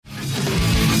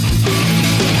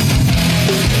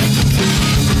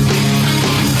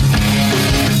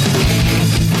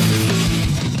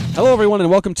everyone,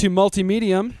 and welcome to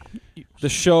Multimedium, the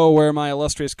show where my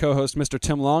illustrious co-host, Mr.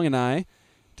 Tim Long, and I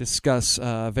discuss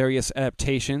various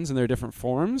adaptations in their different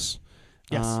forms.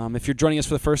 Yes. If you're joining us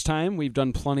for the first time, we've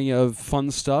done plenty of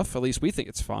fun stuff, at least we think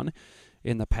it's fun,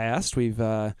 in the past. We've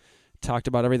talked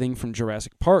about everything from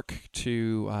Jurassic Park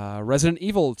to Resident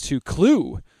Evil to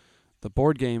Clue, the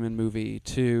board game and movie,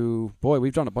 to, boy,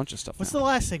 we've done a bunch of stuff. What's now. the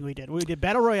last thing we did? We did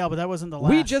Battle Royale, but that wasn't the last.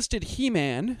 We just did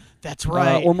He-Man. That's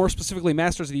right. Or more specifically,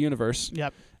 Masters of the Universe.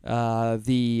 Yep.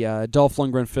 The Dolph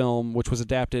Lundgren film, which was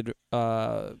adapted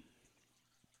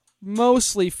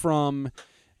mostly from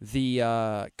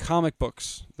the comic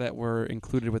books that were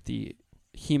included with the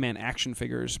He-Man action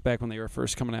figures back when they were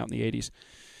first coming out in the 80s.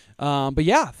 But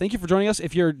yeah, thank you for joining us.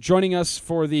 If you're joining us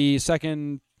for the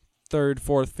second, third,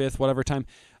 fourth, fifth, whatever time,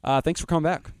 thanks for coming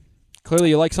back. Clearly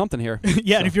you like something here.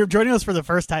 Yeah, so. and if you're joining us for the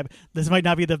first time, this might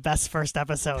not be the best first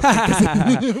episode.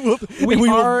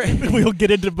 We'll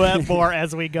get into that more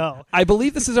as we go. I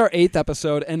believe this is our 8th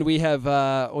episode, and we have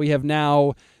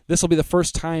now, this will be the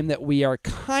first time that we are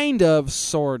kind of,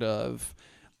 sort of,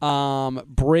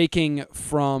 breaking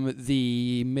from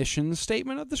the mission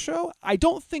statement of the show. I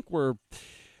don't think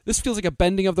this feels like a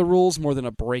bending of the rules more than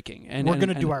a breaking. And we're going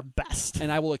to do our best.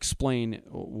 And I will explain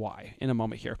why in a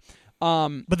moment here.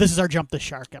 But this is our Jump the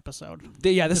Shark episode.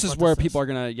 This is where people are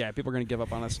gonna give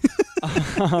up on us.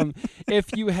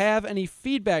 If you have any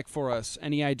feedback for us,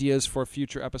 any ideas for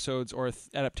future episodes or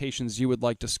adaptations you would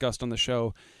like discussed on the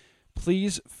show,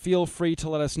 please feel free to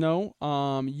let us know.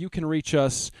 You can reach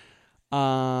us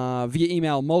via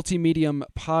email,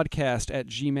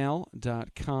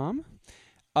 multimediumpodcast@gmail.com.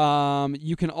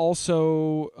 You can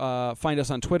also find us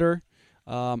on Twitter.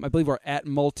 I believe we're at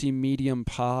Multimedium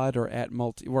Pod or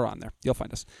we're on there. You'll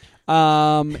find us.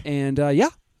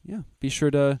 Be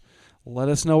sure to let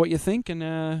us know what you think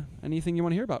and anything you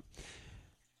want to hear about.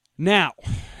 Now,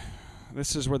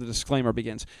 this is where the disclaimer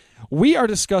begins. We are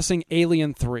discussing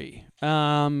Alien 3.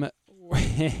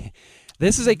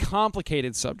 This is a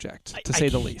complicated subject, to say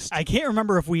the least. I can't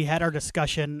remember if we had our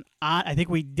discussion on. I think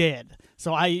we did.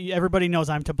 So everybody knows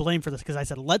I'm to blame for this because I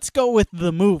said, let's go with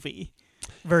the movie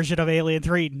version of Alien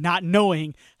 3, not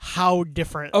knowing how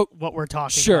different what we're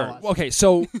talking about. Sure. Okay,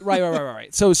 so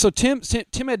right. So Tim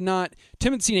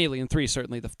had seen Alien 3,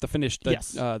 certainly the finished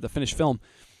the finished film.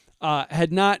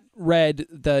 Had not read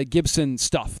the Gibson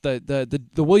stuff, the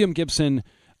William Gibson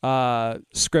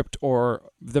script or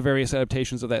the various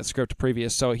adaptations of that script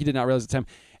previous, so he did not realize the time.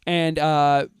 And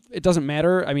it doesn't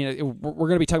matter. I mean, we're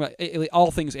going to be talking about all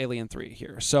things Alien 3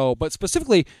 here. So, but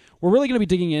specifically, we're really going to be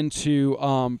digging into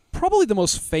probably the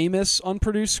most famous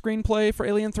unproduced screenplay for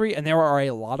Alien 3, and there are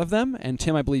a lot of them. And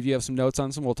Tim, I believe you have some notes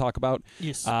on some we'll talk about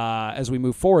as we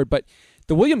move forward. But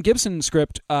the William Gibson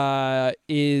script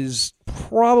is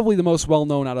probably the most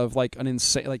well-known out of like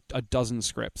a dozen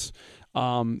scripts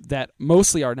that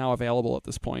mostly are now available at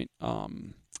this point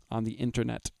on the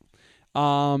internet.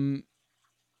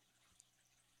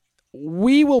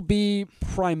 We will be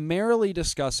primarily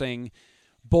discussing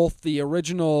both the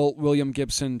original William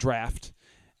Gibson draft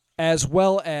as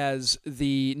well as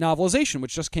the novelization,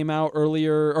 which just came out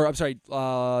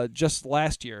just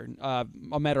last year, a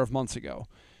matter of months ago,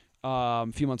 a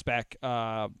few months back,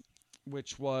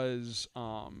 which was,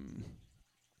 I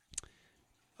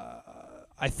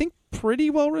think, pretty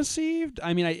well received.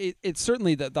 I mean, it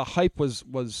certainly, the hype was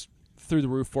through the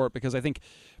roof for it because I think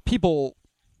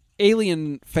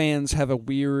Alien fans have a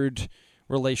weird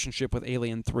relationship with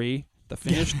Alien 3, the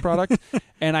finished product,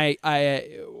 and I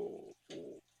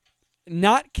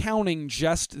not counting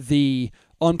just the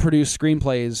unproduced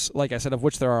screenplays, like I said, of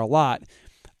which there are a lot.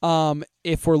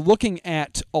 If we're looking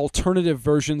at alternative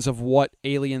versions of what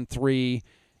Alien 3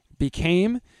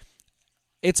 became,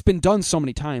 it's been done so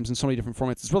many times in so many different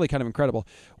formats. It's really kind of incredible.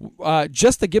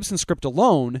 Just the Gibson script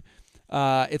alone,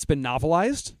 it's been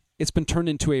novelized. It's been turned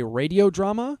into a radio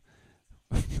drama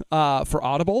for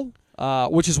Audible,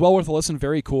 which is well worth a listen.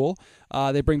 Very cool.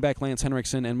 They bring back Lance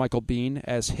Henriksen and Michael Biehn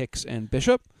as Hicks and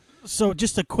Bishop. So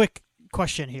just a quick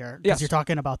question here, because you're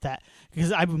talking about that,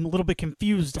 because I'm a little bit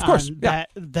confused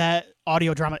that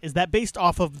audio drama. Is that based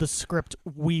off of the script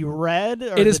we read?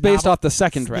 Or it is based off the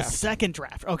second draft. The second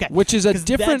draft, okay. Which is a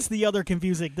different... That's the other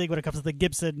confusing thing when it comes to the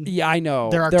Gibson. Yeah, I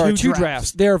know. There are two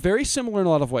drafts. They are very similar in a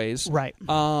lot of ways. Right.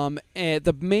 And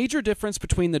the major difference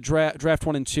between the draft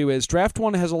 1 and 2 is draft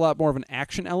 1 has a lot more of an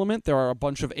action element. There are a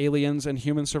bunch of aliens and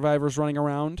human survivors running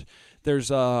around.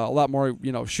 There's a lot more,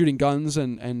 shooting guns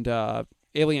and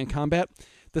alien combat.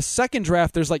 The second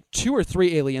draft, there's like 2 or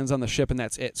 3 aliens on the ship, and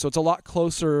that's it. So it's a lot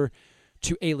closer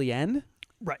to Alien.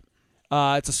 Right.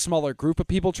 It's a smaller group of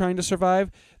people trying to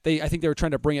survive. I think they were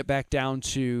trying to bring it back down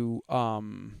to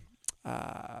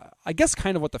I guess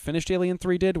kind of what the finished Alien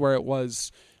 3 did, where it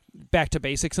was back to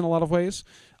basics in a lot of ways.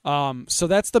 So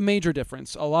that's the major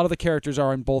difference. A lot of the characters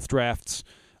are in both drafts,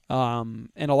 and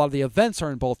a lot of the events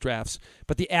are in both drafts,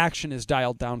 but the action is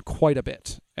dialed down quite a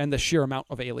bit, and the sheer amount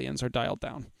of aliens are dialed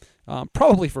down,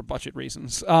 probably for budget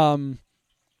reasons,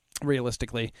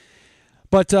 realistically.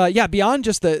 But beyond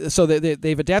just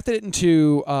they've adapted it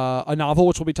into a novel,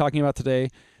 which we'll be talking about today.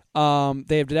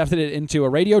 They've adapted it into a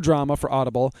radio drama for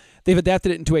Audible. They've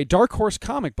adapted it into a Dark Horse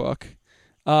comic book,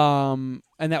 and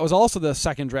that was also the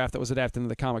second draft that was adapted into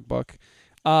the comic book.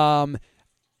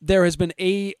 There has been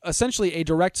essentially a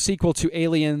direct sequel to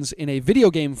Aliens in a video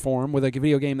game form, with a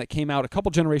video game that came out a couple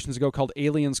generations ago called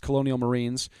Aliens Colonial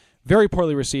Marines. Very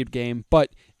poorly received game, but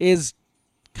is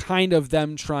kind of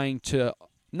them trying to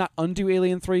not undo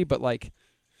Alien 3, but like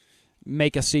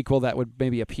make a sequel that would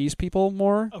maybe appease people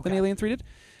more than Alien 3 did.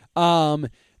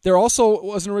 There also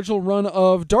was an original run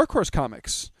of Dark Horse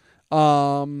comics,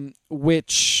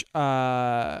 which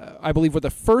I believe were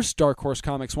the first Dark Horse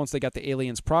comics once they got the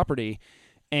Aliens property.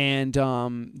 And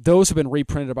those have been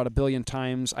reprinted about 1 billion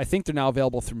times. I think they're now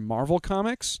available through Marvel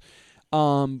Comics.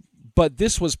 But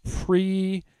this was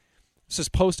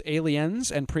post-Aliens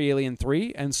and pre-Alien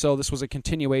 3, and so this was a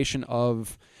continuation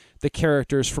of the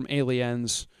characters from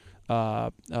Aliens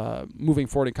moving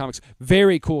forward in comics.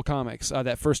 Very cool comics.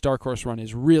 That first Dark Horse run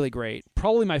is really great.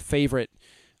 Probably my favorite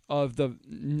of the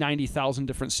 90,000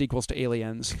 different sequels to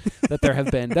Aliens that there have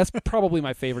been. That's probably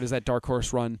my favorite, is that Dark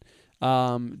Horse run.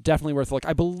 Definitely worth a look.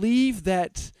 I believe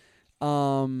that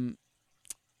I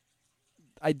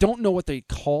don't know what they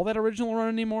call that original run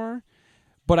anymore,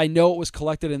 but I know it was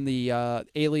collected in the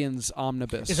Aliens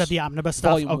Omnibus. Is that the Omnibus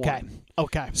stuff? Volume okay. 1.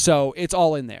 Okay. So it's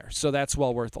all in there. So that's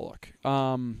well worth a look.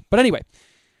 But anyway,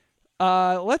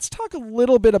 let's talk a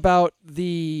little bit about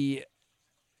the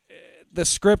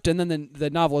script and then the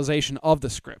novelization of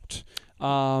the script.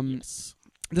 Yes.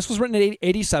 This was written in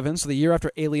 1987, so the year after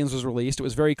Aliens was released. It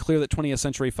was very clear that 20th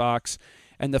Century Fox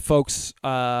and the folks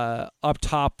up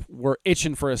top were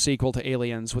itching for a sequel to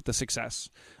Aliens with the success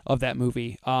of that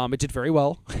movie. It did very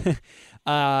well.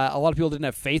 A lot of people didn't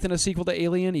have faith in a sequel to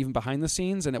Alien, even behind the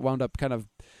scenes, and it wound up kind of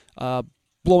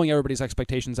blowing everybody's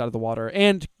expectations out of the water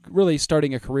and really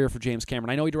starting a career for James Cameron.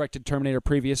 I know he directed Terminator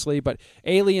previously, but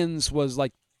Aliens was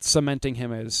like cementing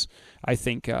him as, I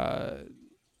think,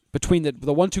 between the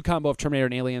 1-2 combo of Terminator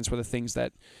and Aliens were the things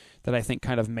that I think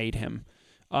kind of made him.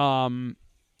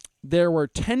 There were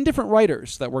 10 different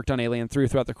writers that worked on Alien 3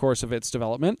 throughout the course of its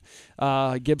development.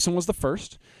 Gibson was the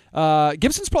first.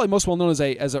 Gibson's probably most well known as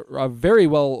a very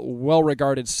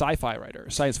well-regarded sci-fi writer,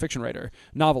 science fiction writer,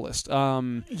 novelist.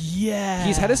 Yeah.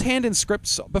 He's had his hand in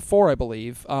scripts before, I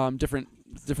believe, different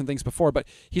things before, but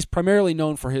he's primarily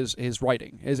known for his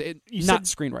writing, not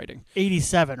screenwriting.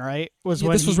 87, right? This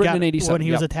was written in 87 when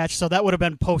he was attached. So that would have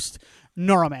been post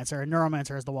Neuromancer, and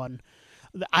Neuromancer is the one.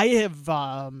 I have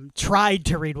tried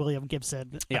to read William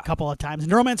Gibson a couple of times.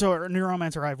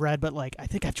 Neuromancer I've read, but like I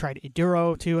think I've tried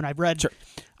Iduro too, and I've read. Sure.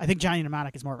 I think Johnny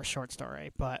Mnemonic is more of a short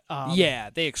story, but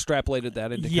they extrapolated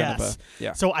that into kind of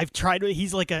a So I've tried.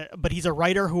 He's he's a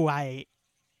writer who I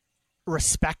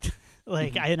respect.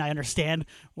 And I understand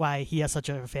why he has such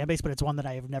a fan base, but it's one that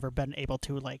I have never been able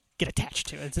to like get attached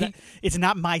to. It's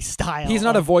not my style. He's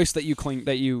not a voice that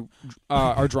you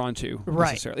are drawn to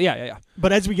necessarily. Right. Yeah.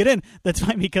 But as we get in, that's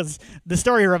fine because the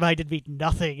story reminded me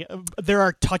nothing. There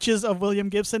are touches of William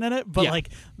Gibson in it, but like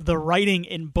the writing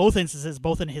in both instances,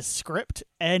 both in his script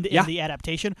and in the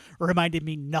adaptation, reminded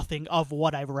me nothing of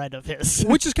what I've read of his.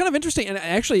 Which is kind of interesting, and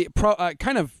actually,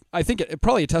 I think it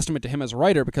probably a testament to him as a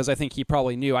writer, because I think he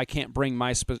probably knew I can't bring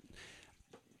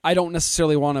I don't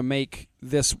necessarily want to make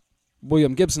this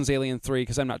William Gibson's Alien 3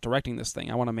 because I'm not directing this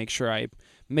thing. I want to make sure I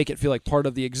make it feel like part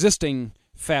of the existing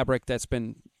fabric that's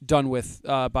been done with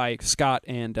by Scott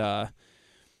and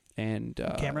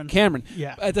Cameron.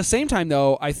 Yeah. At the same time,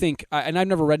 though, I think, and I've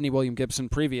never read any William Gibson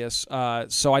previous,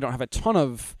 so I don't have a ton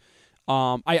of.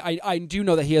 I do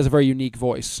know that he has a very unique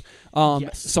voice.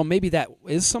 So maybe that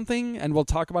is something, and we'll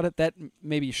talk about it, that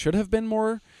maybe should have been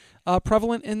more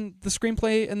prevalent in the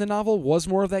screenplay and the novel, was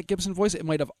more of that Gibson voice. It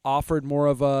might have offered more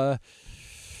of an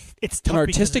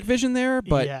artistic vision there,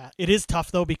 but it is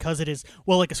tough though because it is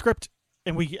like a script,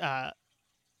 and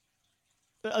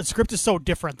a script is so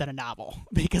different than a novel,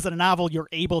 because in a novel you're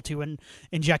able to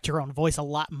inject your own voice a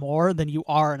lot more than you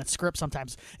are in a script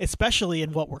sometimes, especially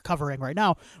in what we're covering right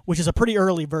now, which is a pretty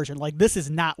early version. Like this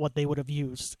is not what they would have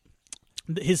used.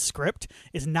 His script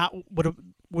is not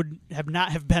would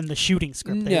not have been the shooting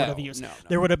script they would have used. No.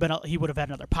 There would have been he would have had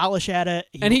another polish at it.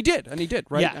 He did,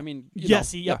 right? Yeah. I mean,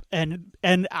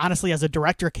 and honestly, as a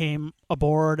director came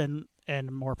aboard and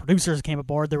and more producers came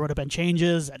aboard, there would have been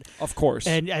changes. And, of course.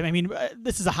 And I mean,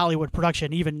 this is a Hollywood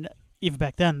production. Even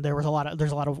back then, there's a lot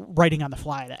of writing on the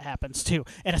fly that happens too,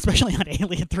 and especially on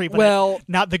Alien 3. But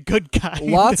not the good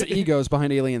kind. Lots of egos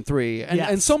behind Alien 3, and yes.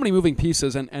 and so many moving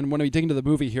pieces. And when we dig into the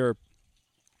movie here,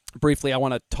 briefly, I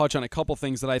want to touch on a couple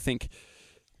things that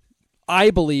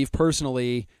I believe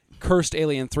personally cursed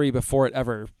Alien 3 before it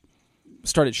ever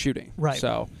started shooting. Right.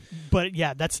 So, but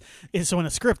yeah, so in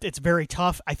the script, it's very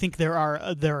tough. I think there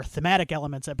are thematic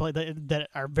elements that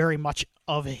are very much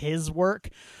of his work,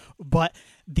 but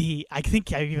I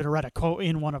think I even read a quote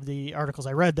in one of the articles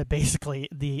I read that basically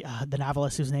the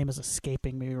novelist, whose name is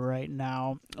escaping me right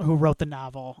now, who wrote the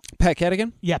novel, Pat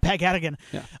Cadigan. Yeah, Pat Cadigan.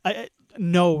 Yeah.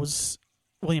 Knows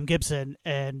William Gibson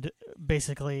and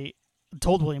basically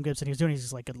told William Gibson he was doing. He's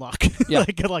just like, good luck. Yeah.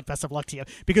 Like, good luck, best of luck to you,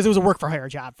 because it was a work for hire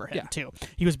job for him too.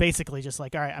 He was basically just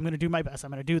like, all right, I'm going to do my best.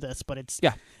 I'm going to do this, but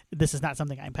this is not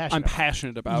something I'm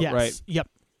passionate about. Yes. Right? Yep.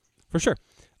 For sure.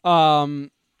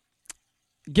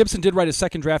 Gibson did write a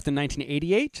second draft in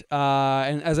 1988,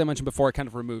 and as I mentioned before, it kind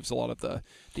of removes a lot of the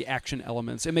action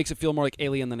elements. It makes it feel more like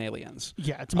Alien than Aliens.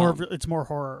 Yeah, it's more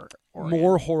horror.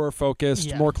 More horror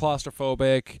focused, more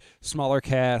claustrophobic, smaller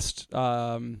cast.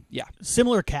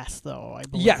 Similar cast though, I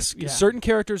believe. Yes, certain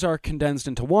characters are condensed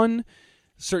into one,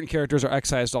 certain characters are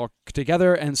excised all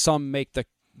together, and some make the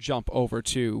jump over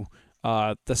to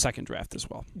the second draft as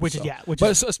well.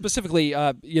 Specifically,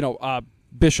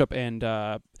 Bishop and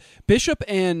Hicks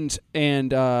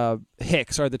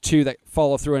are the two that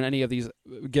follow through in any of these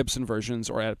Gibson versions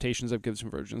or adaptations of Gibson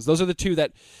versions. Those are the two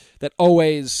that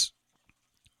always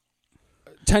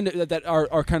that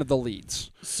are kind of the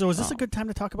leads. So is this a good time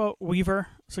to talk about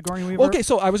Sigourney Weaver? Okay,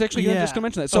 so I was actually just going to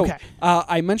mention that. So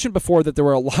I mentioned before that there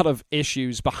were a lot of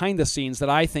issues behind the scenes that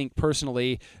I think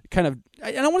personally kind of,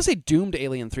 I don't want to say doomed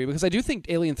Alien 3, because I do think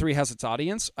Alien 3 has its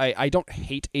audience. I don't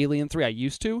hate Alien 3. I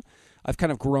used to. I've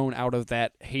kind of grown out of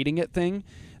that hating it thing.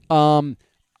 So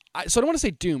I don't want to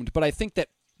say doomed, but I think that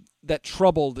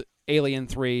troubled Alien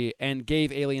 3 and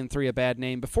gave Alien 3 a bad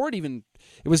name before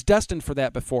it was destined for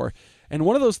that before. And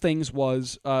one of those things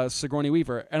was Sigourney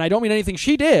Weaver. And I don't mean anything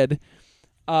she did.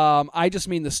 I just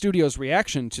mean the studio's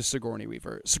reaction to Sigourney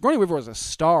Weaver. Sigourney Weaver was a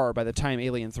star by the time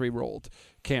Alien 3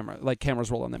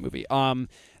 cameras rolled on that movie.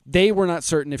 They were not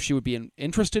certain if she would be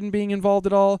interested in being involved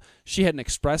at all. She hadn't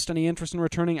expressed any interest in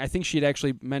returning. I think she had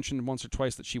actually mentioned once or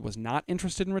twice that she was not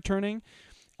interested in returning.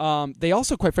 They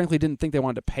also, quite frankly, didn't think they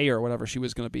wanted to pay her whatever she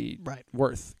was going to be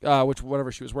worth,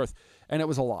 whatever she was worth, and it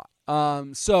was a lot.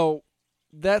 So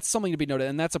that's something to be noted,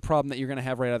 and that's a problem that you're going to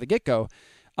have right out of the get-go,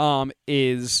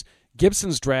 is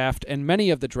Gibson's draft, and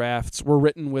many of the drafts were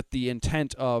written with the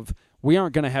intent of, we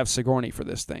aren't going to have Sigourney for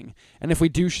this thing. And if we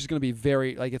do, she's going to be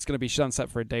it's going to be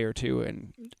sunset for a day or two.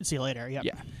 And see you later, yeah.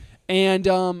 And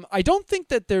I don't think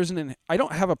that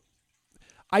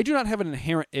I do not have an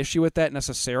inherent issue with that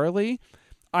necessarily.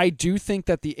 I do think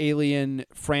that the Alien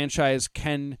franchise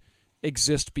can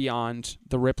exist beyond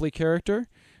the Ripley character.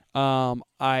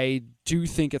 I do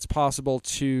think it's possible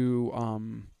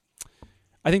to...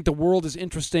 I think the world is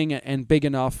interesting and big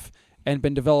enough and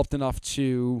been developed enough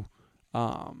to...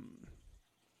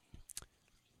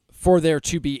 for there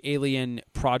to be Alien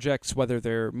projects, whether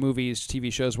they're movies,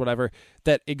 TV shows, whatever,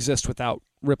 that exist without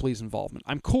Ripley's involvement.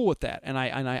 I'm cool with that, and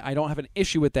I don't have an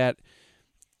issue with that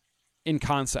in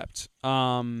concept.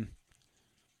 My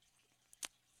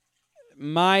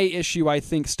issue, I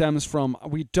think, stems from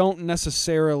we don't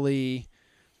necessarily...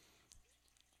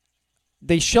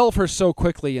 They shelve her so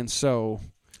quickly and so...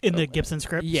 In the Gibson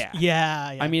script?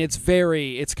 Yeah. I mean,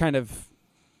 it's kind of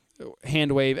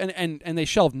hand wave, and they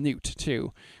shelved Newt,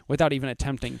 too, without even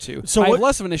attempting to. So I have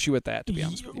less of an issue with that, to be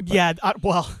honest with you. Yeah, I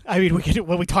mean,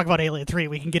 when we talk about Alien 3,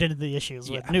 we can get into the issues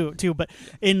with Newt, too, but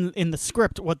in the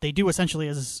script, what they do essentially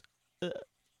is...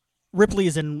 Ripley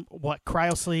is in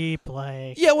cryosleep,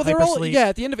 they're all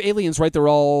at the end of Aliens, right? They're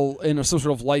all in some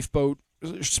sort of lifeboat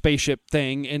spaceship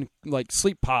thing in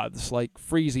sleep pods,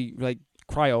 cryopods.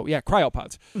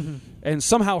 Mm-hmm. And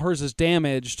somehow hers is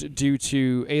damaged due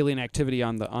to alien activity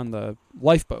on the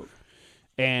lifeboat,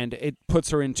 and it puts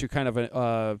her into kind of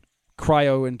a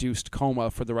cryo-induced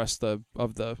coma for the rest of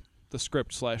the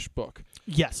script/book.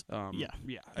 Yes. I mean,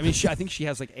 I think she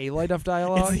has a light of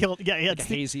dialogue. It's the old, it's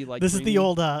hazy This is the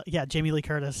old Jamie Lee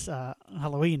Curtis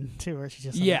Halloween too, where she's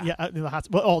just in the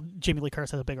hospital. Jamie Lee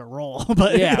Curtis has a bigger role,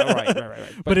 but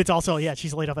right. But it's also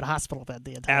she's laid up in a hospital bed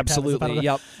the entire absolutely. time.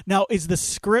 Yep. Now, is the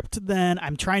script then?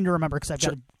 I'm trying to remember because I've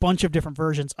got a bunch of different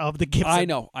versions of the Gibson. I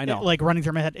know. Running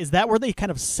through my head. Is that where they kind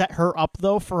of set her up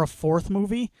though for a fourth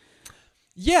movie?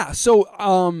 Yeah.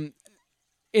 So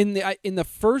in the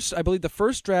first, I believe the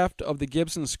first draft of the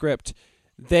Gibson script,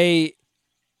 they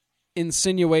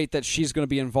insinuate that she's going to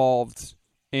be involved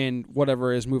in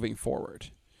whatever is moving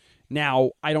forward.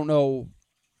 Now, I don't know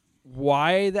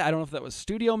why that. I don't know if that was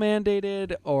studio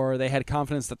mandated or they had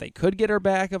confidence that they could get her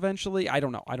back eventually. I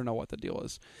don't know. I don't know what the deal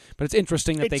is, but it's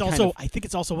interesting that I think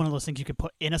it's also one of those things you can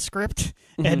put in a script,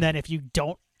 and then if you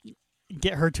don't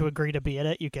get her to agree to be in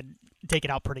it, you can take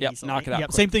it out pretty easily. Knock it out.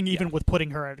 Yep. Same thing even with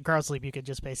putting her at Car Sleep. You could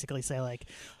just basically say like,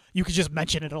 you could just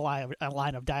mention it a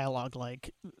line of dialogue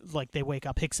like they wake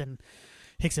up, Hicks and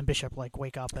Bishop like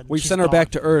wake up and we've sent her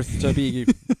back to Earth to be.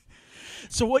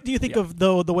 So what do you think of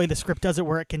the way the script does it,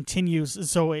 where it continues?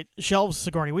 So it shelves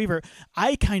Sigourney Weaver.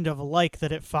 I kind of like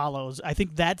that it follows. I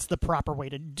think that's the proper way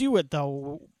to do it,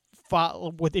 though.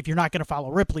 If you're not going to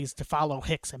follow Ripley's, to follow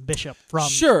Hicks and Bishop from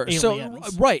Aliens. So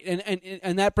right,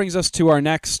 and that brings us to our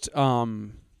next.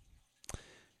 The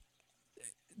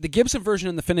Gibson version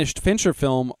and the finished Fincher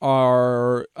film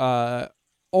are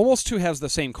almost two halves of the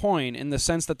same coin in the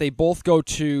sense that they both go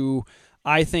to,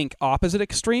 I think, opposite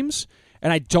extremes,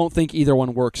 and I don't think either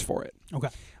one works for it. Okay.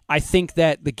 I think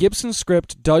that the Gibson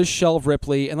script does shelve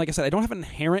Ripley, and like I said, I don't have an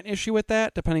inherent issue with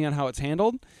that, depending on how it's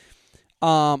handled.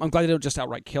 I'm glad they don't just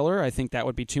outright kill her. I think that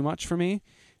would be too much for me.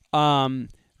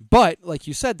 But like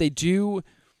you said, you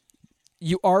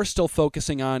are still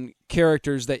focusing on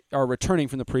characters that are returning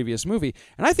from the previous movie.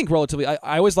 And I think relatively,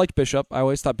 I always liked Bishop. I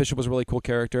always thought Bishop was a really cool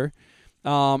character.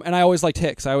 And I always liked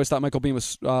Hicks. I always thought Michael Biehn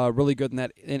was really good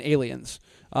in Aliens.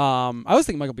 I always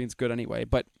think Michael Bihn's good anyway.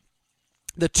 But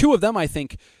the two of them, I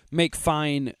think, make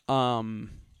fine.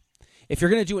 If you're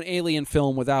going to do an Alien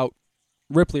film without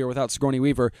Ripley or without Sigourney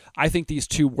Weaver, I think these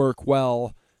two work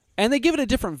well, and they give it a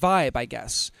different vibe, I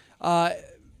guess.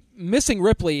 Missing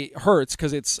Ripley hurts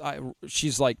because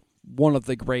she's like one of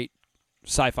the great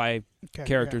sci-fi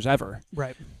characters ever,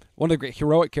 right? One of the great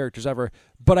heroic characters ever.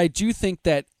 But I do think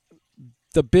that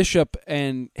the Bishop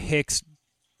and Hicks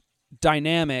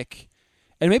dynamic,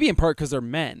 and maybe in part because they're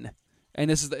men, and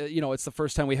this is it's the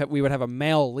first time we would have a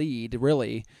male lead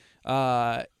really.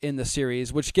 In the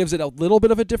series, which gives it a little bit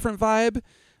of a different vibe.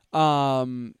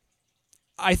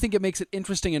 I think it makes it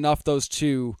interesting enough, those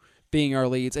two being our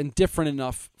leads, and different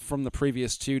enough from the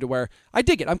previous two to where I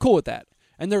dig it. I'm cool with that.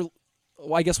 And they're,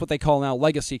 I guess what they call now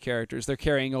legacy characters. They're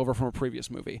carrying over from a previous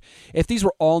movie. If these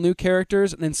were all new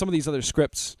characters, and then some of these other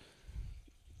scripts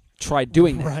tried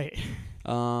doing that. Right.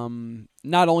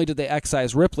 Not only did they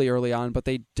excise Ripley early on, but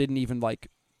they didn't even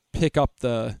pick up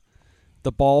the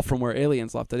ball from where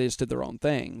Aliens left. They just did their own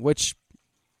thing, which,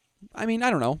 I mean, I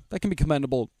don't know. That can be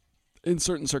commendable in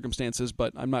certain circumstances,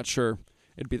 but I'm not sure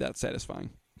it'd be that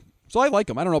satisfying. So I like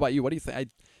them. I don't know about you. What do you think?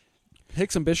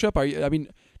 Hicks and Bishop, do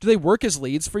they work as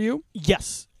leads for you?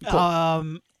 Yes.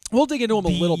 Cool. We'll dig into them a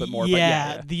little bit more.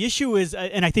 Yeah, but the issue is,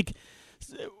 and I think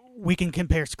we can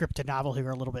compare script to novel here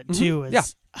a little bit too,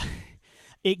 is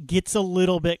it gets a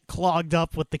little bit clogged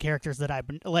up with the characters that I've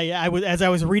been as I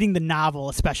was reading the novel,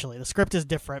 especially. The script is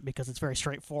different because it's very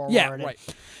straightforward and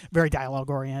very dialogue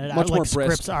oriented. Much more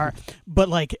scripts are,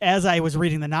 but as I was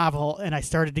reading the novel and I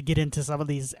started to get into some of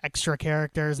these extra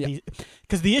characters,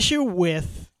 because the issue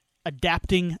with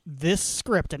adapting this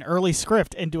script, an early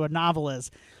script, into a novel is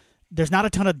there's not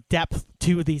a ton of depth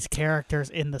to these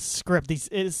characters in the script.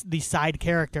 These side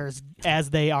characters as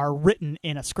they are written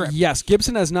in a script. Yes,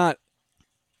 Gibson has not.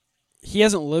 He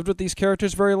hasn't lived with these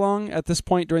characters very long at this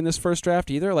point during this first draft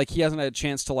either. He hasn't had a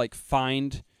chance to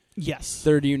find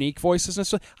their unique voices and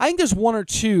stuff. I think there's one or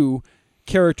two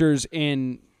characters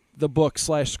in the book /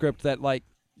 script that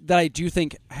that I do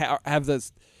think have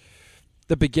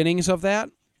the beginnings of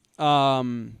that.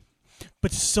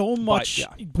 But so much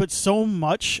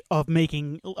of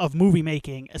movie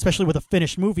making, especially with a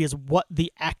finished movie, is what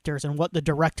the actors and what the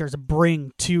directors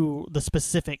bring to the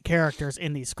specific characters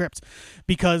in these scripts.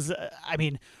 Because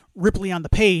Ripley on the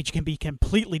page can be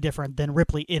completely different than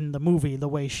Ripley in the movie, the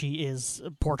way she is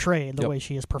portrayed, the way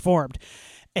she is performed.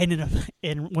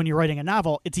 And when you're writing a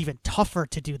novel, it's even tougher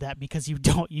to do that because you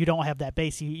don't have that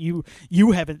base. You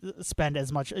haven't spent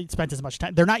as much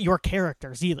time. They're not your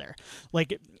characters either.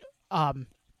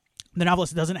 The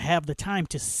novelist doesn't have the time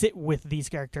to sit with these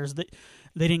characters. That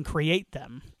they didn't create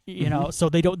them, so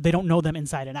they don't know them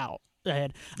inside and out.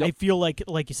 And I feel like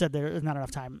you said, there's not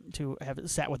enough time to have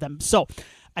sat with them. So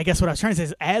I guess what I was trying to say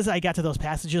is, as I got to those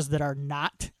passages that are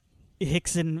not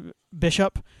Hicks and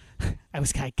Bishop, I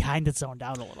was kind of zoned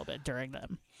out a little bit during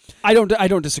them. I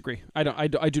don't disagree. I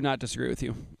do not disagree with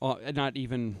you. Not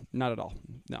at all.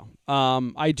 No.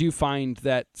 I do find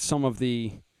that some of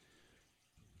the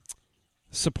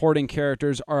supporting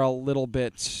characters are a little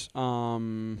bit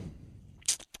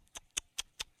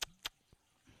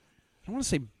don't want to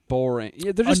say boring.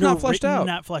 Yeah, they're just not fleshed out.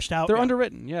 Not fleshed out. They're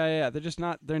underwritten. Yeah. They're just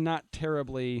not. They're not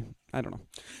terribly. I don't know.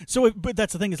 So, but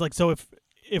that's the thing is like, so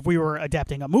if we were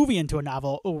adapting a movie into a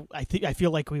novel, I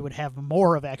feel like we would have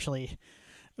more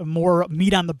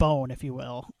meat on the bone, if you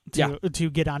will, to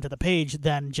get onto the page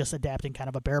than just adapting kind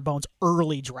of a bare bones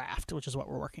early draft, which is what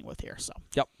we're working with here. So.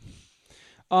 Yep.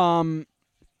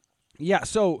 Yeah.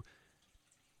 So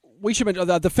we should mention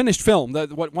the finished film.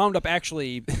 What wound up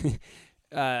actually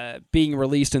being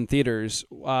released in theaters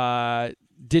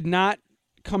did not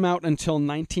come out until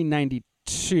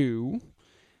 1992.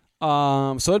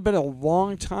 So it had been a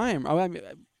long time. I mean,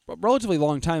 a relatively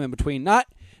long time in between. Not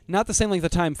the same length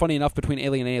of time, funny enough, between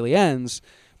Alien and Aliens,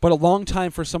 but a long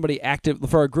time for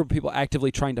a group of people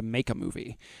actively trying to make a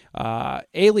movie.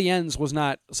 Aliens was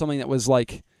not something that was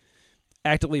like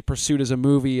actively pursued as a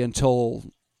movie until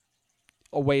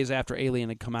a ways after Alien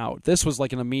had come out. This was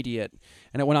like an immediate,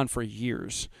 and it went on for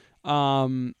years.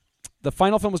 The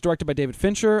final film was directed by David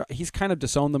Fincher. He's kind of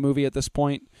disowned the movie at this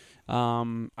point. He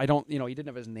didn't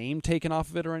have his name taken off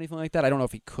of it or anything like that. I don't know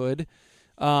if he could,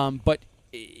 but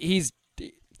he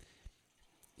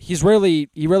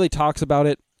rarely talks about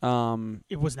it.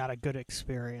 It was not a good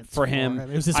experience for him. It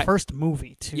was his first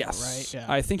movie too, yes. Right? Yeah.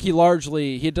 I think he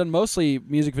had done mostly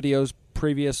music videos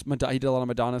previous. He did a lot of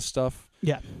Madonna stuff.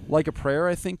 Yeah. Like a Prayer,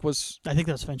 I think that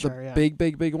was Fincher. The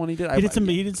big one he did. He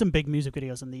did some big music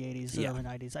videos in the 80s, early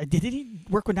 90s. Did he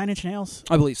work with 9 Inch Nails?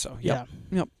 I believe so. Yep.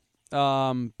 Yeah.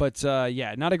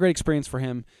 Yep. Not a great experience for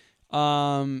him.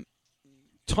 Tons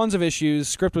of issues.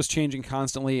 Script was changing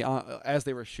constantly as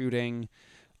they were shooting.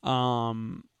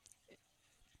 Kind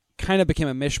of became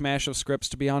a mishmash of scripts,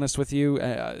 to be honest with you.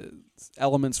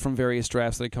 Elements from various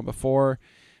drafts that had come before,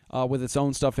 with its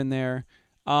own stuff in there.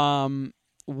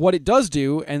 What it does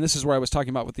do, and this is where I was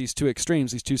talking about with these two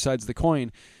extremes, these two sides of the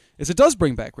coin, is it does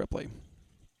bring back Ripley.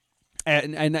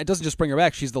 And it doesn't just bring her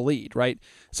back, she's the lead, right?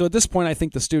 So at this point, I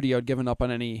think the studio had given up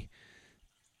on any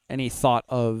thought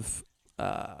of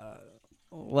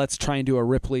let's try and do a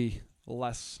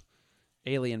Ripley-less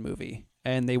Alien movie.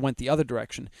 And they went the other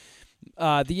direction.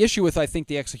 The issue with, I think,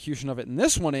 the execution of it in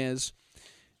this one is,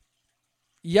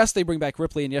 yes, they bring back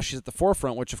Ripley, and yes, she's at the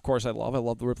forefront, which, of course, I love. I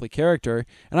love the Ripley character,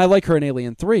 and I like her in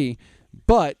Alien 3,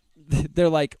 but they're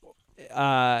like,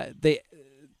 for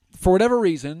whatever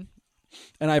reason,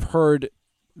 and I've heard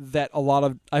a lot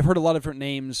of different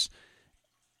names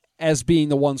as being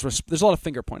the ones where there's a lot of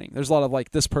finger pointing. There's a lot of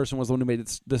like, this person was the one who made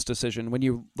this decision. When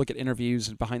you look at interviews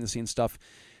and behind the scenes stuff,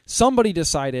 somebody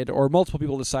decided, or multiple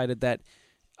people decided, that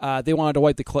they wanted to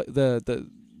wipe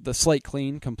the slate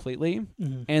clean completely,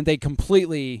 and they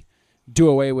completely do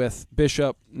away with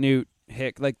Bishop, Newt,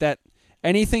 Hick, like that.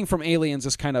 Anything from Aliens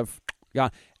is kind of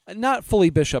gone. Not fully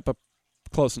Bishop,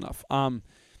 close enough.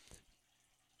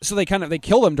 So they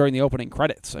kill them during the opening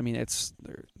credits. I mean,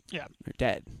 they're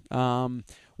dead.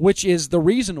 Which is the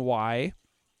reason why,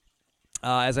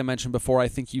 as I mentioned before, I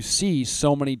think you see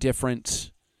so many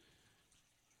different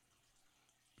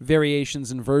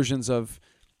variations and versions of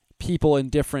people in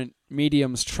different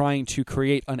mediums trying to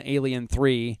create an Alien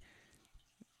 3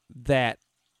 that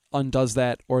undoes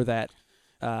that, or that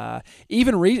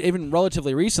even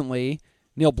relatively recently,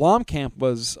 Neil Blomkamp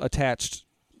was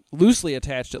loosely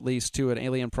attached at least, to an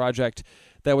Alien project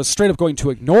that was straight up going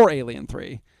to ignore Alien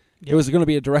 3. Yep. It was going to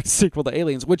be a direct sequel to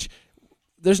Aliens, which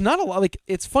there's not a lot. Like,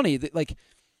 it's funny that, like,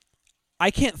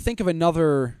 I can't think of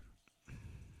another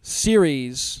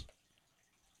series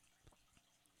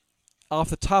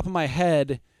off the top of my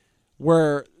head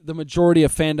where the majority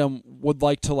of fandom would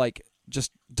like to, like,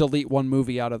 just delete one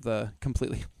movie out of the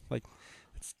completely. Like,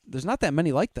 there's not that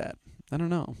many like that. I don't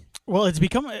know. Well, it's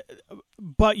become,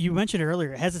 but you mentioned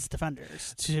earlier, it has its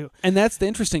defenders too, and that's the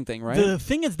interesting thing, right? The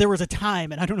thing is, there was a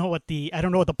time, and I don't know what the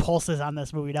pulse is on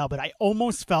this movie now, but I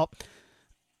almost felt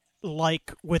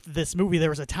like with this movie, there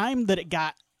was a time that it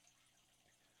got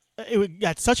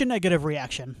such a negative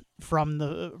reaction from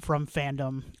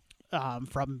fandom,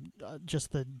 from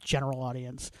just the general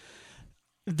audience,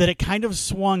 that it kind of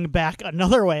swung back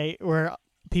another way, where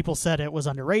people said it was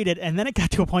underrated, and then it got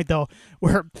to a point, though,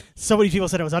 where so many people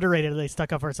said it was underrated, and they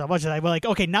stuck up for it so much that I was like,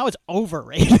 okay, now it's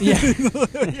overrated. Yeah.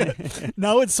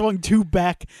 Now it's swung too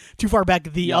far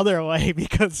back the other way,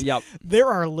 because there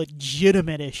are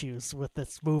legitimate issues with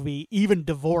this movie, even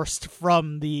divorced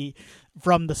from the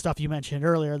stuff you mentioned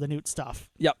earlier, the Newt stuff.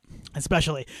 Yep.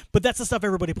 Especially. But that's the stuff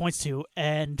everybody points to,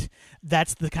 and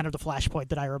that's the kind of the flashpoint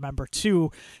that I remember, too,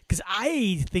 because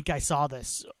I think I saw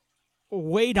this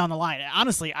way down the line.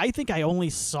 Honestly, I think I only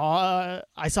saw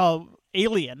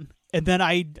Alien, and then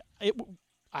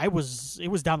it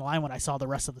was down the line when I saw the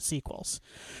rest of the sequels.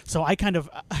 So I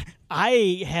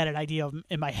had an idea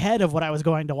in my head of what I was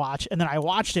going to watch, and then I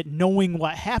watched it knowing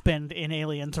what happened in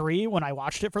Alien 3 when I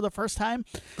watched it for the first time.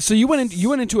 So you went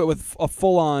into it with a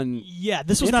full on. Yeah,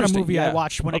 this was not a movie I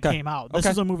watched when it came out. This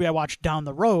was a movie I watched down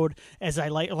the road as I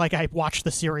I watched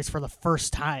the series for the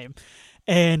first time.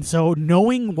 And so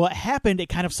knowing what happened, it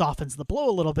kind of softens the blow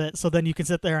a little bit. So then you can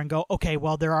sit there and go, okay,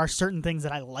 well, there are certain things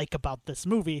that I like about this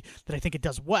movie that I think it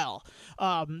does well.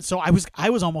 So I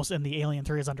was almost in the Alien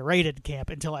 3 is underrated camp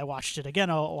until I watched it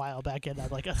again a while back, and I'm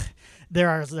like,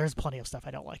 there's plenty of stuff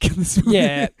I don't like in this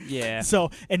movie. Yeah. So,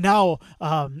 and now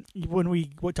when we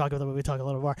talk about the movie, we talk a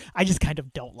little more. I just kind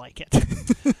of don't like it.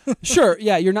 Sure,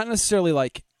 yeah, you're not necessarily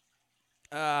like,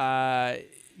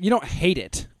 you don't hate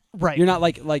it. Right. You're not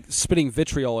like spitting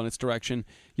vitriol in its direction.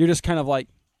 You're just kind of like,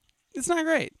 it's not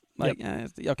great. Like,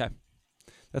 okay,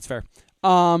 that's fair.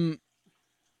 Yeah,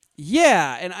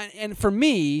 and for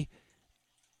me,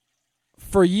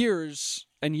 for years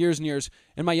and years and years,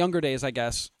 in my younger days, I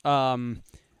guess,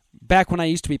 back when I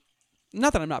used to be,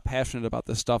 not that I'm not passionate about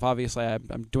this stuff. Obviously,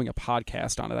 I'm doing a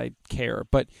podcast on it. I care,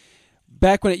 but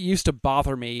back when it used to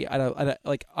bother me on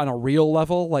a real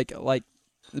level, like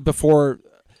before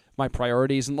my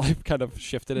priorities in life kind of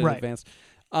shifted in advance.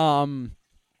 I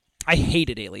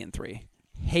hated Alien 3.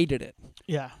 Hated it.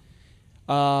 Yeah.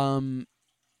 I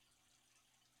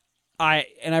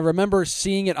remember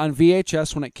seeing it on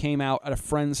VHS when it came out at a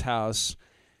friend's house,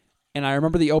 and I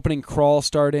remember the opening crawl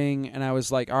starting, and I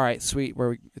was like, all right, sweet,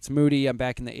 it's Moody, I'm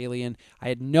back in the Alien. I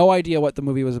had no idea what the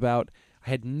movie was about. I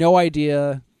had no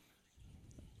idea.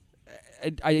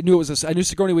 I knew I knew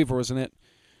Sigourney Weaver was in it.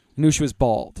 I knew she was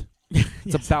bald.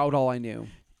 It's about all I knew.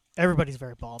 Everybody's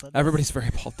very bald. Everybody's very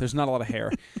bald. There's not a lot of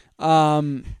hair.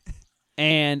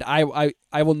 And I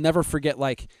will never forget,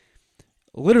 like,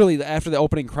 literally after the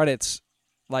opening credits,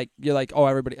 like, you're like, oh,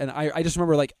 everybody. And I just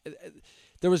remember, like,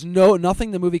 there was nothing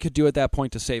the movie could do at that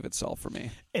point to save itself for me.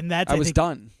 And I was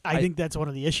done. I think that's one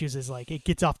of the issues is, like,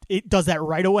 it does that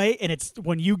right away, and it's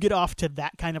when you get off to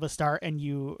that kind of a start and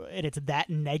it's that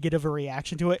negative a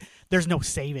reaction to it, there's no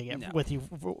saving it with you.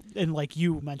 And like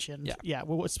you mentioned,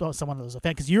 someone who's a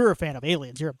fan, because you're a fan of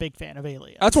Aliens, you're a big fan of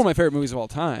Aliens. That's one of my favorite movies of all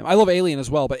time. I love Alien as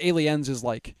well, but Aliens is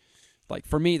like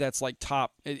for me, that's like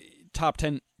top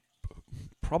 10,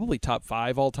 probably top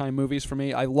 5 all time movies for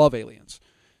me. I love Aliens.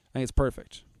 I think it's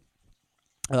perfect.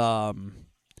 And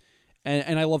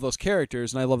I love those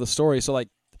characters, and I love the story. So, like,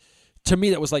 to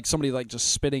me, that was like somebody like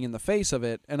just spitting in the face of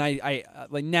it. And I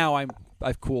like now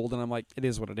I've cooled, and I'm like, it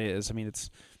is what it is. I mean,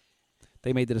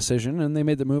 they made the decision and they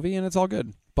made the movie, and it's all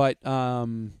good. But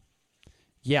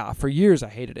yeah, for years I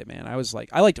hated it, man. I was like,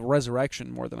 I liked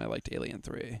Resurrection more than I liked Alien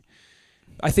 3.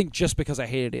 I think just because I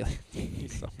hated Alien 3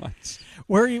 so much.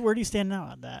 Where do you stand now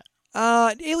on that?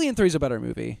 Alien 3 is a better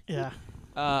movie. Yeah.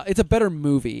 It's a better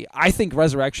movie. I think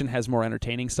Resurrection has more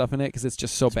entertaining stuff in it because it's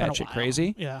just so batshit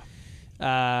crazy. Yeah.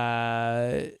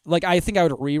 Like, I think I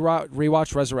would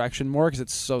rewatch Resurrection more because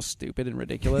it's so stupid and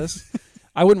ridiculous.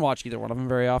 I wouldn't watch either one of them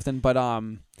very often, but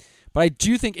I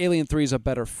do think Alien 3 is a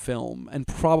better film and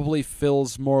probably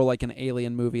feels more like an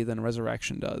Alien movie than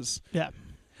Resurrection does. Yeah.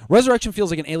 Resurrection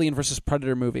feels like an Alien versus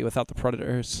Predator movie without the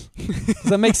Predators. Does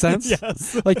that make sense?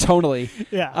 Yes. Like, tonally.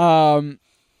 Yeah.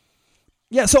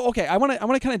 Yeah, so okay, I want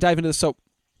to kind of dive into this. So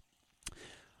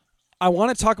I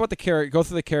want to talk about go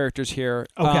through the characters here.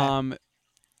 Okay.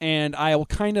 And I will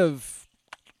kind of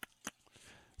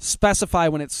specify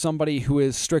when it's somebody who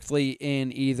is strictly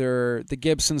in either the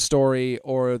Gibson story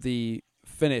or the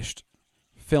finished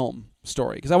film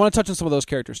story, because I want to touch on some of those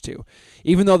characters too.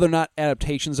 Even though they're not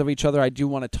adaptations of each other, I do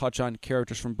want to touch on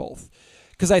characters from both,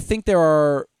 because I think there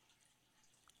are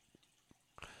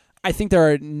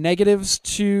negatives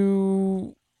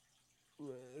to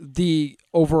the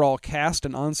overall cast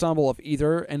and ensemble of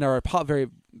either, and there are very,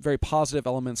 very positive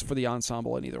elements for the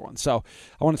ensemble in either one. So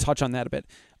I want to touch on that a bit.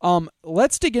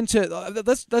 Let's dig into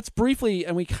let's briefly,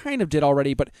 and we kind of did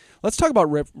already, but let's talk about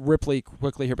Ripley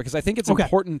quickly here, because I think it's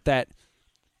important that,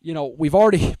 you know, we've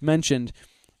already mentioned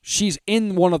she's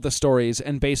in one of the stories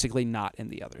and basically not in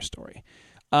the other story.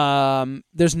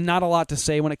 There's not a lot to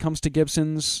say when it comes to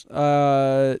Gibson's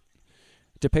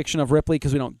depiction of Ripley,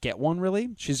 because we don't get one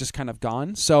really. She's just kind of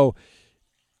gone. So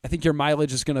I think your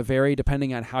mileage is going to vary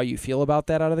depending on how you feel about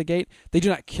that out of the gate. They do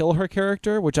not kill her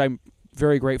character, which I'm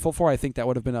very grateful for. I think that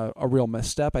would have been a real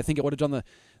misstep. I think it would have done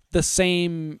the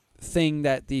same thing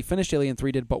that the finished Alien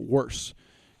 3 did, but worse,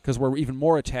 because we're even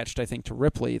more attached, I think, to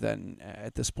Ripley than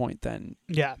at this point than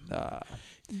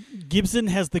Gibson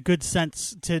has the good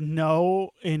sense to know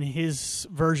in his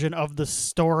version of the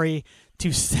story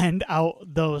to send out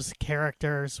those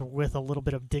characters with a little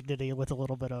bit of dignity, with a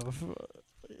little bit of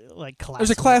like class.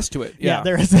 There's a class to it. Yeah,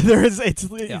 there is. It's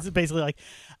basically like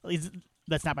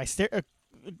that's not my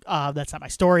that's not my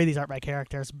story. These aren't my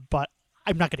characters, but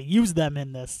I'm not going to use them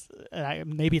in this.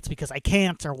 Maybe it's because I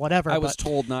can't or whatever. I was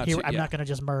told not to. I'm not going to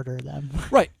just murder them.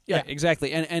 Right. Yeah.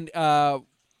 Exactly. And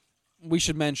we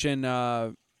should mention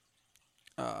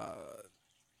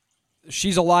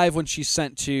she's alive when she's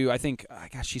sent to. I think.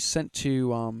 She's sent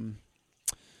to.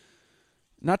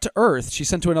 Not to Earth. She's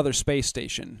sent to another space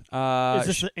station. Is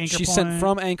this the Anchor She's Point? sent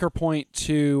from Anchor Point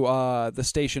to the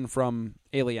station from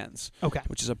Aliens. Okay.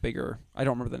 Which is a bigger. I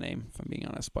don't remember the name, if I'm being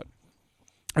honest, but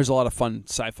there's a lot of fun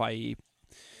sci-fi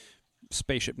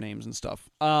spaceship names and stuff.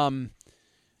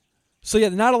 So yeah,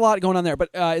 not a lot going on there. But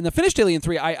in the finished Alien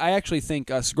 3, I actually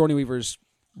think Sigourney Weaver's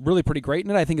really pretty great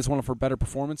in it. I think it's one of her better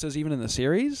performances, even in the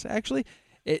series. Actually,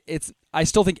 I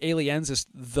still think Aliens is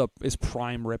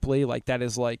prime Ripley. Like that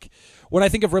is like when I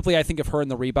think of Ripley, I think of her in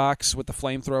the Reeboks with the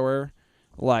flamethrower,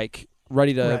 like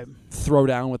ready to throw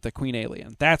down with the Queen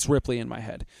Alien. That's Ripley in my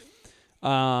head.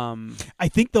 I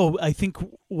think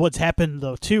what's happened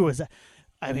though too is that,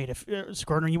 I mean, if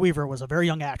Sigourney Weaver was a very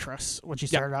young actress when she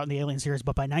started out in the Alien series,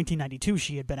 but by 1992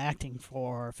 she had been acting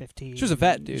for 15. She was a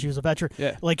vet, dude. She was a veteran.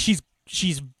 Yeah. Like she's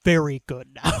very good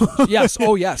now. Yes.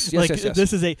 Oh yes. Yes. Like yes.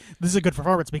 this is a good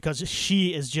performance because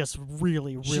she is just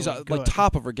really she's good. Like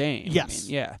top of her game. Yes. I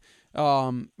mean, yeah.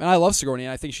 And I love Sigourney.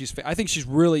 I think she's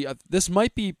really. This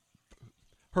might be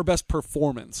her best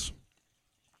performance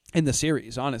in the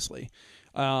series, honestly.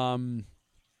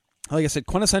 Like I said,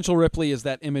 quintessential Ripley is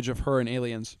that image of her in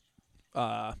Aliens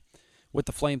with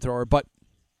the flamethrower, but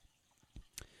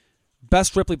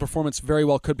best Ripley performance very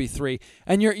well could be 3.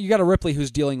 And you got a Ripley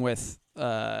who's dealing with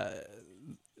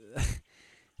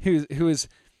who is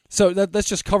so let's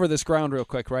just cover this ground real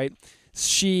quick, right?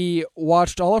 She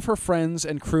watched all of her friends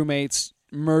and crewmates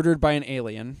murdered by an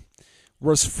alien,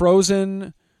 was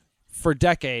frozen for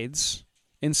decades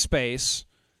in space,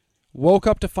 woke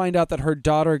up to find out that her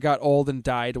daughter got old and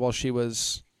died while she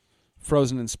was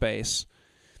frozen in space.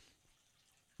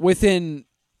 Within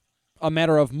a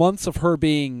matter of months of her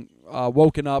being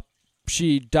woken up,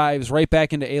 she dives right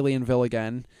back into Alienville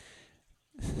again,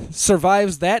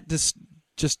 survives that just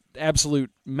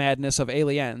absolute madness of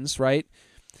aliens, right?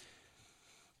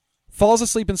 Falls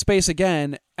asleep in space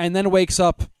again, and then wakes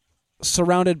up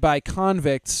surrounded by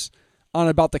convicts on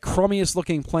about the crummiest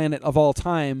looking planet of all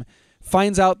time,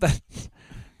 finds out that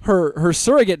her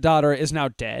surrogate daughter is now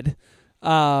dead,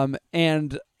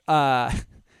 and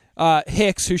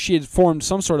Hicks, who she had formed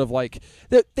some sort of like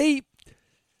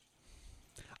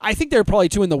I think they were probably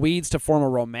too in the weeds to form a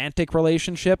romantic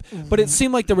relationship, but it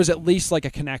seemed like there was at least like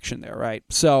a connection there, right?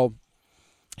 So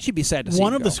she'd be sad to see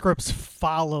one him of go. the scripts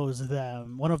follows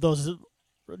them. One of those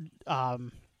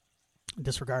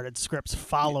disregarded scripts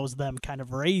follows them kind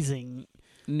of raising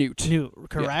Newt,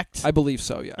 correct? Yeah, I believe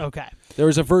so, yeah. Okay. There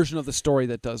is a version of the story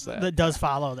that does that. That does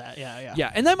follow that, yeah.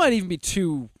 Yeah, and that might even be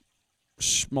too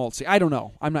schmaltzy. I don't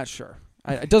know. I'm not sure.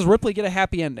 Does Ripley get a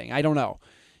happy ending? I don't know.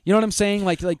 You know what I'm saying?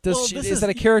 Like is that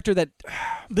a character that...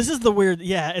 This is the weird...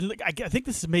 Yeah, and I think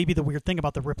this is maybe the weird thing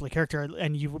about the Ripley character,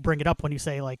 and you bring it up when you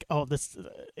say, like, oh, this...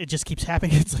 it just keeps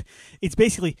happening. It's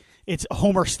basically... It's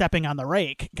Homer stepping on the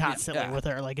rake constantly with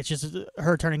her. Like, it's just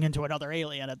her turning into another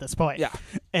alien at this point. Yeah.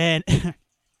 And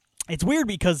it's weird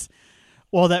because,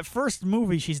 well, that first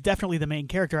movie, she's definitely the main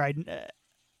character.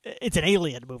 It's an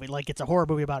alien movie, like it's a horror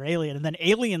movie about an alien, and then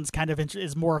Aliens kind of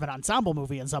is more of an ensemble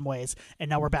movie in some ways, and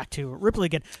now we're back to Ripley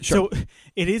again. Sure. So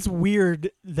it is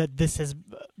weird that this has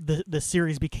the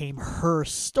series became her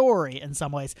story in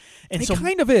some ways, and it so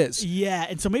kind of is, yeah,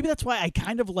 and so maybe that's why I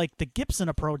kind of like the Gibson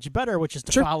approach better, which is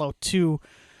to Sure. follow two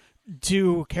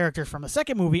characters from the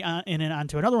second movie in and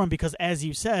onto another one, because as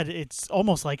you said, it's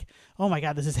almost like, oh my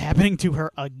god, this is happening to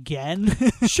her again.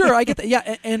 Sure, I get that.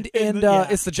 Yeah, and yeah.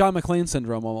 It's the John McClane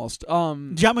syndrome almost.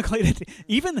 John McClane,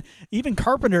 even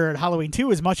Carpenter at Halloween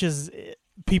 2, as much as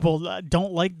people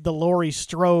don't like the Laurie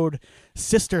Strode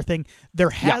sister thing,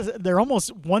 there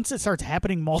almost, once it starts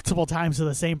happening multiple times to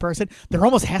the same person, there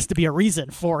almost has to be a reason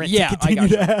for it to continue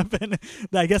to happen.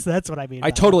 I guess that's what I mean.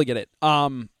 I totally get it.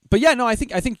 But yeah, no, I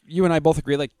think you and I both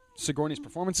agree. Like Sigourney's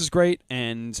performance is great,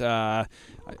 and I'm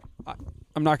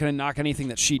not going to knock anything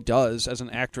that she does as an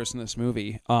actress in this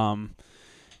movie. I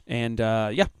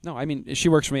mean, she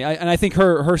works for me. And I think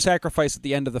her sacrifice at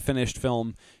the end of the finished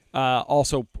film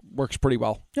also works pretty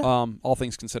well. Yeah. All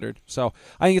things considered. So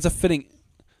I think it's a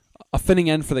fitting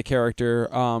end for the character.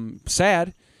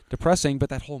 Sad depressing, but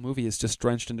that whole movie is just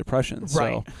drenched in depression.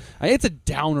 Right. So it's a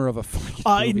downer of a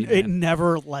fucking movie. It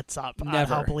never lets up on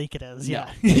how bleak it is.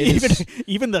 Yeah,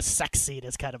 even the sex scene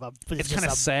is kind of it's kind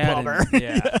of sad. Bummer.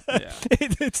 Yeah.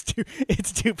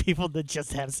 It's two people that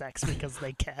just have sex because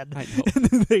they can. I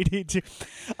know. They need to.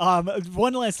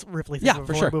 One last Ripley thing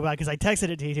before we move on, because I texted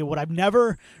it to you. What I've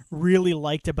never really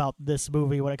liked about this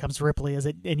movie when it comes to Ripley is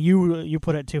and you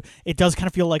put it too, it does kind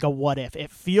of feel like a what if.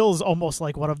 It feels almost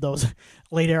like one of those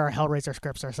late era Hellraiser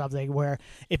scripts or something, where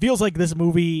it feels like this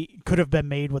movie could have been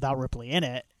made without Ripley in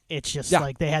it. It's just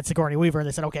like they had Sigourney Weaver and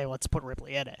they said, okay, let's put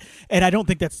Ripley in it. And I don't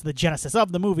think that's the genesis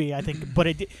of the movie, I think, but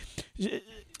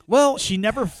she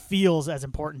never feels as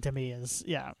important to me as,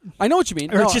 I know what you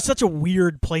mean. Or it's just such a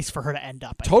weird place for her to end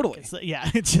up. Totally.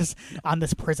 It's just on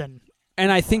this prison.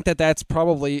 And I think that's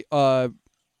probably a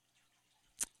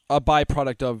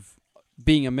byproduct of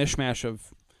being a mishmash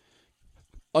of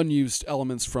unused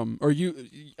elements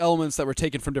elements that were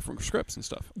taken from different scripts and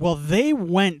stuff. Well, they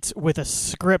went with a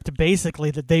script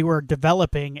basically that they were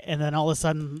developing, and then all of a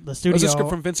sudden the studio... It was a script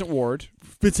from Vincent Ward.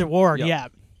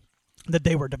 That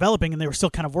they were developing and they were still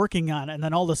kind of working on, and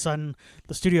then all of a sudden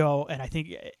the studio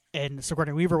and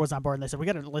Sigourney Weaver was on board, and they said,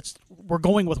 we're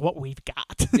going with what we've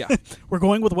got. Yeah. We're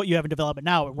going with what you have in development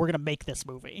now, and we're going to make this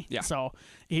movie. Yeah. So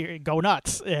here, go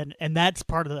nuts. And that's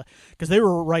part of because they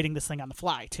were writing this thing on the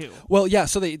fly too. Well, yeah,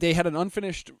 so they had an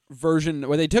unfinished version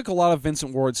where they took a lot of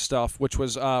Vincent Ward's stuff, which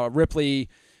was Ripley,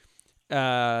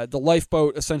 the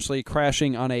lifeboat essentially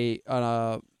crashing on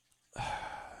a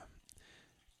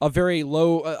very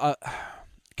low,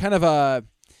 kind of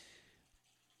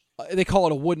they call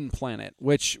it a wooden planet,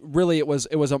 which really it was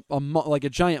like a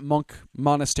giant monk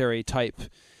monastery type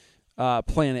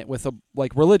planet with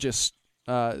religious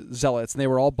zealots, and they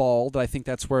were all bald. I think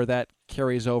that's where that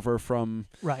carries over from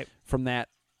that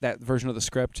version of the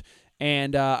script.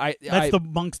 And that's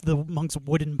the monk's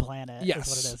wooden planet. Yes, is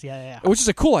what it is. Yeah. Which is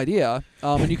a cool idea,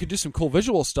 and you could do some cool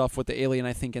visual stuff with the alien.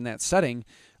 I think in that setting.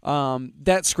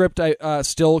 That script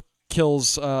still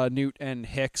kills Newt and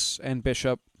Hicks and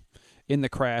Bishop in the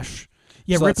crash.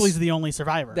 Yeah, so Ripley's the only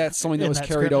survivor. That's something that was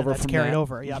carried over from carried that.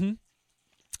 over. Yeah. Mm-hmm.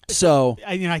 So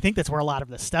I think that's where a lot of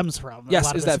this stems from.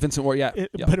 Yes, is that Vincent Ward? Yeah.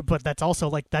 But that's also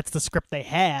that's the script they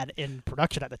had in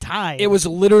production at the time. It was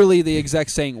literally the exec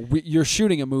saying, "You're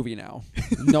shooting a movie now.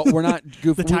 No, we're not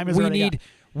goofing. The time is already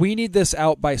we need this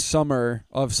out by summer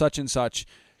of such and such."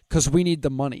 Because we need the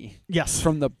money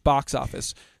from the box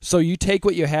office. So you take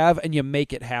what you have and you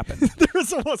make it happen.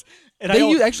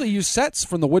 They actually use sets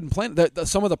from the wooden planet.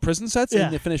 Some of the prison sets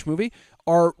in the finished movie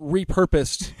are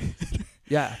repurposed.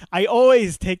 Yeah. I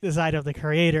always take the side of the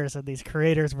creators and these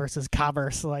creators versus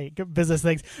commerce, business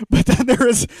things. But then there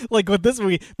is, with this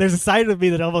movie, there's a side of me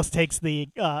that almost takes the...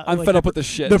 I'm fed up with the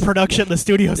shit. The production, the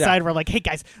studio side, where hey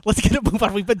guys, let's get a move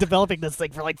on. We've been developing this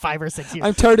thing for 5 or 6 years.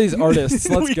 I'm tired of these artists.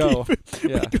 Let's go.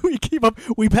 We keep up.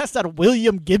 We passed out a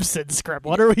William Gibson script.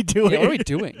 What are we doing? Yeah, what are we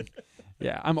doing?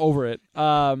 Yeah, I'm over it.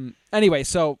 Anyway,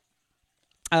 so...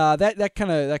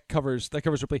 that covers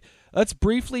Ripley. Let's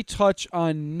briefly touch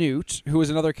on Newt, who is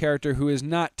another character who is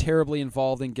not terribly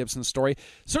involved in Gibson's story.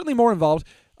 Certainly more involved.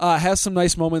 Has some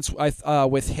nice moments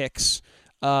with Hicks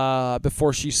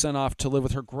before she's sent off to live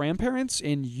with her grandparents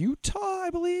in Utah,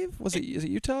 I believe. Is it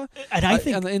Utah? And I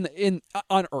think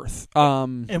on Earth.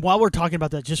 And while we're talking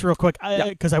about that, just real quick,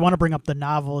 because I want to bring up the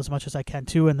novel as much as I can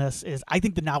too. In this, I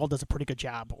think the novel does a pretty good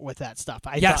job with that stuff.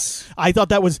 I thought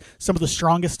that was some of the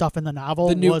strongest stuff in the novel.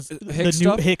 The new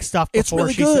Hicks stuff. It's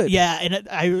really good.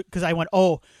 And because I went,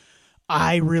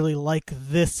 I really like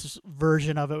this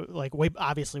version of it,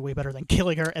 obviously way better than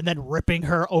killing her and then ripping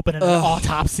her open in an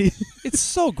autopsy. It's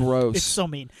so gross. It's so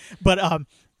mean. But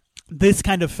this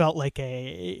kind of felt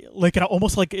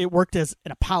almost like it worked as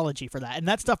an apology for that. And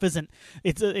that stuff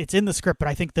it's in the script, but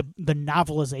I think the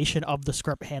novelization of the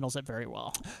script handles it very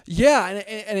well. Yeah,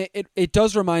 and it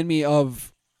does remind me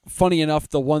of, funny enough,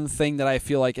 the one thing that I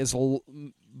feel like is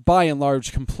by and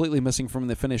large completely missing from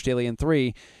the finished Alien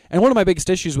 3, and one of my biggest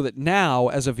issues with it now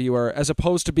as a viewer, as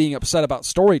opposed to being upset about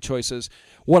story choices,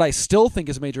 what I still think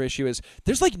is a major issue is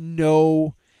there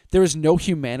is no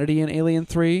humanity in Alien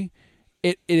 3.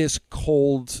 It is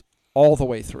cold all the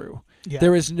way through. Yeah.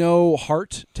 There is no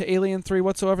heart to Alien 3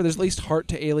 whatsoever. There's at least heart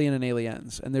to Alien and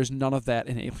Aliens, and there's none of that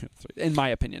in Alien 3, in my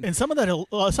opinion. And some of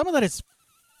that is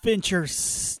Fincher's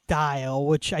style,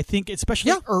 which I think,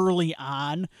 especially early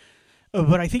on,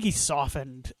 but I think he's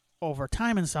softened over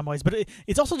time in some ways. But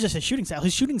it's also just his shooting style.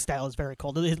 His shooting style is very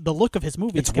cold. The look of his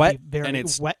movies can wet, be very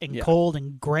wet and cold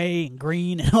and gray and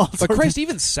green and all sorts. But Christ,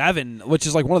 even 7, which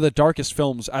is one of the darkest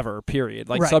films ever, period,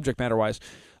 subject matter-wise,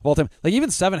 all time. Like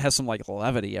even 7 has some like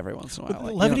levity every once in a while.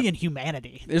 Like, levity and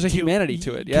humanity. There's a humanity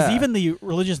to it. Yeah. Because even the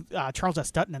religious Charles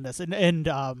S. Dutton in this, and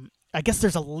I guess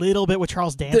there's a little bit with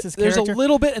Charles Dance's There's character. a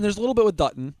little bit, and there's a little bit with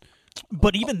Dutton.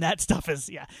 But even that stuff is,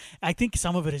 I think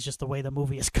some of it is just the way the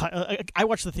movie is cut. I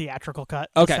watched the theatrical cut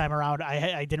this time around.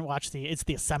 I didn't watch it's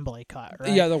the assembly cut,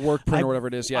 right? Yeah, the work print or whatever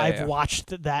it is. Yeah, I've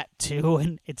watched that too,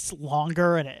 and it's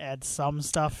longer, and it adds some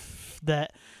stuff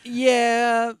that...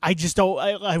 Yeah. I just don't...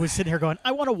 I was sitting here going,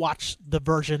 I want to watch the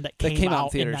version that came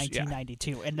out in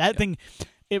 1992. And that thing...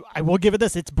 I will give it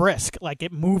this. It's brisk. Like,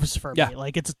 it moves for me.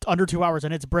 Like, it's under 2 hours,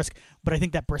 and it's brisk. But I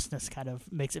think that briskness kind of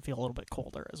makes it feel a little bit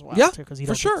colder as well. Yeah, because you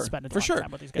don't get to spend a ton of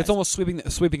time with these guys. It's almost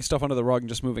sweeping stuff under the rug and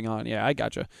just moving on. Yeah, I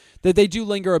gotcha. They do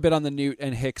linger a bit on the Newt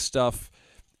and Hicks stuff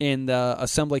in the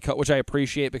assembly cut, which I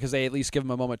appreciate because they at least give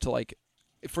them a moment to, like,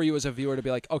 for you as a viewer to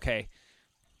be like, okay,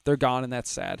 they're gone, and that's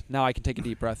sad. Now I can take a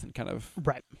deep breath and kind of...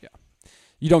 Right. Yeah.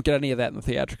 You don't get any of that in the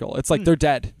theatrical. It's like they're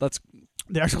dead. Let's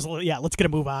get a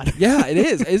move on. Yeah, it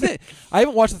is, isn't it? I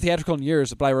haven't watched the theatrical in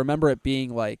years, but I remember it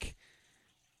being like,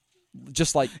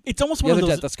 just like it's almost one of those.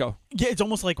 Dead, let's go. Yeah, it's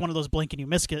almost like one of those blink and you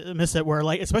miss it. Where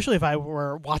like, especially if I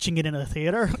were watching it in a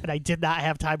theater and I did not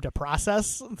have time to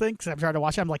process things, I'm trying to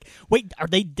watch it. I'm like, wait, are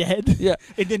they dead? Yeah,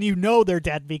 and then they're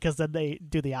dead because then they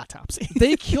do the autopsy.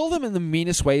 They kill them in the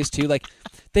meanest ways too. Like,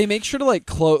 they make sure to like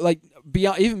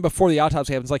beyond even before the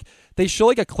autopsy happens. Like, they show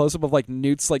like a close up of like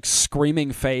Newt's like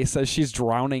screaming face as she's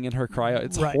drowning in her cryo.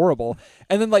 It's horrible.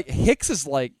 And then like Hicks's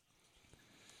like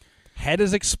head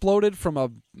is exploded from a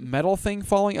metal thing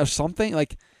falling or something.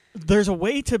 Like, there's a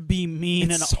way to be mean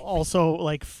and also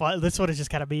like fun. This one is just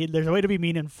kind of mean. There's a way to be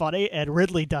mean and funny, and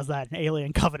Ridley does that in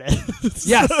Alien Covenant.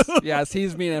 Yes,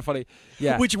 he's mean and funny.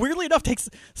 Yeah, which weirdly enough takes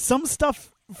some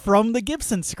stuff from the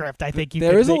Gibson script. I think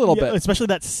there is a little bit, especially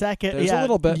that second. There's a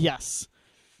little bit. Yes.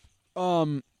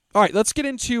 All right, let's get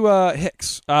into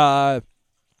Hicks.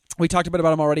 We talked a bit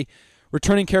about him already.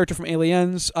 Returning character from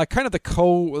Aliens, kind of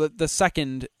the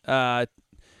second in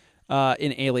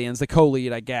Aliens, the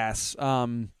co-lead, I guess.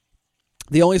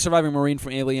 The only surviving Marine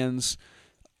from Aliens.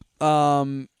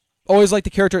 Always liked the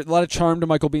character. A lot of charm to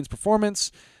Michael Biehn's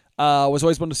performance. Was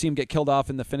always wanted to see him get killed off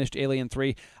in the finished Alien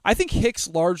 3. I think Hicks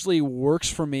largely works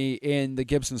for me in the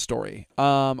Gibson story.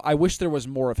 I wish there was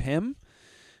more of him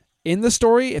in the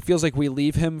story. It feels like we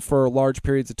leave him for large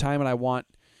periods of time, and I want...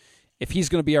 If he's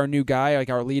going to be our new guy, like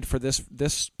our lead for this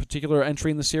particular entry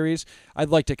in the series, I'd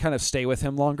like to kind of stay with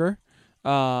him longer.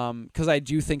 Because I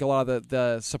do think a lot of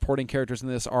the supporting characters in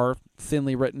this are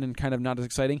thinly written and kind of not as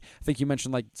exciting. I think you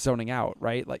mentioned like zoning out,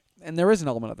 right? Like, and there is an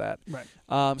element of that. Right.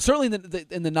 Certainly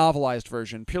in the novelized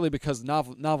version, purely because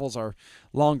novels are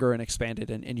longer and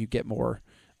expanded, and you get more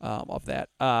of that.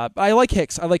 I like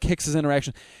Hicks. I like Hicks's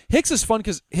interaction. Hicks is fun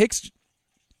because Hicks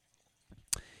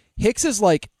is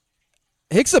like...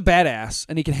 Hicks is a badass,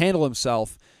 and he can handle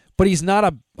himself, but he's not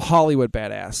a Hollywood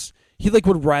badass. He like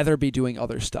would rather be doing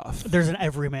other stuff. There's an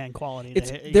everyman quality.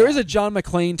 There is a John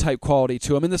McClane type quality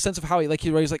to him in the sense of how he's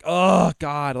like, oh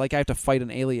God, like I have to fight an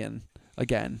alien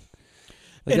again.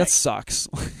 Like, that sucks.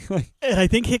 And I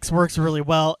think Hicks works really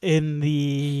well in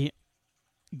the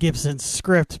Gibson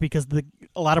script because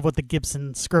a lot of what the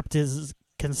Gibson script is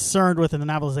concerned with in the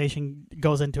novelization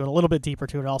goes into it a little bit deeper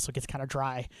too. It also gets kind of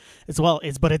dry as well.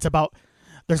 But it's about...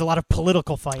 There's a lot of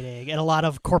political fighting and a lot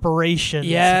of corporations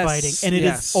fighting. And it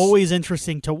is always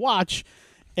interesting to watch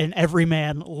an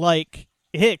everyman like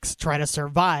Hicks try to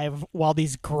survive while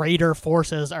these greater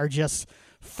forces are just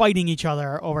fighting each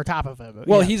other over top of him.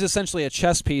 Well, he's essentially a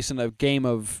chess piece in a game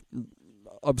of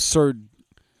absurd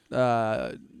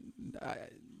dick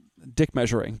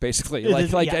measuring, basically.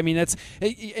 I mean, it's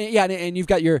and you've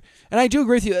got your... And I do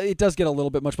agree with you, it does get a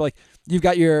little bit much, but like you've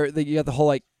got the whole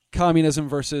like communism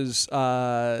versus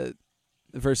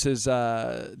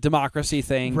democracy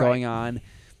thing going on.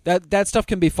 That stuff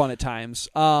can be fun at times.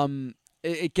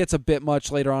 It gets a bit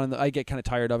much later on. I get kind of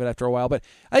tired of it after a while, but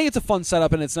I think it's a fun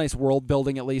setup and it's nice world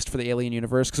building at least for the Alien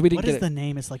universe because we didn't get it. What is the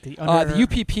name? It's like the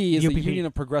UPP is the Union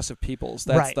of Progressive Peoples.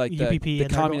 That's like the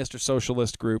communist or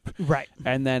socialist group, right?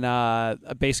 And then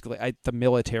basically the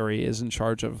military is in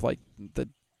charge of like the.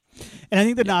 And I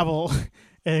think the novel.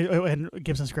 And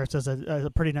Gibson script does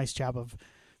a pretty nice job of,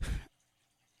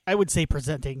 I would say,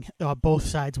 presenting both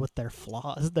sides with their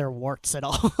flaws, their warts and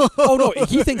all. Oh no,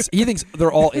 he thinks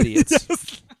they're all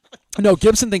idiots. No,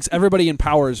 Gibson thinks everybody in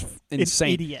power is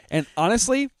insane. Idiot. And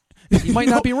honestly, you might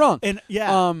not be wrong. And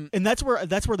and that's where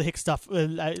the Hicks stuff.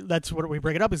 That's what we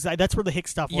bring it up is that's where the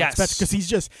Hicks stuff works best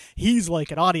because he's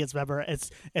like an audience member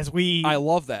as we. I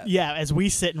love that. Yeah, as we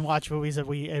sit and watch movies and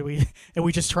we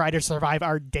just try to survive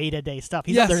our day-to-day stuff.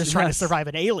 He's out there just trying to survive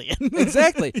an alien.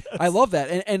 Exactly. I love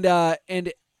that.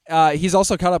 And he's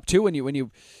also caught up too when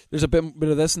you there's a bit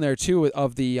of this in there too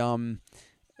of the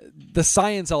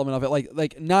science element of it,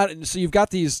 like not so you've got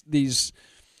these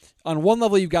on one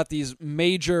level you've got these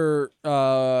major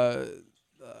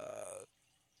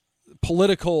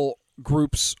political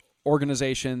groups,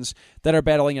 organizations that are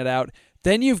battling it out.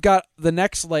 Then you've got the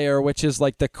next layer, which is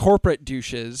like the corporate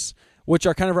douches, which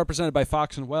are kind of represented by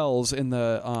Fox and Wells in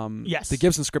the the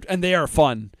Gibson script, and they are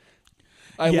fun.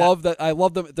 I love that. I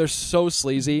love them. They're so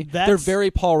sleazy. They're very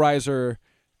Paul Reiser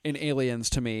in Aliens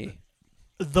to me.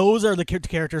 Those are the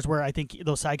characters where I think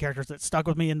those side characters that stuck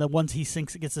with me, and the ones he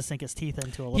gets to sink his teeth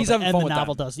into a little bit. Having fun and the with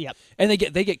novel them. Does. Yep. And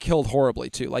they get killed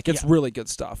horribly too. Like it's really good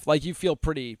stuff. Like you feel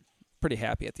pretty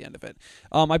happy at the end of it.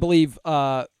 I believe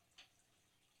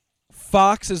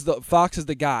Fox is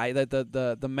the guy that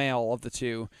the male of the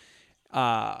two.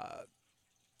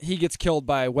 He gets killed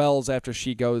by Wells after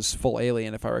she goes full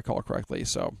alien, if I recall correctly.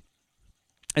 So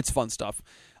it's fun stuff.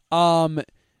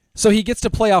 So he gets to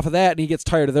play off of that, and he gets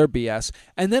tired of their BS.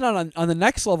 And then on the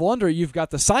next level under, you've got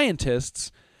the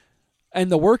scientists and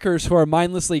the workers who are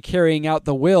mindlessly carrying out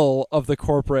the will of the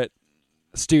corporate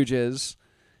stooges,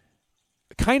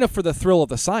 kind of for the thrill of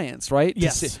the science, right?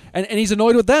 Yes. And he's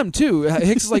annoyed with them too.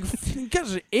 Hicks is like, you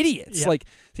guys are idiots. Yep. Like,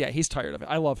 yeah, he's tired of it.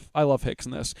 I love Hicks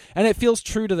in this, and it feels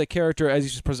true to the character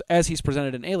as he's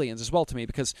presented in Aliens as well to me,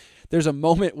 because there's a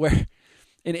moment where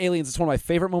in Aliens it's one of my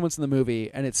favorite moments in the movie,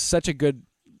 and it's such a good,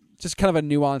 just kind of a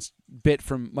nuanced bit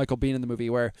from Michael Biehn in the movie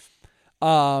where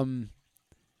Paul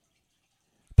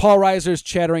Reiser's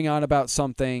chattering on about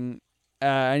something,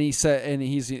 and he's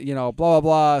blah blah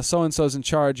blah, so and so's in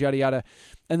charge, yada yada,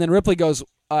 and then Ripley goes,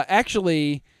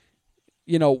 actually,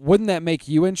 wouldn't that make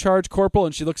you in charge, Corporal?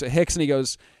 And she looks at Hicks, and he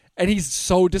goes, and he's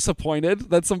so disappointed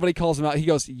that somebody calls him out. He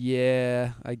goes,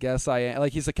 yeah, I guess I am.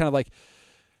 Like he's kind of like,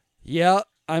 yeah,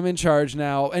 I'm in charge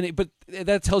now. But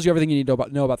that tells you everything you need to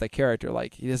know about that character.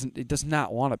 Like he does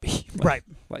not want to be. Right.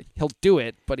 Like he'll do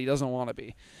it, but he doesn't want to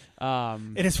be.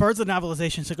 And as far as the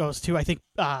novelizations goes too, I think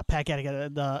Pat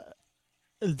Gattaca,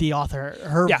 the author,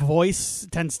 her voice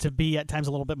tends to be at times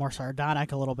a little bit more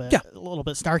sardonic, a little bit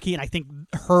snarky, and I think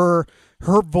her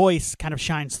voice kind of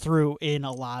shines through in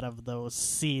a lot of those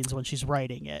scenes when she's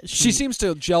writing it. She seems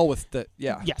to gel with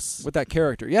with that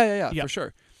character. Yeah, for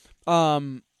sure.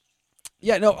 The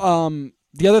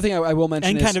other thing I will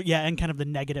mention is kind of the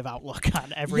negative outlook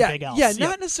on everything else. Yeah,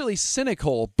 not necessarily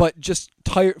cynical, but just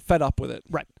fed up with it.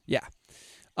 Right. Yeah.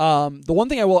 The one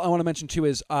thing I want to mention too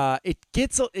is it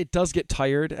does get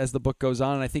tired as the book goes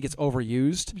on, and I think it's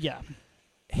overused. Yeah.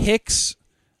 Hicks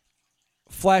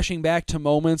flashing back to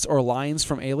moments or lines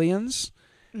from Aliens.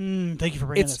 Thank you for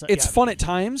bringing this up. It's fun at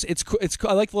times. It's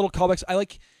I like the little callbacks.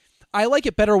 I like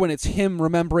it better when it's him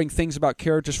remembering things about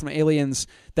characters from Aliens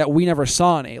that we never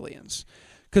saw in Aliens.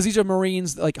 Because these are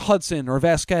Marines like Hudson or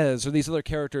Vasquez or these other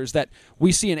characters that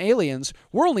we see in Aliens.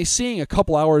 We're only seeing a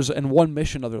couple hours and one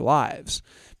mission of their lives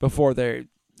before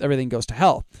everything goes to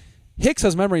hell. Hicks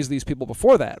has memories of these people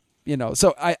before that,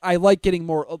 So I like getting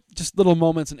more just little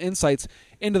moments and insights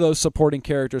into those supporting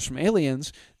characters from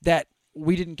Aliens that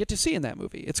we didn't get to see in that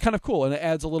movie. It's kind of cool, and it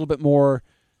adds a little bit more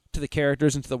to the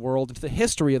characters and to the world and to the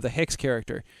history of the Hicks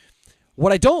character.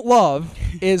 What I don't love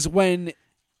is when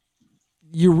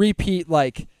you repeat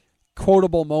like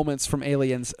quotable moments from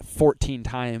Aliens 14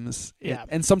 times,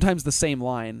 and sometimes the same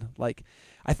line. Like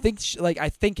I think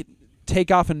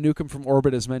Takeoff and Nukem from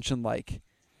Orbit is mentioned like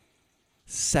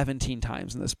 17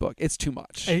 times in this book. It's too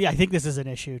much. I think this is an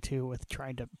issue too with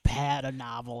trying to pad a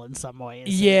novel in some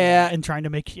ways. Yeah, and trying to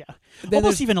make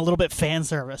almost even a little bit fan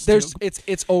service.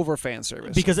 It's over fan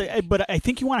service because but I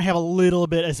think you want to have a little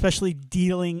bit, especially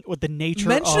dealing with the nature.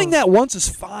 Mentioning that once is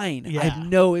fine. I have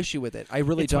no issue with it. I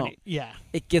really don't.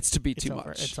 It gets to be too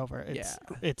much. It's over.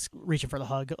 It's reaching for the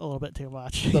hug a little bit too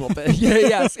much. A little bit.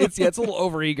 Yes. It's a little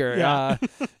overeager.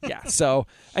 Yeah. So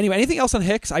anyway, anything else on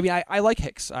Hicks? I mean, I like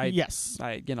Hicks. Yes.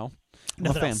 I'm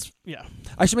a fan. Else. Yeah.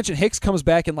 I should mention Hicks comes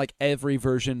back in like every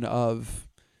version of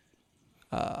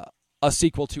a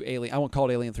sequel to Alien. I won't call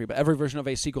it Alien 3, but every version of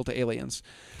a sequel to Aliens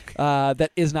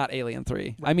that is not Alien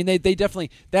 3. I mean, they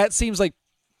definitely, that seems like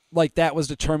that was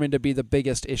determined to be the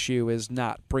biggest issue, is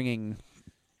not bringing,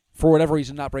 for whatever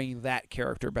reason, not bringing that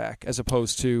character back as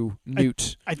opposed to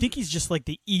Newt. I think he's just like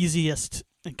the easiest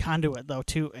conduit though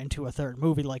into a third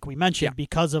movie, like we mentioned,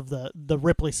 because of the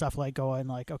Ripley stuff, like going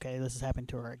like, okay, this is happening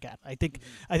to her again. I think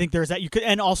there's that. You could,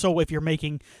 and also if you're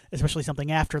making especially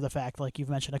something after the fact, like you've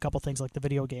mentioned a couple things like the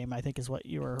video game, I think is what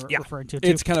you were referring to too.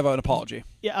 It's kind of an apology.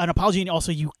 Yeah, an apology, and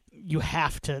also you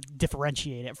have to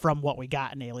differentiate it from what we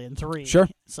got in Alien 3. Sure.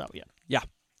 So yeah.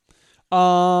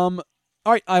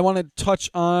 All right, I want to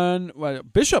touch on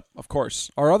Bishop, of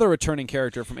course, our other returning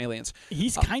character from Aliens.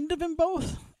 He's kind of in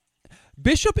both.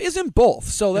 Bishop is in both.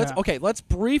 So that's okay. Let's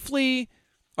briefly.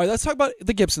 All right, let's talk about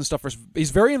the Gibson stuff first. He's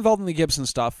very involved in the Gibson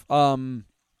stuff.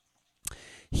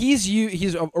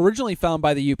 He's originally found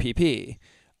by the UPP,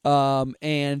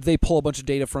 and they pull a bunch of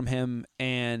data from him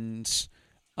and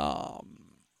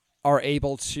are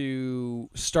able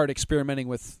to start experimenting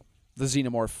with the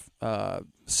xenomorph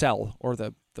cell or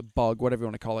the bug, whatever you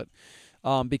want to call it,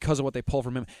 because of what they pull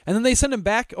from him. And then they send him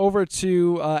back over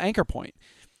to Anchor Point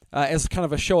as kind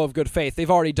of a show of good faith.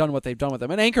 They've already done what they've done with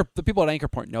him. And the people at Anchor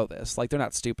Point know this. Like, they're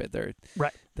not stupid.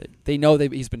 They know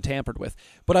he's been tampered with.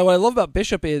 But what I love about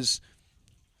Bishop is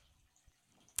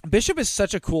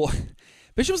such a cool...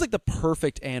 Bishop is like the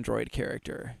perfect android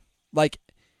character. Like,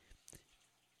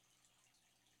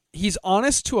 he's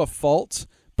honest to a fault,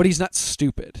 but he's not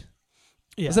stupid.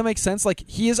 Yeah. Does that make sense? Like,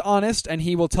 he is honest, and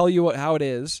he will tell you how it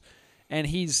is, and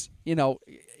he's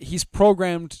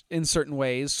programmed in certain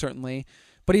ways, certainly,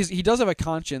 but he does have a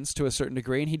conscience to a certain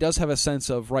degree, and he does have a sense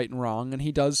of right and wrong, and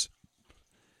he does...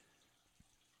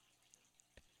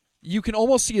 You can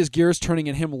almost see his gears turning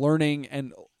and him learning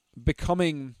and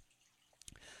becoming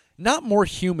not more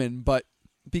human, but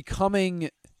becoming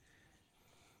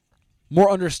more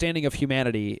understanding of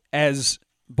humanity as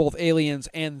both Aliens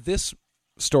and this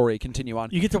story continue on.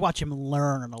 You get to watch him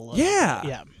learn a little. Yeah.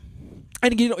 Yeah.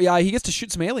 And he gets to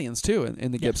shoot some aliens too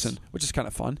in the Gibson, which is kind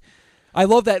of fun. I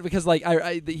love that because like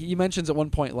he mentions at one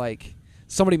point, like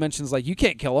somebody mentions like you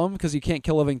can't kill him because you can't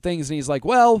kill living things, and he's like,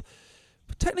 well,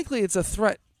 technically it's a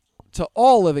threat to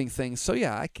all living things, so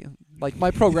yeah, I can. Like,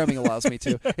 my programming allows me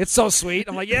to. It's so sweet.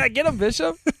 I'm like, yeah, get him,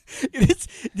 Bishop.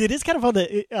 It is kind of fun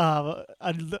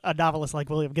that a novelist like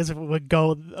William Gibson would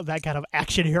go that kind of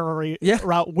action hero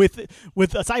route with a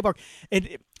cyborg.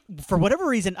 And for whatever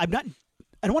reason, I don't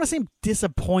want to say I'm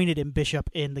disappointed in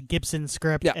Bishop in the Gibson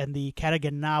script and the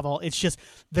Cadigan novel. It's just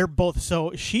they're both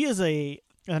so. She is the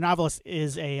novelist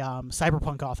is a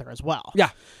cyberpunk author as well. Yeah.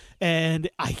 And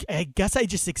I guess I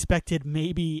just expected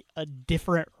maybe a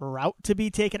different route to be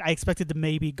taken. I expected to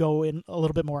maybe go in a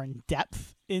little bit more in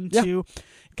depth into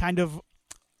kind of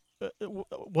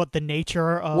what the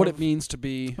nature of... What it means to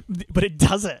be... But it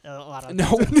doesn't a lot of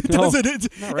No, it doesn't.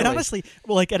 Not really. And honestly,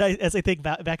 as I think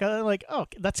back, I'm like, oh,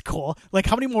 that's cool. Like,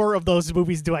 how many more of those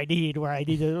movies do I need where I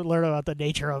need to learn about the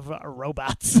nature of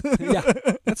robots? Yeah,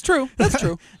 that's true.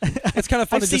 It's kind of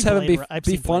fun to just have it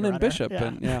be fun in Bishop.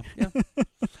 Yeah. And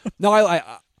No, I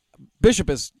Bishop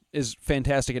is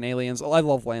fantastic in Aliens. I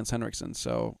love Lance Henriksen.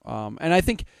 So, and I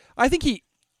think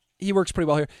he works pretty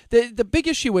well here. The big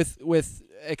issue with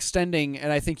extending,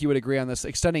 and I think you would agree on this,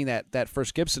 extending that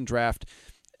first Gibson draft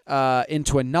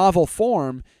into a novel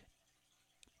form,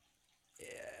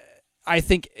 I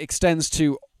think extends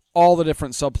to all the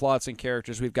different subplots and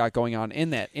characters we've got going on in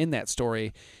that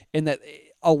story, in that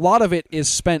a lot of it is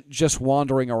spent just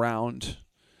wandering around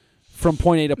from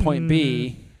point A to point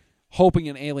B, hoping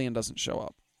an alien doesn't show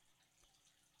up.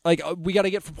 Like, we got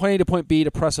to get from point A to point B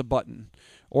to press a button,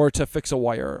 or to fix a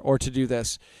wire, or to do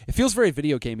this. It feels very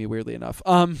video gamey, weirdly enough.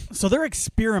 So they're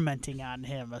experimenting on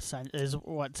him, is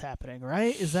what's happening,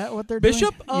 right? Is that what they're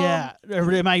Bishop? doing? Yeah.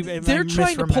 They're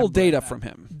trying to pull data from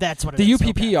him. That's what it is. The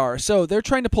UPP are. So they're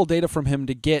trying to pull data from him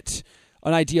to get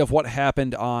an idea of what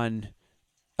happened on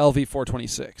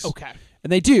LV-426. Okay.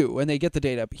 And they do, and they get the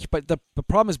data. But the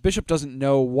problem is Bishop doesn't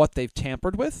know what they've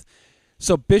tampered with,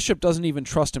 so Bishop doesn't even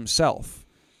trust himself.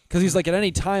 Because he's like, at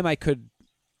any time I could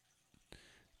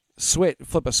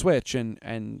flip a switch,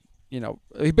 and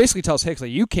he basically tells Hicks, like,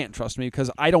 you can't trust me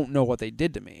because I don't know what they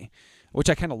did to me, which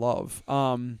I kind of love.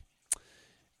 And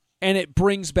it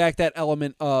brings back that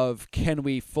element of, can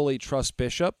we fully trust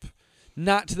Bishop?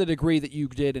 Not to the degree that you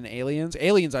did in Aliens.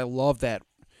 Aliens, I love that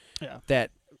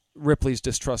Ripley's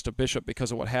distrust of Bishop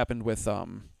because of what happened with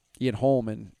Ian Holm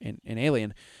in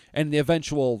Alien, and the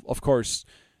eventual, of course,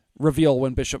 reveal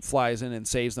when Bishop flies in and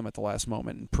saves them at the last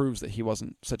moment and proves that he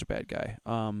wasn't such a bad guy.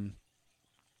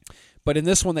 But in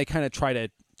this one, they kind of try to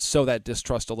sow that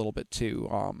distrust a little bit too.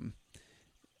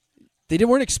 They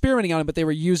weren't experimenting on him, but they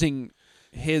were using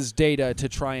his data to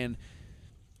try and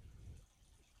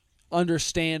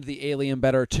understand the alien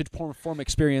better, to perform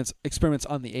experiments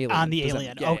on the alien. On the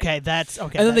alien. Okay, that's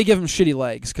okay. And then they give him shitty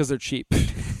legs because they're cheap.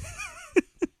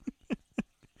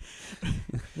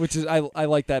 Which is, I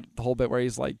like that whole bit where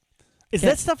he's like, Is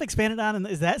that stuff expanded on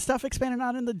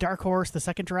in the Dark Horse, the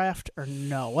second draft, or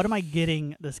no? What am I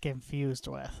getting this confused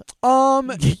with?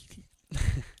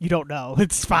 You don't know.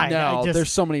 It's fine. No,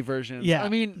 there's so many versions. Yeah. I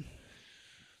mean,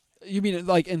 You mean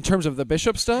like in terms of the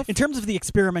Bishop stuff? In terms of the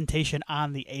experimentation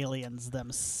on the aliens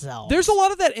themselves. There's a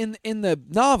lot of that in the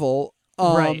novel.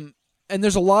 Right. And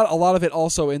there's a lot of it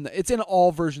also it's in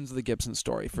all versions of the Gibson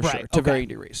story for sure, to varying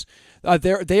degrees.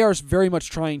 They are very much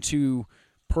trying to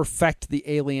perfect the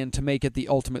alien to make it the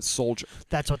ultimate soldier.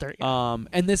 That's what they're.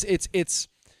 And this it's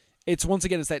once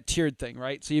again it's that tiered thing,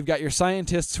 right? So you've got your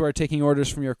scientists who are taking orders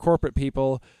from your corporate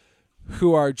people,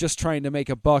 who are just trying to make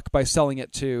a buck by selling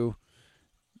it to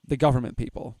the government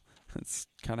people. That's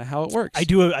kind of how it works. I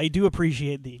do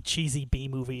appreciate the cheesy B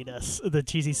moviness, the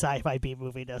cheesy sci-fi B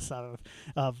moviness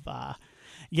of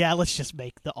let's just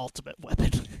make the ultimate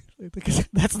weapon because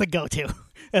that's the go-to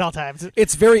at all times.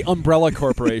 It's very Umbrella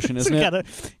Corporation, isn't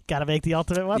it? Gotta make the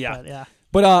ultimate weapon. Yeah.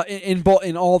 But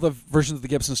in all the versions of the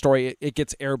Gibson story, it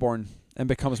gets airborne and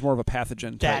becomes more of a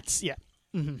pathogen. That's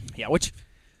which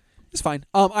is fine.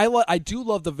 I do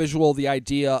love the visual, the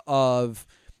idea of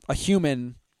a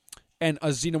human and a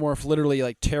xenomorph literally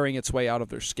like tearing its way out of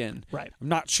their skin. Right. I'm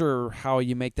not sure how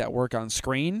you make that work on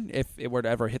screen if it were to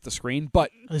ever hit the screen, but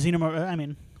a xenomorph. I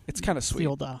mean, it's kind of sweet. The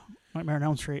old Nightmare on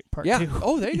Elm Street Part 2.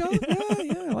 Oh, there you go.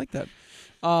 yeah, I like that.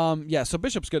 So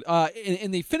Bishop's good. In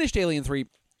the finished Alien 3,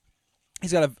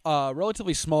 he's got a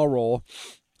relatively small role.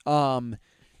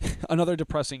 Another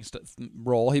depressing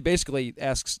role. He basically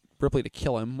asks Ripley to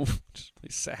kill him, which is really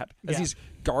sad, as he's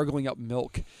gargling up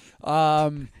milk.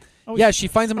 She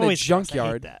finds him in a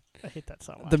junkyard. I hate that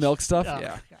so much. The milk stuff? Oh,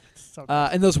 yeah. God, it's so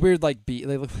and those weird, like, they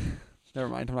look... Never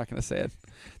mind, I'm not going to say it.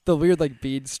 The weird, like,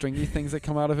 bead stringy things that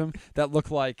come out of him that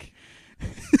look like...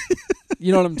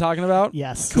 You know what I'm talking about?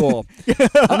 Yes. Cool.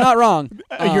 I'm not wrong.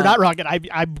 You're not wrong, and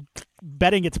I'm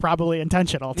betting it's probably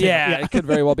intentional, too. Yeah, it could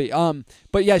very well be.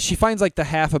 But yeah, she finds, like, the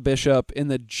half a Bishop in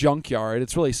the junkyard.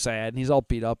 It's really sad, and he's all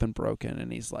beat up and broken,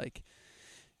 and he's like...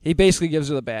 He basically gives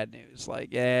her the bad news,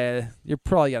 like, yeah, you're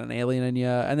probably got an alien in you.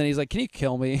 And then he's like, can you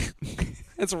kill me?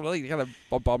 It's really kind of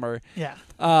a bummer. Yeah.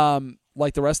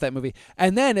 Like the rest of that movie.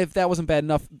 And then, if that wasn't bad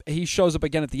enough, he shows up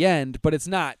again at the end, but it's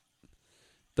not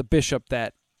the Bishop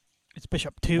that... It's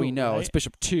Bishop 2. We know. Right? It's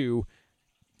Bishop 2.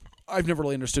 I've never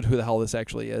really understood who the hell this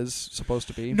actually is supposed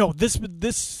to be. No, this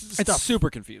stuff... It's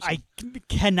super confusing. I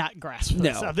cannot grasp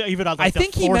this. No. Even on, I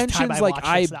think he mentions, like,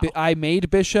 I made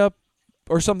Bishop...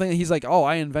 Or something. He's like,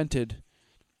 I invented.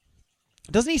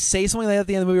 Doesn't he say something like that at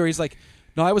the end of the movie where he's like,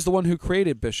 no, I was the one who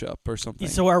created Bishop or something?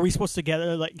 So are we supposed to get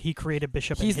like he created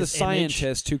Bishop in his image? He's the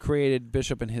scientist who created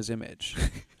Bishop in his image,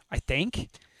 I think.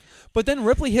 But then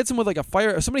Ripley hits him with like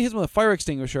somebody hits him with a fire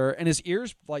extinguisher and his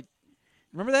ears like,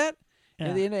 remember that? Yeah.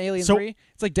 At the end of Alien 3?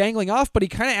 It's like dangling off, but he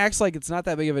kind of acts like it's not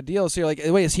that big of a deal. So you're like,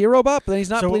 wait, is he a robot? But then he's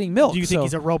not bleeding milk. Do you think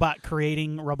he's a robot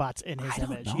creating robots in his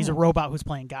image? Know. He's a robot who's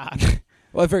playing God.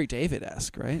 Well, very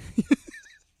David-esque, right?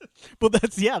 Well,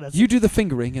 that's you do the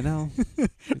fingering, and I'll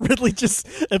Ridley just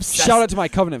obsessed. Shout out to my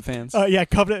Covenant fans.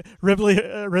 Covenant.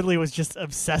 Ridley was just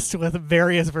obsessed with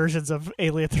various versions of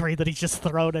Alien 3 that he's just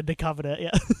thrown into Covenant.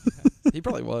 Yeah, he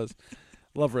probably was.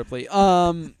 Love Ripley.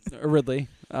 Ridley.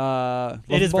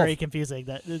 It is very confusing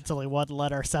that it's only one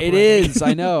letter separating. It is.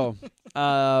 I know.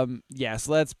 Yes,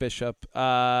 that's Bishop.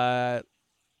 Love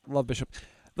Bishop.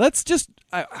 Let's just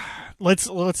let's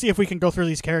see if we can go through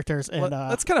these characters and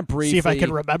let's kind of briefly see if I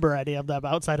can remember any of them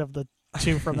outside of the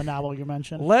two from the novel you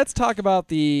mentioned. Let's talk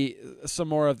about some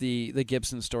more of the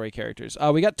Gibson story characters.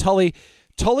 We got Tully.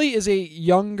 Tully is a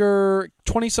younger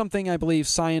 20-something, I believe,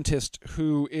 scientist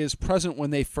who is present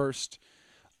when they first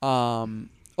open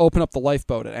up the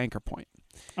lifeboat at Anchor Point.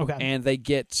 Okay, and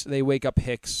they wake up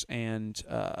Hicks and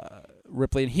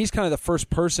Ripley, and he's kind of the first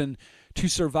person to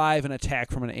survive an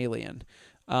attack from an alien.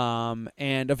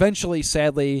 And eventually,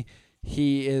 sadly,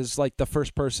 he is like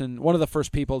one of the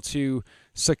first people to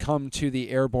succumb to the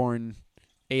airborne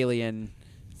alien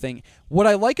thing. What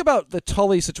I like about the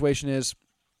Tully situation is,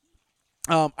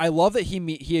 I love that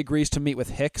he agrees to meet with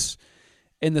Hicks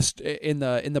in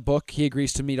the book. He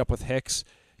agrees to meet up with Hicks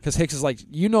because Hicks is like,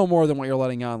 you know more than what you're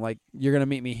letting on. Like, you're gonna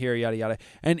meet me here, yada yada.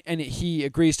 And he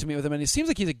agrees to meet with him, and it seems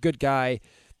like he's a good guy.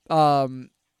 And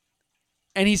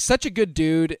he's such a good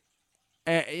dude.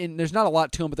 And there's not a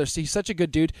lot to him, but he's such a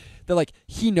good dude that like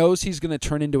he knows he's gonna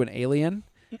turn into an alien,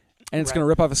 and it's gonna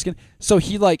rip off his skin. So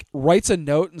he like writes a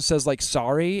note and says like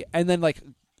sorry, and then like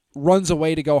runs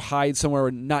away to go hide somewhere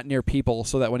not near people,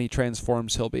 so that when he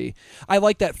transforms, he'll be. I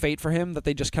like that fate for him that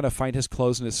they just kind of find his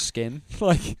clothes and his skin.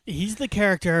 Like he's the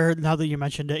character. Now that you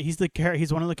mentioned it,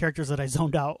 he's one of the characters that I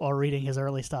zoned out while reading his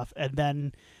early stuff, and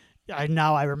then.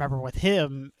 I remember with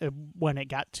him when it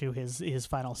got to his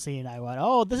final scene, I went,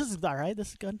 "Oh, this is all right.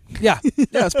 This is good." Yeah,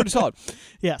 it's pretty solid.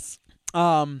 Yes.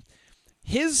 I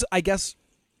guess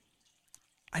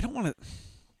I don't want to.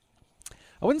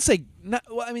 I wouldn't say not.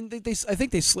 Well, I mean, I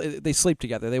think they sleep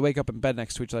together. They wake up in bed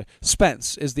next to each other.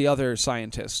 Spence is the other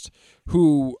scientist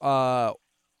who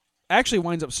actually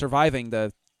winds up surviving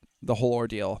the whole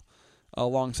ordeal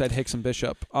alongside Hicks and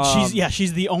Bishop.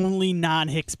 She's the only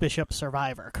non-Hicks Bishop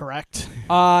survivor, correct?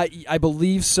 I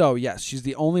believe so. Yes, she's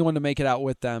the only one to make it out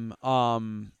with them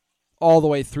all the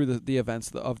way through the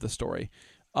events of the story.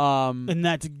 And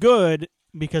that's good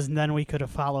because then we could have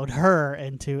followed her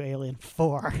into Alien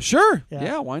 4. Sure.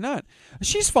 Yeah, why not?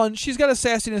 She's fun. She's got a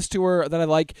sassiness to her that I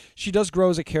like. She does grow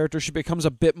as a character. She becomes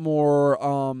a bit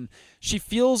more she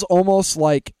feels almost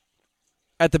like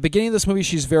at the beginning of this movie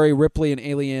she's very Ripley in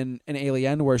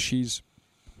Alien where she's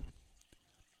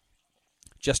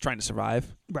just trying to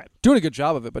survive. Right. Doing a good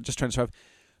job of it, but just trying to survive.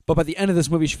 But by the end of this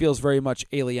movie she feels very much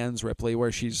Alien's Ripley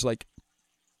where she's like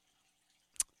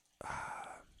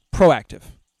proactive.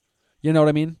 You know what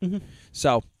I mean? Mm-hmm.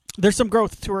 So there's some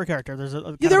growth to her character. There's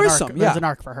there's an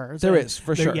arc for her. There is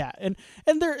for sure. Yeah, and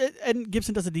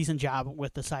Gibson does a decent job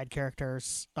with the side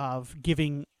characters of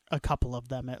giving a couple of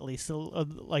them at least,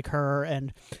 like her,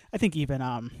 and I think even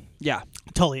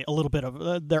Tully, a little bit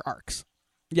of their arcs.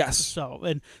 Yes. So,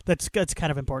 and that's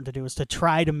kind of important to do, is to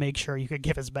try to make sure you could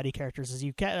give as many characters as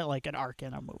you can, like an arc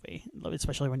in a movie,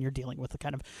 especially when you're dealing with the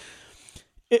kind of.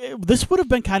 This would have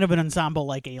been kind of an ensemble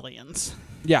like Aliens,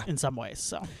 in some ways.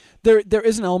 So there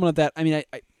is an element of that. I mean,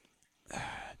 I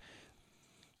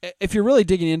if you're really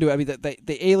digging into it, I mean,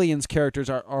 the Aliens characters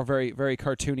are very very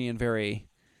cartoony and very.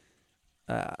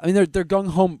 I mean, they're gung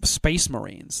ho space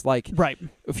marines. Like, right.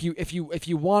 If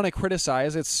you want to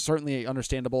criticize, it's certainly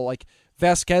understandable. Like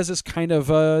Vasquez is kind of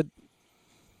a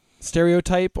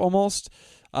stereotype almost.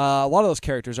 A lot of those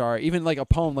characters are, even like a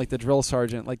poem like the drill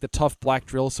sergeant, like the tough black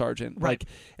drill sergeant. Right.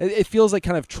 Like it feels like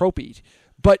kind of tropey,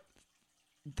 but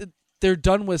they're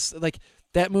done with like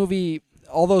that movie.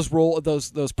 All those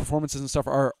those performances and stuff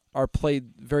are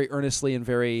played very earnestly and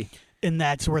very. And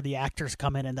that's where the actors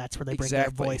come in, and that's where they bring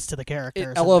their voice to the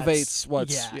characters. It elevates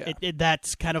what's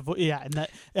that's kind of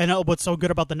and what's so good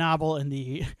about the novel and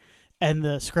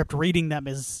the script reading them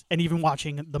is, and even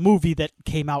watching the movie that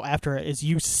came out after it, is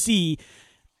you see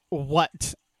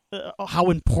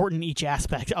how important each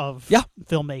aspect of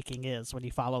filmmaking is when you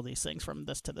follow these things from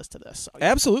this to this to this. So,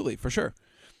 absolutely, for sure.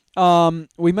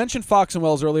 We mentioned Fox and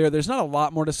Wells earlier. There's not a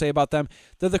lot more to say about them.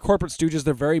 They're the corporate stooges.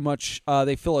 They're very much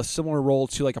they fill a similar role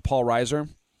to like a Paul Reiser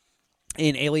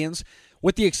in Aliens,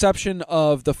 with the exception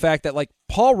of the fact that like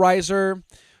Paul Reiser,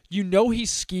 you know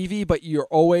he's skeevy, but you're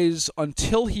always,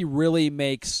 until he really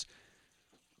makes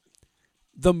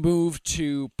the move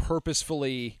to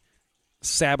purposefully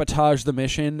sabotage the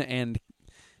mission and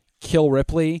kill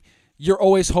Ripley, you're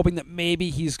always hoping that maybe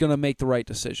he's going to make the right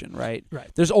decision, right? Right.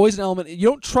 There's always an element, you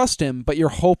don't trust him, but you're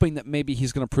hoping that maybe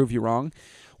he's going to prove you wrong.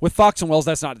 With Fox and Wells,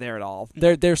 that's not there at all.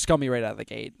 They're scummy right out of the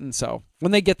gate, and so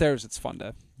when they get there, it's fun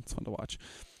to watch.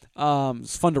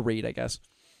 It's fun to read, I guess.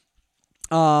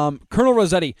 Colonel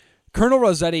Rossetti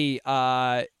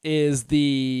is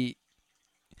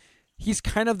he's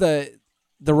kind of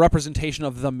the representation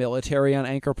of the military on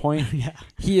Anchor Point. Yeah.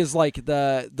 He is like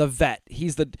the vet.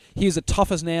 He's a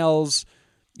tough as nails,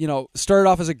 started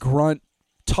off as a grunt,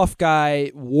 tough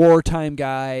guy, wartime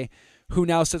guy who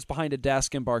now sits behind a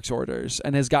desk and barks orders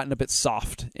and has gotten a bit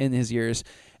soft in his years.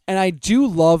 And I do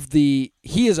love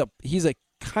he's a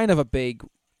kind of a big,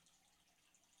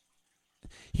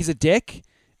 he's a dick,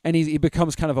 and he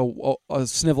becomes kind of a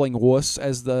sniveling wuss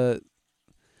as the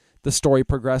story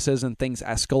progresses and things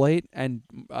escalate, and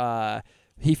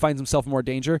he finds himself in more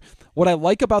danger. What I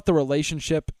like about the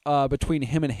relationship between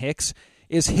him and Hicks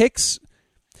is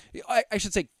I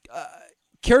should say,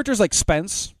 characters like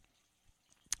Spence.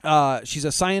 She's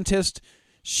a scientist.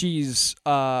 She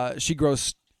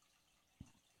grows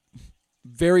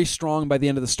very strong by the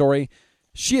end of the story.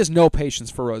 She has no patience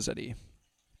for Rossetti,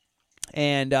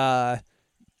 and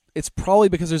it's probably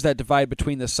because there's that divide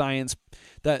between the science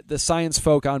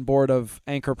folk on board of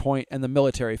Anchor Point and the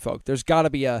military folk. There's got to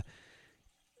be a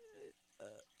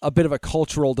bit of a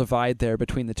cultural divide there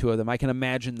between the two of them. I can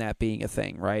imagine that being a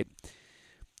thing, right?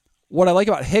 What I like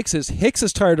about Hicks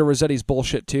is tired of Rossetti's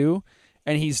bullshit too,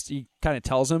 and he kind of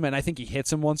tells him, and I think he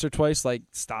hits him once or twice, like,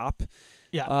 stop.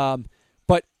 Yeah.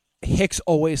 But Hicks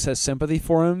always has sympathy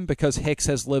for him because Hicks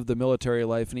has lived the military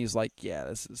life, and he's like, yeah,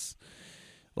 this is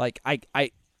like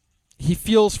he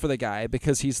feels for the guy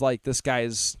because he's like, this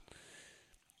guy's.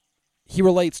 He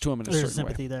relates to him in a certain way. There's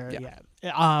sympathy there, yeah.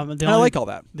 I like all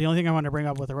that. The only thing I want to bring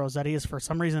up with Rossetti is, for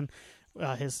some reason,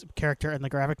 his character in the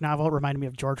graphic novel reminded me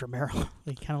of George Romero.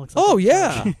 He kind of looks. Oh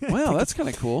yeah, wow, that's kind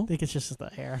of cool. I think it's just the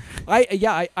hair.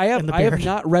 I have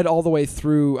not read all the way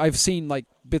through. I've seen like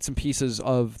bits and pieces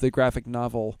of the graphic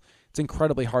novel. It's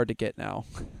incredibly hard to get now.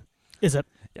 Is it?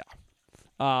 Yeah.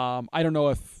 I don't know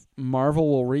if Marvel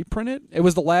will reprint it. It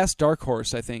was the last Dark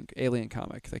Horse, I think, Alien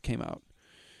comic that came out,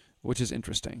 which is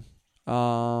interesting.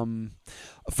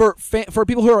 For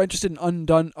people who are interested in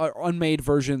unmade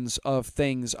versions of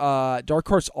things, Dark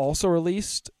Horse also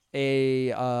released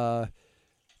a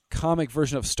comic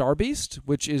version of Star Beast,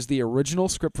 which is the original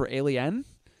script for Alien,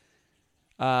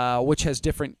 which has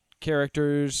different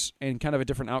characters and kind of a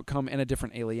different outcome and a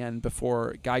different alien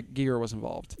before Giger was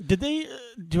involved. Did they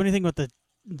do anything with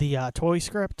the toy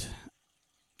script?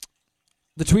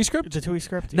 The Tui script? The Tui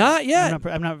script? Not yet.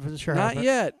 I'm not sure. Not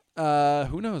yet.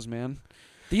 Who knows, man?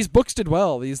 These books did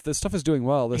well. This stuff is doing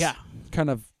well. This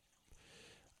kind of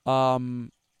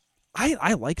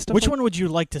I like stuff. Which one would you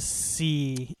like to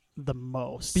see the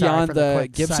most? Beyond the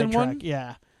Gibson sidetrack. one?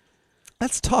 Yeah.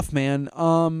 That's tough, man.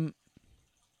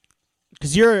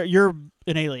 Because you're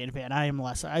an Alien fan. I am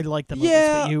less. I like the movies,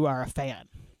 but you are a fan.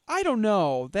 I don't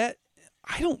know.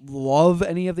 I don't love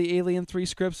any of the Alien 3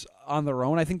 scripts on their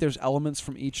own. I think there's elements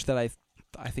from each that I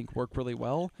think work really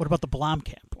well. What about the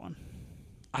Blomkamp one?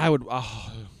 I would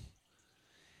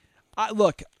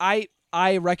look, I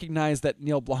recognize that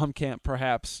Neil Blomkamp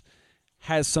perhaps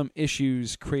has some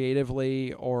issues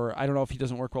creatively, or I don't know if he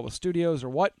doesn't work well with studios or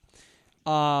what.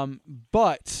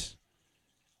 But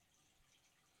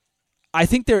I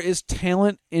think there is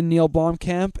talent in Neil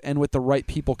Blomkamp, and with the right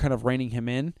people kind of reining him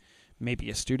in, maybe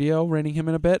a studio reining him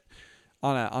in a bit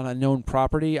on a known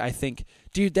property. I think,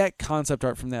 dude, that concept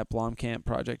art from that Blomkamp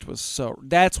project was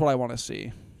that's what I want to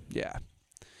see. Yeah.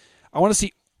 I want to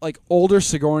see like older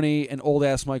Sigourney and old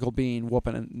ass Michael Biehn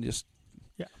whooping and just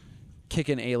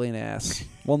kicking alien ass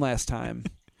one last time.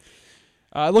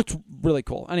 It looked really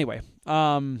cool. Anyway,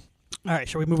 all right,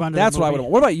 shall we move on to that's the movie? what I would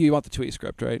want. What about you? You want the Tui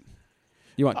script, right?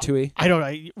 You want Tui? I don't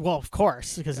know. Well, of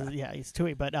course, because he's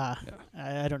Tui, but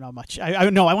I don't know much. I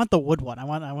want the wood one. I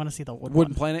want to see the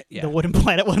Wooden Planet. Yeah, the Wooden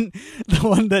Planet one. The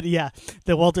one that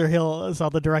that Walter Hill saw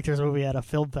the director's movie at a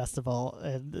film festival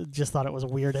and just thought it was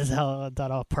weird as hell. And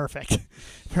thought, oh, perfect.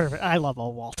 I love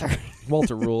old Walter.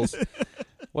 Walter rules.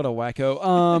 What a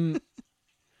wacko.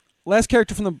 Last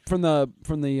character from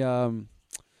the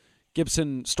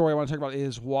Gibson story I want to talk about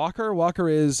is Walker. Walker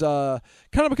is kind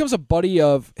of becomes a buddy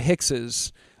of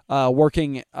Hicks's,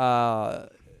 working, I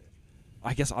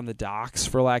guess, on the docks,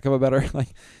 for lack of a better,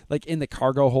 like in the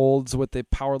cargo holds with the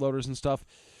power loaders and stuff.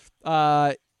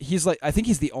 He's I think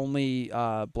he's the only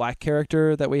black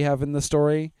character that we have in the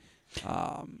story.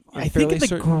 I think in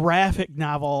the graphic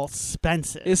novel,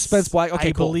 Spence is Spence black.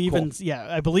 Okay, cool.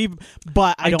 I believe,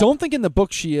 but I don't think in the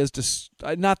book she is.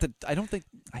 Not that I don't think.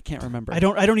 I can't remember. I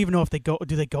don't even know if they go.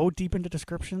 Do they go deep into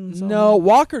descriptions? No,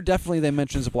 Walker definitely. They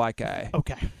mentions a black guy.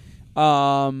 Okay.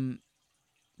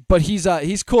 But he's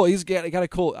cool. He's got a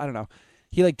cool. I don't know.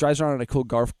 He drives around in a cool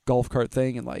golf cart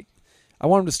thing, and I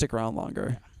want him to stick around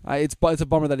longer. It's a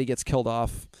bummer that he gets killed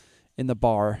off in the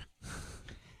bar. I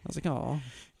was like, oh.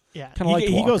 Yeah,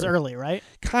 he goes early, right?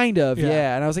 Kind of,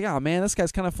 yeah. And I was like, oh man, this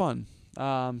guy's kind of fun.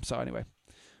 So anyway,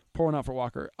 pour one out for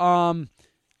Walker.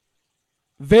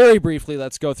 Very briefly,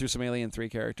 let's go through some Alien 3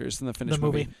 characters in the finished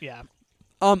movie. Yeah.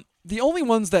 The only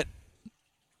ones that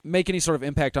make any sort of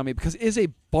impact on me, because it is a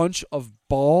bunch of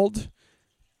bald,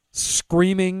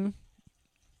 screaming,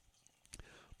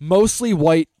 mostly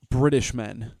white British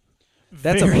men.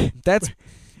 That's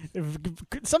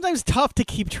sometimes tough to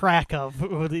keep track of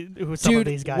who some of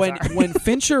these guys are. when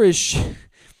Fincher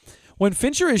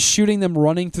is shooting them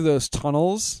running through those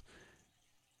tunnels.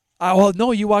 Well,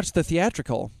 no, you watched the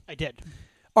theatrical. I did.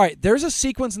 All right, there's a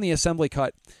sequence in the assembly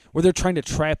cut where they're trying to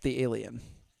trap the alien.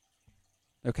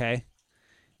 Okay,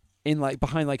 in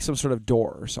behind some sort of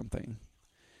door or something,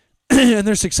 and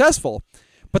they're successful,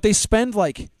 but they spend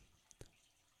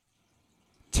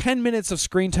 10 minutes of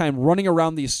screen time running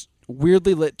around these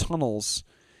weirdly lit tunnels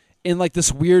in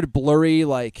this weird blurry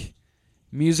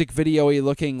music video-y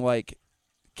looking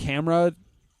camera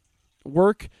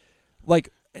work.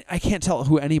 I can't tell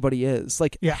who anybody is.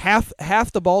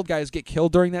 Half the bald guys get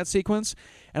killed during that sequence,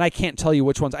 and I can't tell you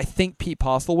which ones. I think Pete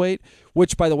Postlethwaite,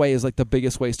 which by the way is the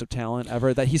biggest waste of talent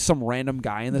ever, that he's some random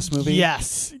guy in this movie.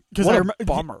 Yes, what a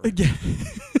bummer.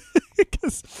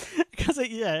 Because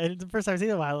the first time I seen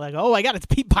him, I was like, oh my god, it's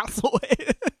Pete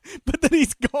Postlethwaite. But then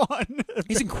he's gone.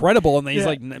 He's incredible, and he's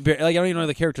I don't even know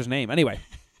the character's name. Anyway,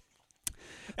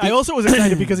 I also was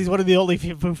excited because he's one of the only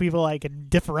people I can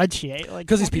differentiate.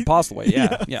 Because he's Pete Postlethwaite,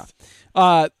 yeah. Yes.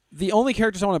 Yeah. The only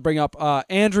characters I want to bring up,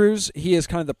 Andrews, he is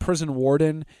kind of the prison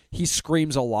warden. He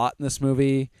screams a lot in this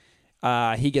movie.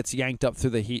 He gets yanked up through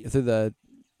the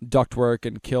ductwork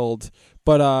and killed.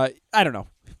 But I don't know.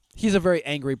 He's a very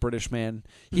angry British man.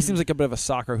 He seems like a bit of a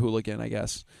soccer hooligan, I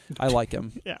guess. I like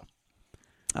him. Yeah.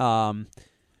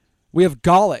 We have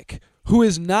Golic, who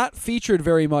is not featured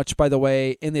very much, by the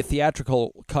way, in the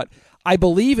theatrical cut. I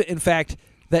believe, in fact,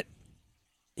 that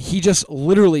he just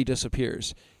literally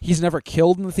disappears. He's never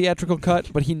killed in the theatrical cut,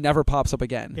 but he never pops up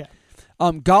again. Yeah.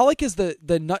 Golic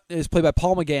is played by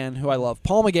Paul McGann, who I love.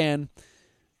 Paul McGann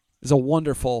is a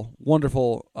wonderful,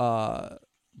 wonderful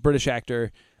British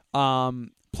actor.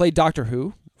 Played Doctor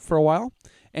Who for a while,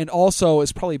 and also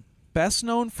is probably best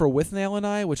known for Withnail and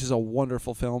I, which is a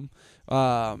wonderful film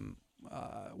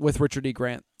with Richard E.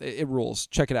 Grant. It rules.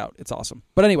 Check it out. It's awesome.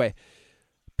 But anyway,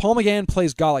 Paul McGann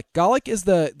plays Golic. Golic is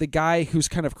the guy who's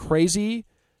kind of crazy,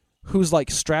 who's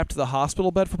like strapped to the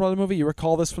hospital bed for part of the movie. You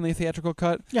recall this from the theatrical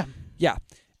cut? Yeah. Yeah.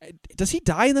 Does he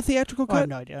die in the theatrical cut? I have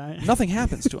no idea. Nothing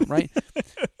happens to him, right?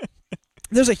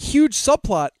 There's a huge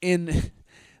subplot in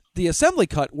the assembly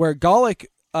cut where Golic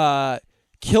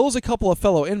kills a couple of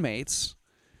fellow inmates,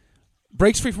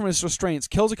 breaks free from his restraints,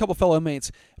 kills a couple of fellow inmates,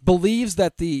 believes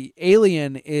that the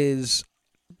alien is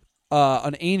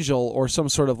an angel or some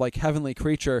sort of like heavenly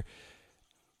creature,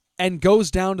 and goes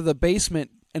down to the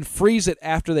basement and frees it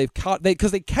after they've caught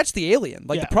because they catch the alien.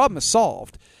 Like the problem is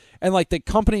solved, and like the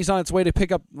company's on its way to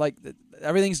pick up, like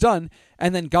everything's done,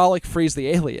 and then Golic frees the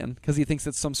alien because he thinks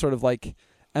it's some sort of like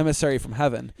emissary from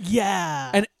heaven. Yeah.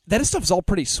 And that stuff's all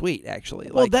pretty sweet, actually.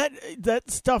 Well, like,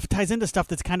 that stuff ties into stuff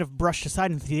that's kind of brushed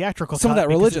aside in the theatrical some cut. Of that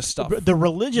religious stuff. The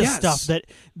religious stuff that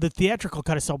the theatrical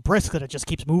cut is so brisk that it just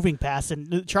keeps moving past,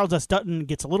 and Charles S. Dutton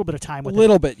gets a little bit of time with it. A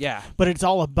little bit, yeah. But it's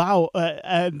all about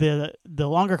the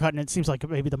longer cut, and it seems like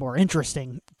maybe the more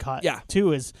interesting cut,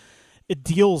 too, is it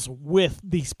deals with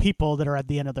these people that are at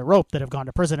the end of the rope that have gone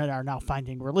to prison and are now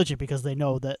finding religion because they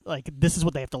know that like this is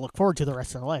what they have to look forward to the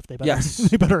rest of their life. They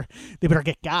better they better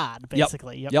get God,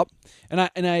 basically. Yep. And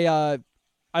I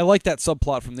like that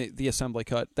subplot from the assembly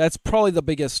cut. That's probably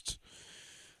the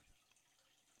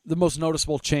most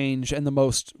noticeable change and the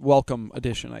most welcome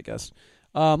addition, I guess.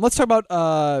 Let's talk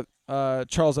about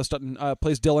Charles S. Dutton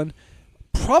plays Dylan.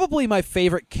 Probably my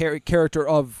favorite character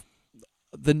of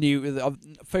the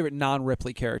favorite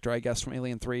non-Ripley character, I guess, from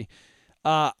Alien 3.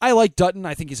 I like Dutton.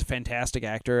 I think he's a fantastic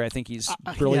actor. I think he's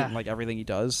brilliant in like everything he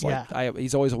does. Like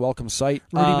he's always a welcome sight.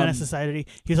 Rudy Menace Society.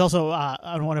 He's also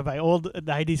on one of my old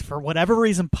 90s, for whatever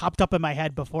reason, popped up in my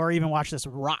head before I even watched this,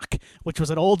 Rock, which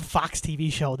was an old Fox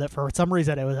TV show that for some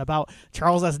reason it was about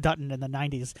Charles S. Dutton in the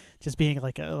 90s, just being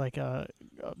like a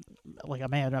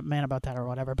man about that or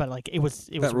whatever. But like it was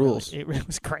that rules. Really, it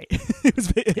was great. It was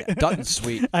Dutton's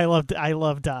sweet. I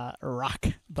loved Rock.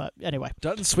 But anyway,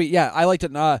 Dutton's sweet. Yeah, I liked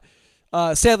it.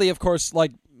 Sadly, of course,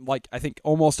 like I think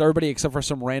almost everybody except for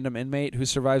some random inmate who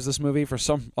survives this movie for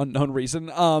some unknown reason.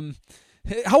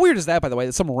 How weird is that, by the way,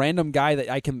 that some random guy that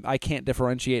I can't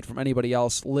differentiate from anybody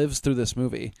else lives through this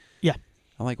movie? Yeah.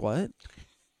 I'm like, what?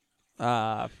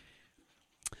 But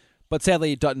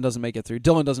sadly, Dutton doesn't make it through.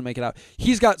 Dylan doesn't make it out.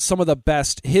 He's got some of the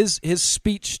best. His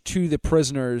speech to the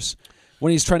prisoners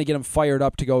when he's trying to get them fired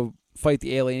up to go fight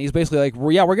the alien. He's basically like,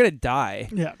 we're going to die.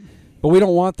 Yeah. But we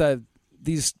don't want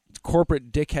these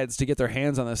corporate dickheads to get their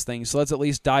hands on this thing, so let's at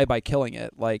least die by killing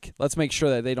it. Like, let's make sure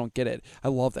that they don't get it. I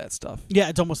love that stuff. Yeah,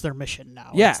 it's almost their mission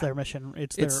now. Yeah. It's their mission.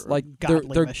 It's like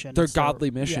godly mission. Their godly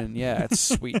mission. Yeah, it's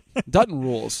sweet. Dutton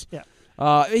rules. Yeah.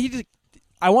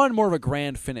 I wanted more of a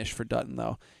grand finish for Dutton,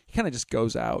 though. He kind of just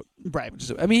goes out. Right.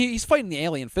 He's fighting the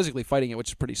alien, physically fighting it, which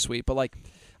is pretty sweet, but like,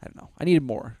 I don't know. I needed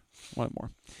more. I wanted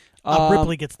more.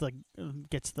 Ripley gets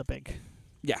the big.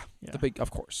 Yeah, the big,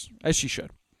 of course, as she should.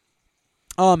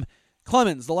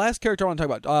 Clemens, the last character I want to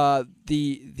talk about,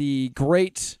 the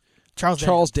great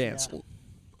Charles Dance. Yeah.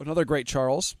 Another great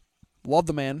Charles. Love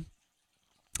the man.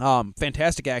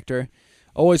 Fantastic actor.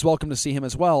 Always welcome to see him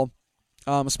as well,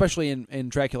 especially in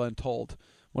Dracula Untold.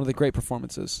 One of the great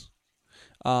performances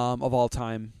of all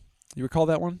time. You recall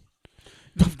that one?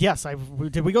 Yes.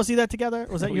 Did we go see that together?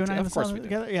 Was that you and I? Of course we did.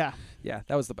 Together? Yeah. Yeah,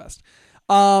 that was the best.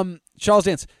 Charles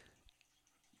Dance.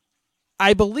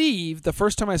 I believe the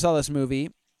first time I saw this movie,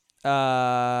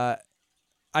 I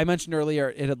mentioned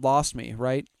earlier it had lost me,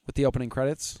 right, with the opening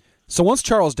credits. So once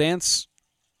Charles Dance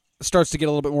starts to get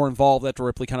a little bit more involved after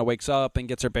Ripley kind of wakes up and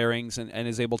gets her bearings and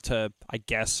is able to, I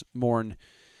guess, mourn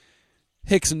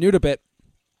Hicks and Newt a bit,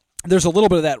 there's a little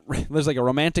bit of that, there's like a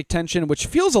romantic tension, which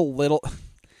feels a little,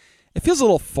 It feels a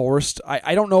little forced.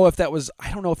 I don't know if that was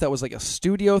like a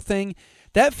studio thing.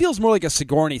 That feels more like a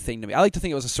Sigourney thing to me. I like to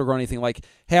think it was a Sigourney thing. Like,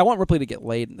 hey, I want Ripley to get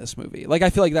laid in this movie. Like, I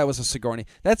feel like that was a Sigourney.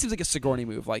 That seems like a Sigourney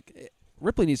move. Like,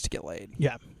 Ripley needs to get laid.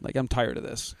 Yeah. Like, I'm tired of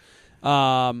this.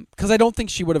 Because I don't think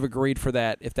she would have agreed for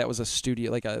that if that was a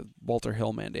studio, like a Walter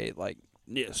Hill mandate. Like,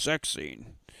 yeah, sex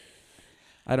scene.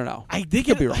 I don't know. I think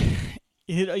could be wrong.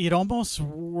 It almost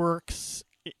works.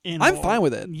 I'm fine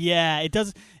with it. Yeah, it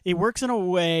does. It works in a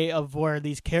way of where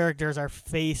these characters are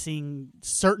facing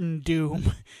certain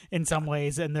doom in some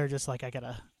ways, and they're just like, I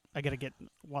gotta get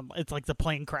one. It's like the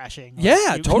plane crashing.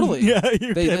 Yeah, totally. Yeah,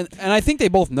 and I think they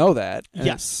both know that.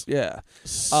 Yes. Yeah.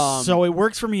 So it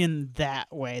works for me in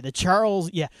that way. The Charles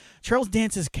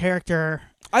Dance's character.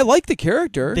 I like the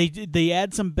character. They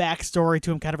add some backstory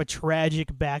to him, kind of a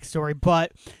tragic backstory,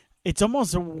 but it's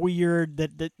almost weird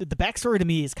that the backstory to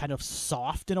me is kind of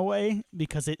soft in a way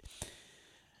because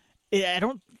I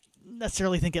don't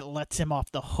necessarily think it lets him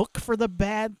off the hook for the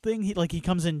bad thing. His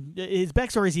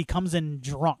backstory is he comes in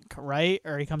drunk, right?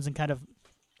 Or he comes in kind of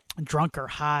drunk or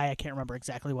high. I can't remember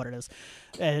exactly what it is.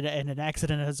 And an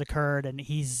accident has occurred, and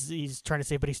he's trying to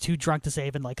save, but he's too drunk to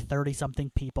save, and like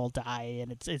 30-something people die,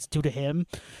 and it's due to him.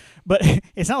 But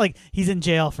it's not like he's in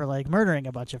jail for like murdering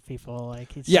a bunch of people.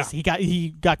 Like just, he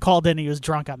got called in. And he was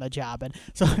drunk on the job, and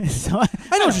so I know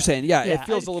what you're saying. Yeah, it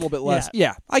feels a little bit less.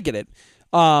 Yeah, I get it.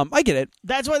 I get it.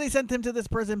 That's why they sent him to this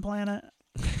prison planet.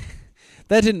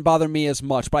 That didn't bother me as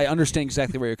much, but I understand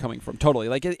exactly where you're coming from. Totally.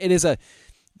 Like it is a.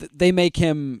 They make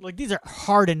him like these are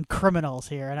hardened criminals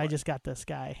here, and I just got this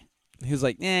guy. He was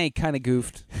like, he kind of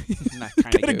goofed. Not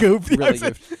kind of goofed. Really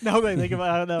goofed. No, I think about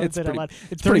it. I don't know.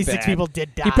 It's pretty, 36 people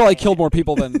did die. He probably killed more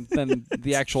people than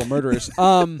the actual murderers.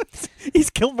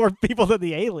 He's killed more people than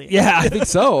the alien. Yeah, I think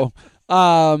so.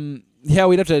 Yeah,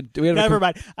 we'd have to. Never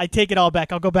mind. I take it all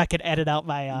back. I'll go back and edit out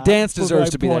my. Dance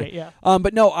deserves to be there. Yeah.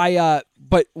 But no,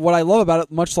 But what I love about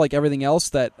it, much like everything else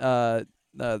that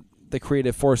the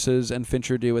creative forces and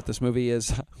Fincher do with this movie,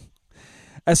 is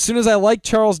as soon as I like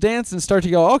Charles Dance and start to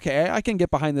go, okay, I can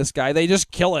get behind this guy, they just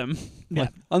kill him. Yeah.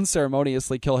 Like,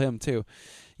 unceremoniously kill him too.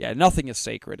 Yeah, nothing is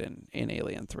sacred in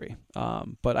Alien 3.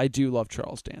 But I do love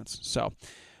Charles Dance. So,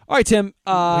 all right, Tim.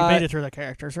 We made it through the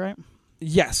characters, right?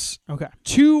 Yes. Okay.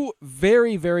 Two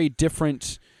very, very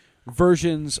different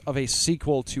versions of a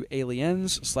sequel to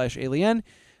Aliens/Alien.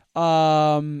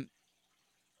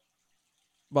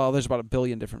 Well, there's about a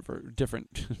billion different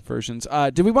versions.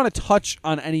 Do we want to touch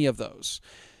on any of those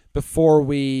before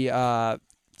we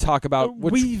talk about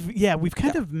which? We've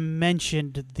kind of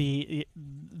mentioned the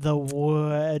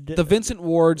Vincent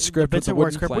Ward script. The Vincent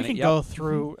Ward script. Planet. We can go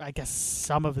through, I guess,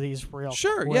 some of these real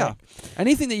Sure, quick. yeah.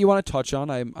 Anything that you want to touch on?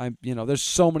 I'm there's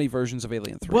so many versions of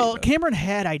Alien 3. Well, Cameron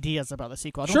had ideas about the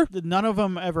sequel. Sure. None of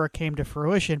them ever came to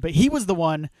fruition, but he was the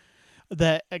one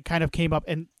that kind of came up,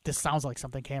 and this sounds like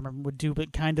something Cameron would do,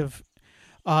 but kind of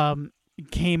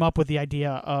came up with the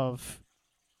idea of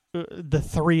the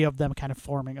three of them kind of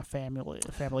forming a family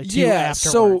too. Yeah,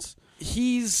 afterwards. So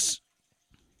he's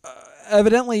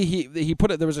evidently he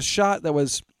put it. There was a shot that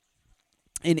was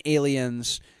in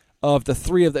Aliens of the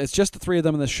three of them. It's just the three of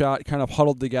them in the shot, kind of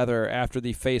huddled together after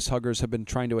the face huggers have been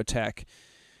trying to attack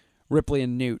Ripley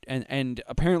and Newt, and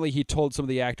apparently he told some of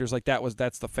the actors like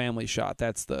that's the family shot.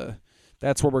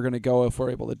 That's where we're going to go if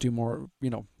we're able to do more,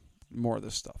 more of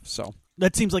this stuff. So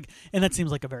that seems like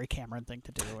a very Cameron thing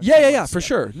to do. Yeah, for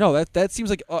sure. No, that seems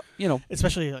like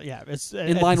especially it's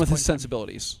in line with his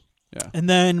sensibilities. Yeah. And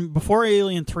then before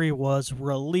Alien 3 was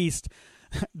released,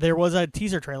 there was a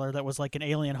teaser trailer that was like an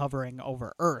alien hovering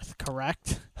over Earth.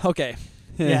 Correct? Okay.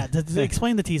 Yeah.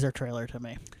 Explain the teaser trailer to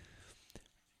me.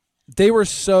 They were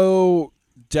so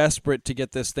desperate to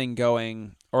get this thing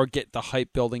going or get the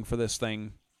hype building for this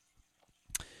thing.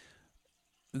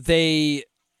 They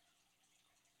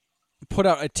put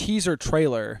out a teaser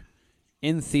trailer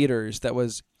in theaters that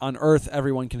was "On Earth,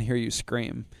 Everyone Can Hear You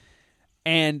Scream."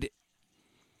 And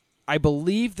I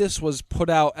believe this was put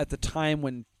out at the time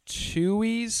when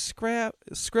Chewie's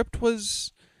script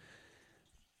was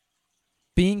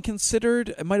being considered.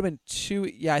 It might have been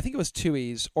Chewie. Yeah, I think it was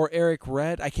Chewie's or Eric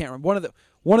Red. I can't remember.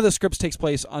 One of the scripts takes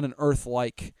place on an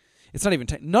Earth-like. It's not even.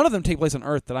 None of them take place on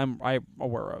Earth that I'm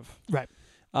aware of. Right.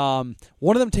 One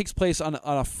of them takes place on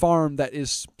a farm that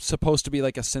is supposed to be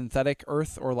like a synthetic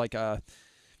Earth or like a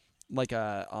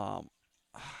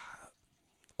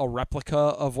replica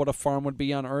of what a farm would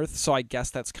be on Earth. So I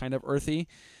guess that's kind of earthy.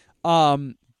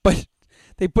 But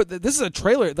they put this is a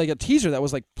trailer, like a teaser that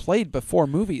was like played before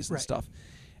movies and stuff,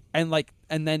 and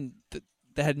then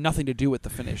that had nothing to do with the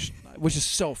finish, which is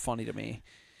so funny to me.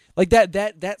 Like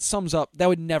that sums up. That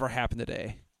would never happen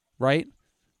today, right?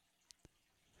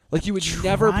 Like you would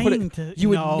never put it. You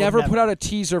would never put out a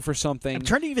teaser for something. I'm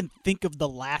trying to even think of the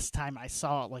last time I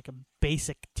saw like a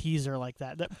basic teaser like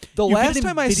that. The last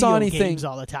time I saw anything, games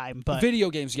all the time, but video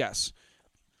games, yes.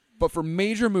 But for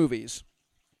major movies,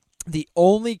 the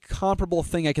only comparable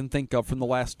thing I can think of from the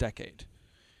last decade,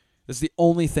 this is the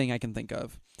only thing I can think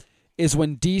of, is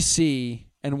when DC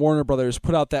and Warner Brothers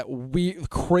put out that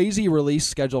crazy release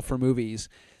schedule for movies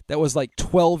that was like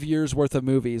 12 years worth of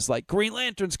movies, like Green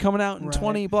Lantern's coming out in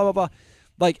 20, blah, blah, blah.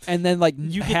 Like, and then like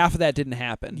half of that didn't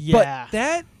happen. Yeah. But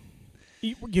that...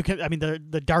 You can, I mean,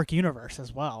 the Dark Universe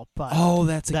as well. But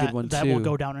that's a good one, too. That will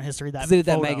go down in history. They did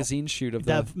that magazine shoot of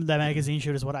that magazine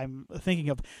shoot is what I'm thinking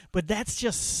of. But that's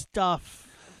just stuff...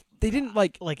 They didn't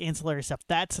like ancillary stuff.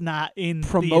 That's not in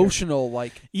promotional theater.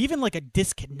 Like even like a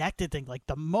disconnected thing. Like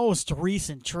the most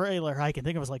recent trailer I can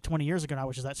think of was like 20 years ago now,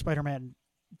 which is that Spider-Man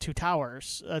Twin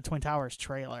Towers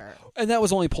trailer. And that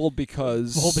was only pulled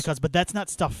because... But that's not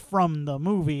stuff from the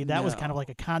movie. That was kind of like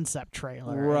a concept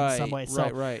trailer in some way. So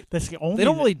right. That's the only they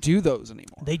don't really do those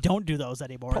anymore. They don't do those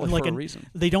anymore. Probably for a reason.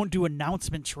 They don't do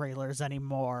announcement trailers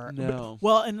anymore. No.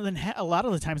 Well, and then a lot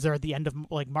of the times they're at the end of...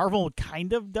 Like Marvel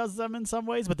kind of does them in some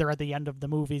ways, but they're at the end of the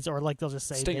movies, or like they'll just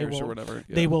say... Stingers or whatever.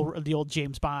 Yeah. They will... The old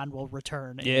James Bond will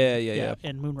return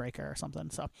in Moonraker or something,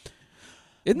 so...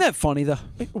 Isn't that funny, though?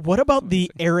 What about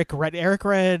the Eric Red? Eric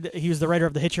Red, he was the writer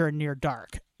of The Hitcher and Near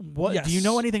Dark. Yes. Do you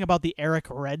know anything about the Eric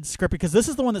Red script? Because this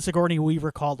is the one that Sigourney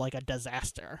Weaver called like a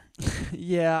disaster.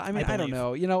 Yeah, I mean, I don't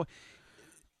know. You know,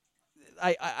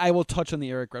 I will touch on the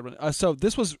Eric Red one. So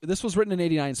this was written in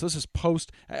 '89, so this is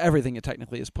post... Everything it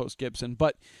technically is post-Gibson,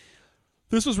 but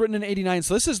this was written in '89,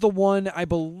 so this is the one, I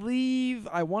believe,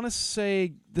 I want to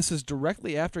say this is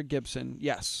directly after Gibson.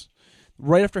 Yes,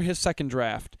 right after his second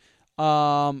draft.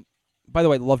 By the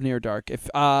way, love Near Dark. If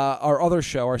our other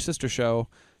show, our sister show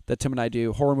that Tim and I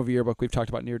do, Horror Movie Yearbook, we've talked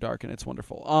about Near Dark, and it's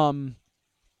wonderful.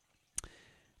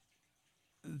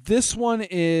 This one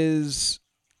is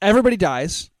everybody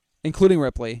dies, including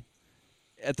Ripley,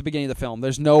 at the beginning of the film.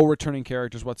 There's no returning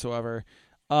characters whatsoever.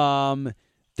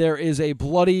 There is a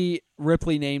bloody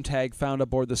Ripley name tag found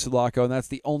aboard the Sulaco, and that's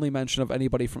the only mention of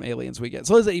anybody from Aliens we get.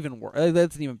 So that's even worse.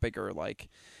 That's an even bigger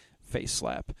face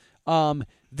slap.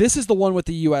 This is the one with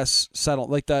the U.S. settle,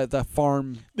 like the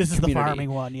farm. This is community. The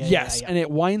farming one, yeah. Yes, yeah. And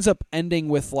it winds up ending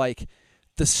with like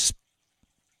because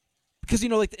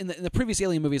like in the previous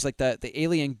Alien movies, like the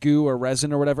alien goo or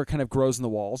resin or whatever kind of grows in the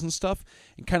walls and stuff,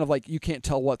 and kind of like you can't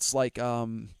tell what's like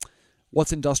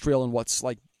what's industrial and what's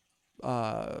like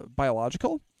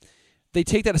biological. They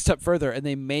take that a step further and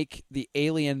they make the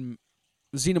alien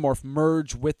xenomorph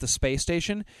merge with the space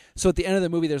station. So at the end of the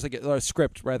movie, there's like a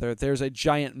script rather. There's a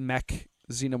giant mech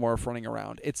xenomorph running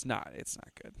around. It's not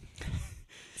good.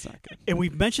 It's not good. And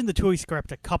we've mentioned the TUI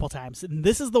script a couple times, and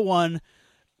this is the one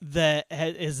that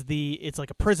it's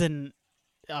like a prison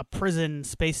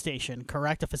space station,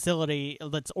 correct? A facility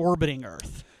that's orbiting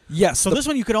Earth. Yes. So this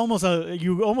one you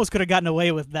almost could have gotten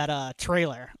away with that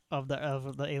trailer of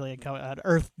the alien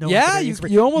Earth. No, yeah,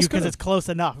 you almost because it's close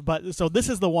enough. But so this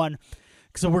is the one.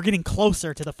 So we're getting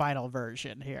closer to the final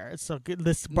version here. So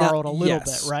this borrowed a little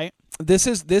bit, right? This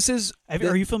is.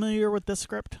 Are you familiar with this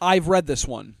script? I've read this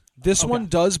one. This one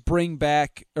does bring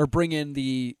in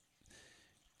the.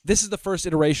 This is the first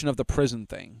iteration of the prison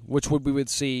thing, which we would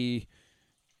see.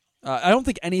 I don't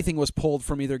think anything was pulled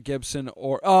from either Gibson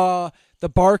or the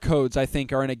barcodes. I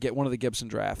think are in one of the Gibson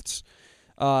drafts.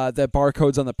 The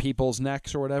barcodes on the people's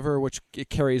necks or whatever, which it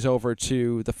carries over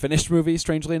to the finished movie,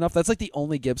 strangely enough. That's like the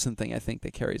only Gibson thing I think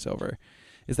that carries over,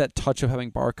 is that touch of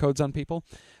having barcodes on people.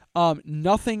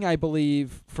 Nothing, I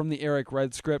believe, from the Eric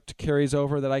Red script carries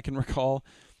over that I can recall.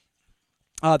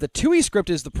 The TUI script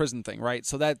is the prison thing, right?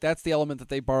 So that's the element that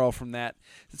they borrow from that.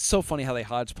 It's so funny how they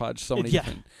hodgepodge so many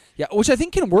different... Yeah, which I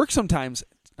think can work sometimes.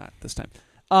 Not this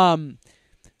time.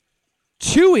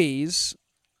 TUI's...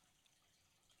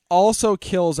 also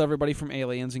kills everybody from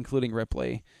Aliens, including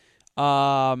Ripley.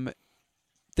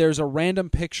 There's a random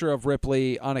picture of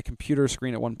Ripley on a computer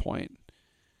screen at one point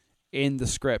in the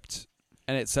script,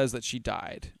 and it says that she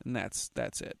died, and that's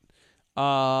it.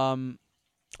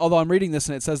 Although I'm reading this,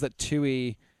 and it says that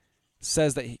Tui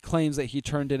says that he claims that he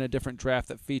turned in a different draft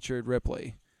that featured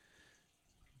Ripley.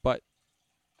 But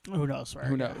who knows, right?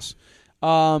 Who knows?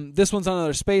 This one's on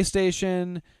another space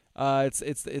station.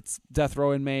 It's death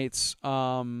row inmates.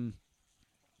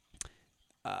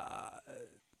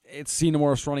 It's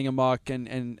xenomorphs running amok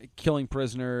and killing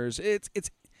prisoners. It's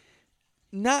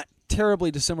not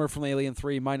terribly dissimilar from Alien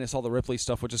 3, minus all the Ripley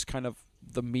stuff, which is kind of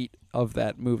the meat of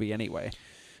that movie anyway.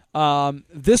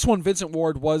 This one, Vincent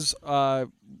Ward was.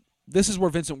 This is where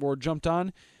Vincent Ward jumped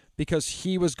on, because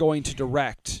he was going to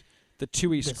direct the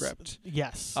Tui script.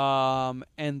 Yes. And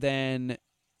then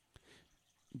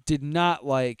did not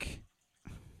like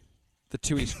the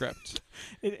Tui script.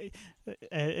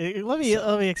 Let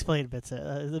me explain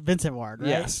Vincent Ward. Right?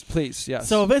 Yes, please. Yes.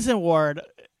 So Vincent Ward,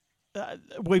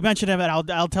 we mentioned him, and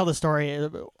I'll tell the story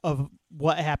of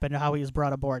what happened, how he was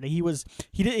brought aboard.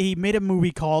 He made a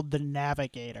movie called The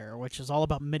Navigator, which is all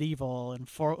about medieval and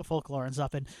folklore and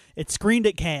stuff. And it screened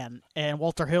at Cannes, and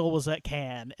Walter Hill was at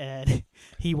Cannes, and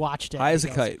he watched it. High as a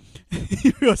kite.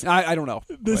 I don't know.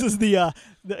 This is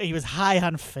he was high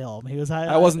on film. He was high.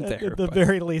 I wasn't there at the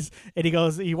very least. And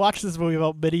he watched this movie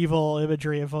about medieval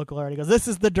imagery and folklore, and he goes, "This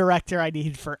is the director I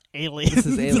need for Alien." This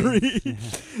is Alien.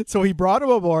 So he brought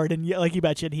him aboard, and like you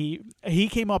mentioned, he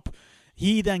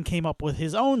then came up with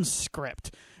his own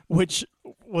script, which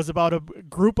was about a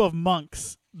group of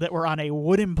monks that were on a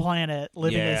wooden planet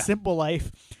living a simple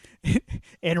life.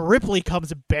 And Ripley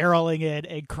comes barreling in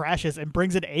and crashes and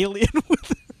brings an alien with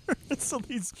her. So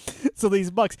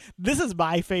these monks. This is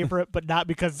my favorite, but not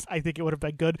because I think it would have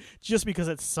been good, just because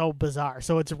it's so bizarre.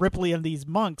 So it's Ripley and these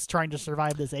monks trying to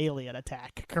survive this alien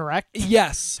attack, correct?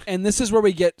 Yes, and this is where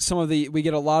we get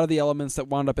a lot of the elements that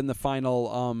wound up in the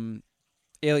final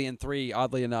Alien 3,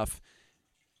 oddly enough.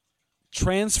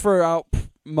 Transfer out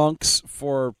monks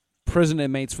for prison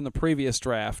inmates from the previous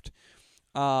draft.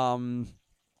 But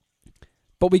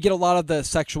we get a lot of the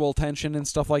sexual tension and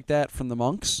stuff like that from the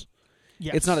monks.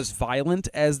 Yes. It's not as violent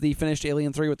as the finished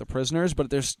Alien 3 with the prisoners, but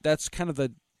that's kind of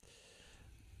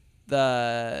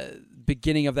the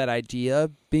beginning of that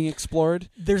idea being explored.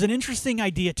 There's an interesting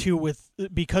idea too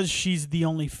because she's the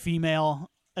only female,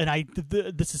 and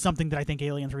this is something that I think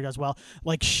Alien 3 does well.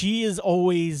 Like, she is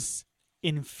always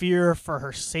in fear for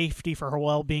her safety, for her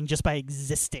well-being, just by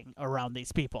existing around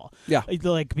these people. Yeah.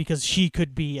 Like, because she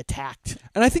could be attacked.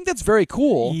 And I think that's very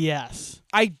cool. Yes.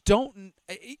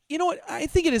 You know what? I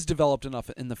think it is developed enough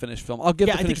in the finished film. I'll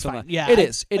give the finished film. Yeah, it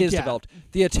is developed.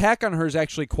 The attack on her is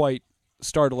actually quite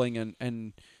startling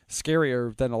and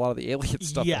scarier than a lot of the alien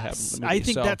stuff that happens in the movie. I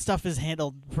think that stuff is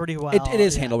handled pretty well. It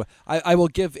is handled. I will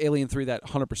give Alien 3 that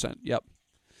 100%. Yep.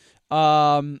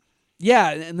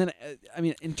 Yeah, and then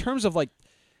in terms of like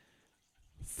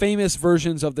famous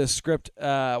versions of this script,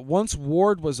 once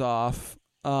Ward was off,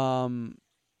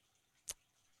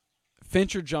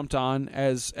 Fincher jumped on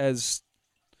as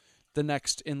the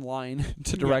next in line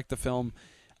to direct the film.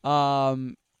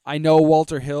 I know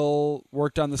Walter Hill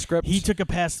worked on the script. He took a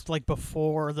pass like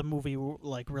before the movie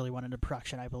really went into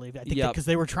production, I believe. I think because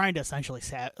they were trying to essentially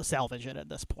salvage it at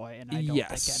this point, and I don't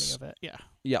think any of it. Yeah.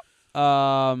 Yep.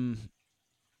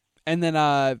 And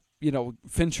then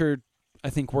Fincher, I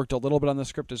think, worked a little bit on the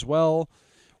script as well.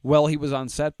 While he was on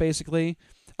set, basically.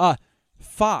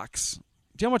 Fox.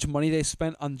 Do you know how much money they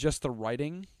spent on just the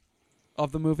writing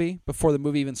of the movie before the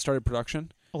movie even started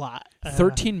production? A lot.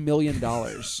 $13 million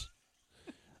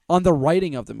on the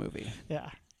writing of the movie. Yeah.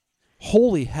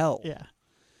 Holy hell. Yeah.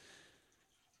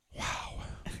 Wow.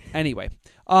 Anyway,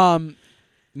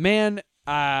 man,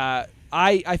 I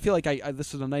feel like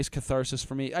this is a nice catharsis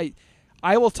for me.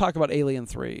 I will talk about Alien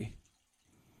 3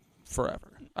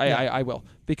 forever. I will,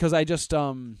 because I just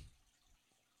I've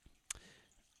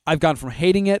gone from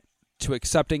hating it to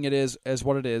accepting it as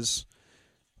what it is,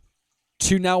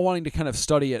 to now wanting to kind of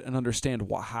study it and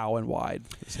understand how and why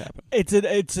this happened. It's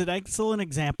an excellent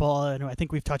example, and I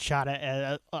think we've touched on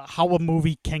it, how a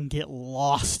movie can get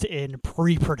lost in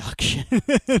pre-production.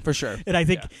 For sure. And I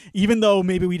think even though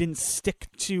maybe we didn't stick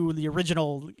to the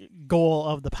original goal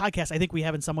of the podcast, I think we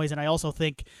have in some ways, and I also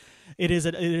think it is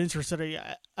an interesting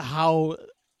how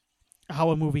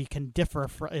a movie can differ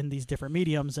in these different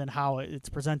mediums, and how it's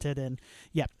presented, and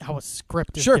how a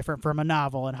script is different from a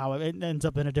novel, and how it ends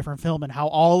up in a different film, and how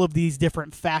all of these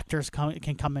different factors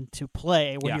can come into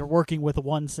play when you're working with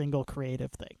one single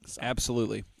creative thing. So.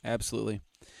 Absolutely.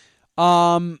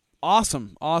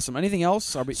 Awesome. Anything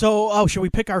else? Should we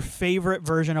pick our favorite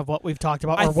version of what we've talked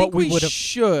about, or what we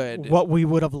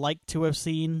would have liked to have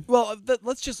seen? Well,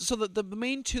 let's just the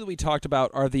main two that we talked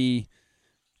about are the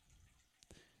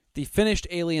finished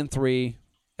Alien 3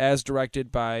 as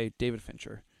directed by David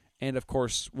Fincher, and of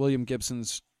course William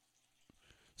Gibson's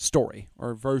story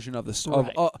or version of this.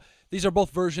 Right. These are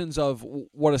both versions of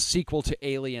what a sequel to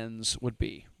Aliens would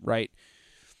be, right?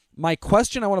 My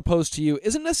question I want to pose to you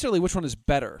isn't necessarily which one is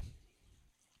better.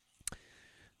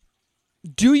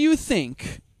 Do you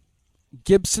think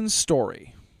Gibson's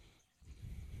story,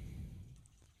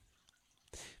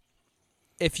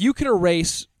 if you could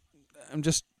erase, I'm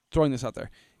just throwing this out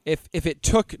there, if it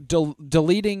took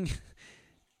deleting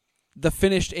the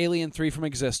finished Alien 3 from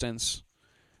existence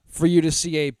for you to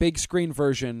see a big screen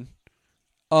version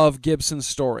of Gibson's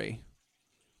story,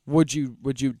 would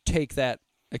you take that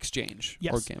exchange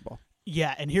yes. or gamble?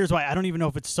 Yeah, and here's why. I don't even know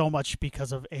if it's so much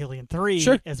because of Alien 3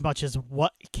 sure. as much as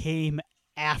what came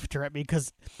after it.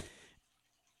 Because,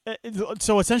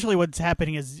 so essentially what's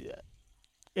happening is,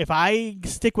 if I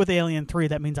stick with Alien 3,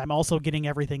 that means I'm also getting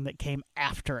everything that came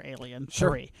after Alien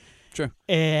 3. Sure.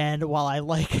 And while I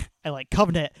like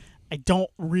Covenant, I don't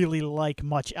really like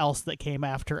much else that came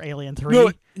after Alien 3.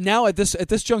 No, now at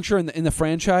this juncture in the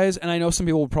franchise, and I know some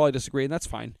people will probably disagree, and that's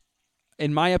fine.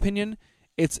 In my opinion,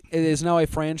 it is now a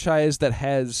franchise that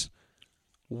has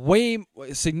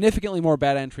significantly more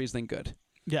bad entries than good.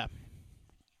 Yeah.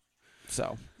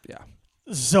 So, yeah.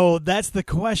 So that's the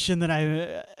question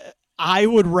that I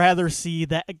would rather see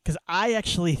that, because I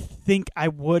actually think I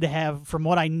would have, from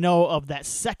what I know of that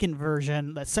second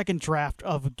version, that second draft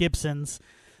of Gibson's.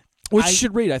 Which you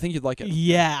should read. I think you'd like it.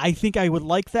 Yeah, I think I would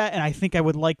like that, and I think I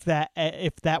would like that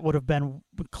if that would have been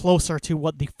closer to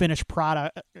what the finished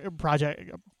product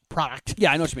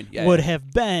yeah, I know what you mean. would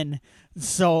have been.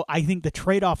 So I think the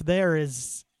trade-off there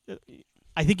is,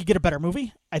 I think you get a better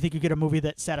movie. I think you get a movie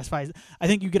that satisfies. I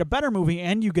think you get a better movie,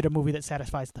 and you get a movie that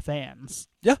satisfies the fans.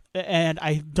 Yeah. And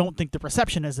I don't think the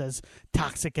reception is as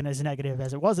toxic and as negative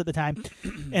as it was at the time.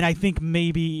 And I think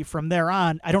maybe from there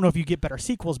on, I don't know if you get better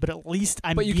sequels, but at least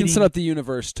But you can set up the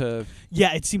universe to.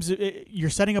 Yeah, it seems you're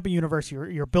setting up a universe.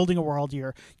 You're building a world.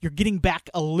 You're getting back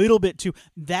a little bit to.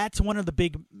 That's one of the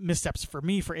big missteps for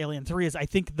me for Alien 3 is I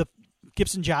think the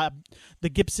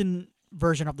Gibson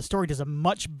version of the story does a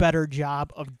much better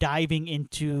job of diving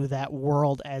into that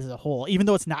world as a whole. Even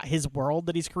though it's not his world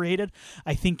that he's created,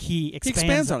 I think he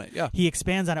expands on it. Yeah, he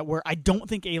expands on it. Where I don't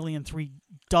think Alien 3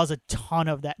 does a ton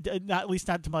of that. Not, at least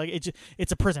not to my.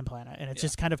 It's a prison planet, and it's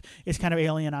just kind of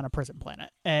Alien on a prison planet,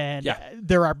 and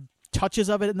there are touches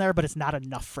of it in there, but it's not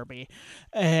enough for me.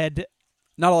 And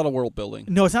not a lot of world building.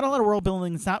 No, it's not a lot of world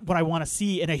building. It's not what I want to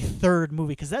see in a third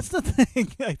movie, because that's the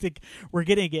thing. I think we're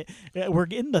getting it. We're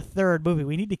in the third movie.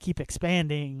 We need to keep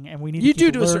expanding, and we need to keep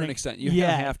to learning. a certain extent. You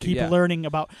have to keep learning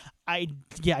about. I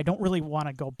don't really want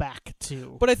to go back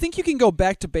to. But I think you can go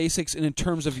back to basics in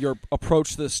terms of your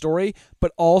approach to the story,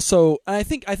 but also, and I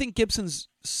think Gibson's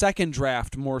second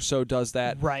draft more so does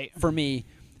that for me,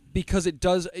 because it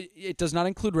does not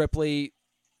include Ripley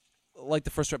like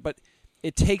the first draft, but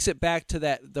it takes it back to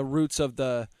the roots of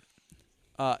the.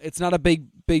 It's not a big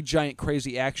giant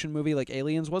crazy action movie like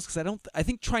Aliens was, because I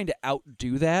think trying to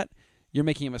outdo that, you're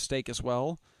making a mistake as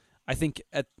well. I think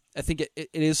it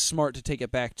is smart to take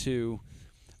it back to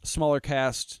smaller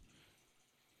cast,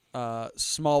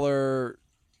 smaller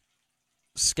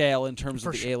scale in terms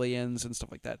of the aliens and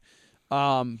stuff like that.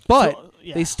 But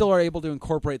they still are able to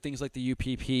incorporate things like the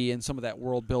UPP and some of that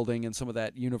world building and some of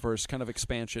that universe kind of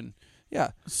expansion.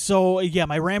 Yeah. So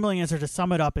my rambling answer to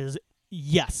sum it up is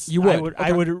yes. You would.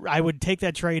 I would take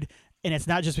that trade, and it's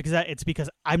not just because it's because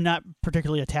I'm not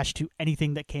particularly attached to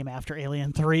anything that came after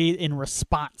Alien 3 in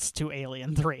response to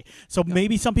Alien 3. So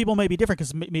maybe some people may be different,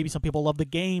 because maybe some people love the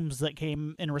games that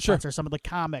came in response or some of the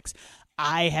comics.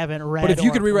 I haven't read. But if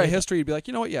you could rewrite history, you'd be like,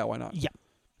 you know what? Yeah, why not? Yeah.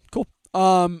 Cool.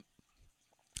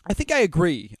 I think I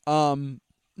agree.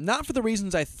 Not for the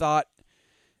reasons I thought.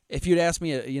 If you'd asked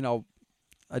me,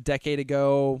 a decade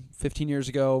ago, 15 years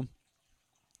ago,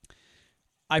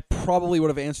 I probably would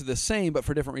have answered the same, but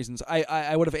for different reasons.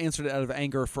 I would have answered it out of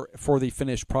anger for the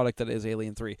finished product that is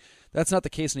Alien 3. That's not the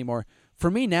case anymore. For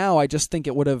me now, I just think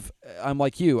it would have. I'm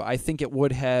like you. I think it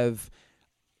would have.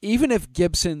 Even if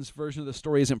Gibson's version of the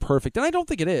story isn't perfect, and I don't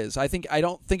think it is. I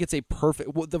don't think it's a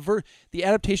perfect. The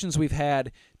adaptations we've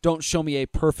had don't show me a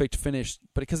perfect finished,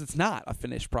 but because it's not a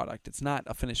finished product, it's not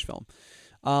a finished film.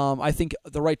 I think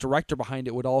the right director behind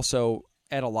it would also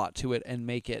add a lot to it and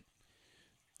make it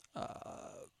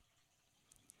a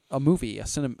movie, a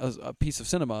piece of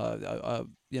cinema.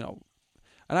 And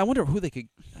I wonder who they could.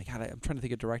 I'm trying to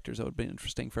think of directors that would be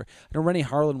interesting for. I know Rennie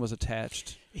Harlan was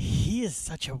attached. He is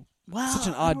such an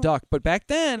odd duck, but back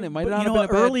then it might not have been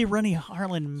early Rennie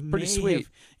Harlan. Pretty sweet.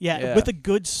 With a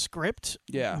good script.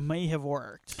 May have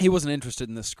worked. He wasn't interested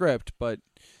in the script, but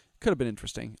could have been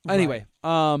interesting. Right. Anyway,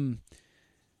 I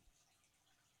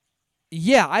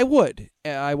would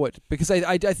because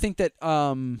I think that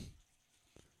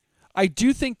I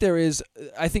do think there is.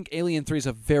 I think Alien 3 is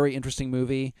a very interesting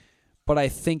movie, but I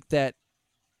think that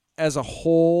as a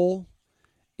whole,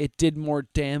 it did more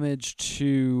damage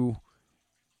to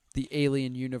the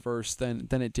Alien universe than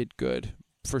it did good,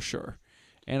 for sure.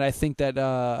 And I think that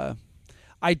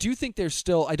I do think there's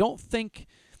still. I don't think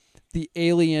the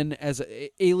Alien as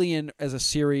a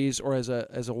series or as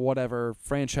a whatever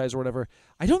franchise or whatever.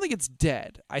 I don't think it's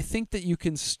dead. I think that you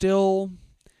can still.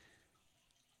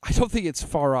 I don't think it's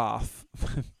far off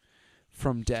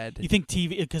from Dead. You think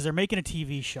TV, because they're making a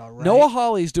TV show, right? Noah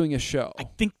Hawley's doing a show. I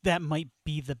think that might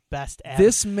be the best avenue.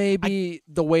 This may be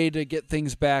the way to get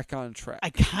things back on track.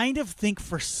 I kind of think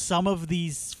for some of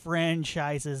these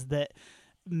franchises that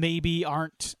maybe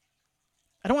aren't,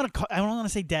 I don't want to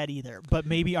say dead either, but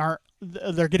maybe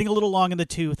they're getting a little long in the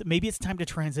tooth. Maybe it's time to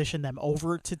transition them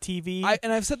over to TV.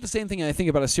 And I've said the same thing, and I think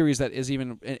about a series that is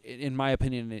even, in my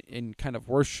opinion, in kind of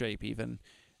worse shape even.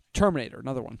 Terminator,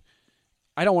 another one.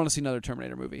 I don't want to see another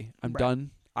Terminator movie. I'm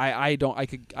done. I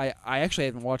actually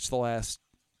haven't watched the last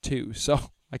two, so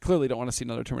I clearly don't want to see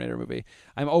another Terminator movie.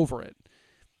 I'm over it.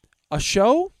 A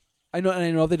show? I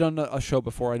know they've done a show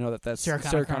before. I know that's Sarah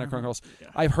Connor Chronicles. Yeah.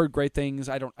 I've heard great things.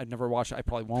 I've never watched it. I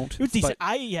probably won't. It was decent.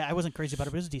 I wasn't crazy about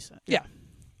it, but it was decent. Yeah.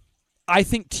 I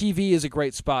think TV is a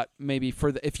great spot maybe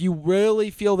for if you really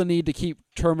feel the need to keep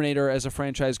Terminator as a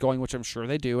franchise going, which I'm sure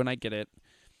they do, and I get it.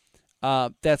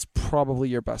 That's probably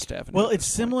your best avenue. Well, it's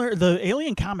similar. The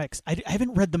Alien comics, I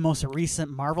haven't read the most recent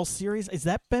Marvel series. Has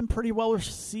that been pretty well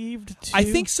received too? I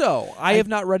think so. I have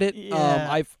not read it.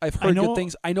 Yeah. I've heard good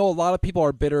things. I know a lot of people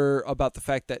are bitter about the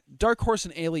fact that Dark Horse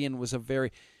and Alien was a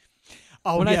very...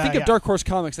 when I think of Dark Horse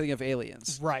comics, I think of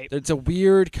Aliens. Right. It's a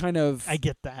weird kind of... I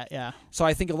get that, yeah. So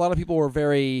I think a lot of people were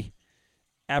very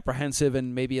apprehensive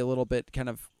and maybe a little bit kind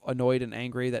of annoyed and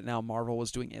angry that now Marvel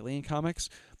was doing Alien comics.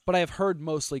 But I have heard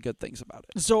mostly good things about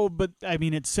it. So, but I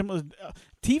mean, it's similar.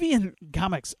 TV and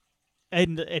comics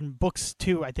and books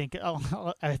too, I think,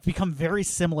 have become very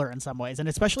similar in some ways. And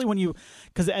especially when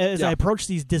because as I approach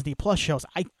these Disney Plus shows,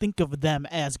 I think of them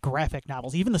as graphic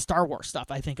novels. Even the Star Wars stuff,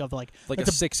 I think of like a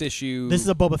 6-issue. This is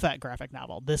a Boba Fett graphic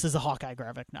novel. This is a Hawkeye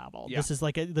graphic novel. Yeah. This is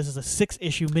a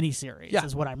 6-issue miniseries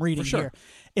is what I'm reading here.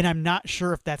 And I'm not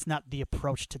sure if that's not the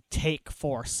approach to take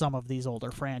for some of these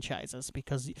older franchises,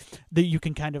 because you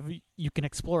can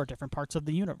explore different parts of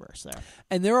the universe there.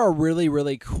 And there are really,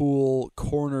 really cool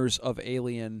corners of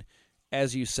Alien,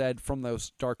 as you said, from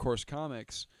those Dark Horse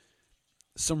comics.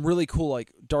 Some really cool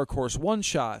like Dark Horse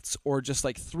one-shots or just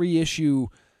like 3-issue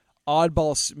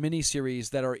oddball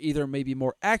miniseries that are either maybe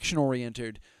more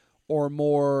action-oriented or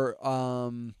more,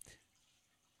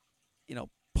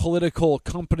 political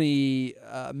company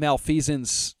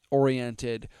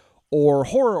malfeasance-oriented or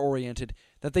horror-oriented,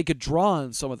 that they could draw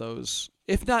on some of those,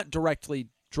 if not directly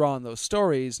draw on those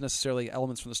stories, necessarily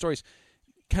elements from the stories,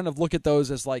 kind of look at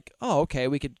those as like, oh, okay,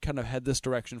 we could kind of head this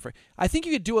direction for. I think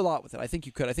you could do a lot with it. I think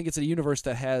you could. I think it's a universe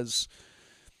that has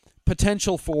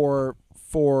potential for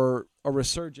a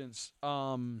resurgence.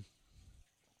 And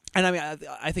I mean,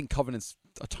 I think Covenant's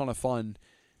a ton of fun.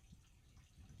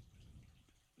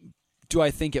 Do I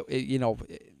think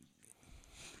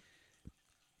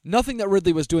nothing that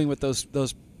Ridley was doing with those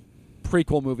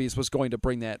prequel movies was going to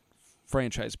bring that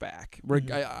franchise back.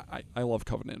 I love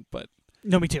Covenant, but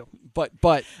no, me too. But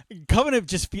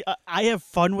Covenant I have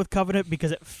fun with Covenant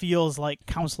because it feels like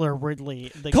Counselor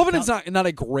Ridley. Covenant's not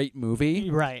a great movie,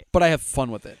 right? But I have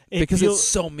fun with it because it's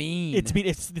so mean.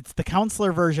 It's the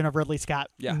Counselor version of Ridley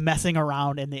Scott messing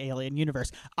around in the Alien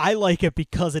universe. I like it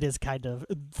because it is kind of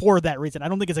for that reason. I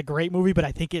don't think it's a great movie, but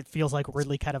I think it feels like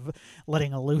Ridley kind of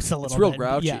letting loose a little. It's real bit.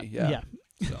 grouchy. Yeah.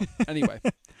 So anyway,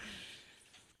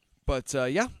 but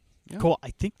yeah. Cool. I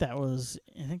think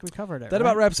we covered it. That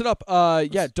about wraps it up.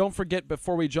 Don't forget,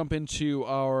 before we jump into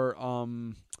our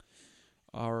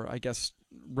I guess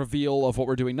reveal of what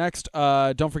we're doing next,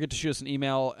 don't forget to shoot us an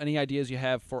email. Any ideas you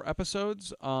have for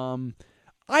episodes? I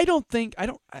don't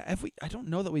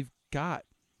know that we've got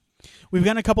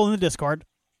a couple in the Discord.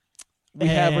 We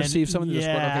have received some in the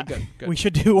Discord. Okay, good. We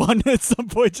should do one at some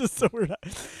point, just so we're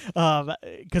not,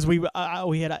 because we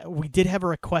did have a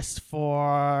request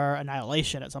for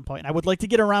Annihilation at some point, and I would like to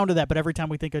get around to that. But every time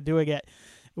we think of doing it,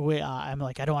 I'm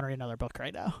like, I don't want to read another book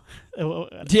right now.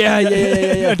 Yeah.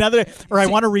 I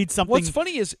want to read something. What's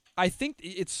funny is I think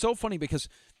it's so funny because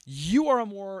you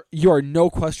are no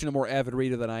question a more avid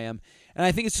reader than I am, and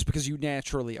I think it's just because you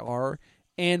naturally are.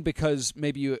 And because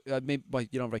maybe you don't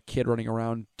have a kid running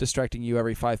around distracting you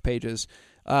every 5 pages.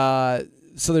 So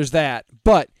there's that.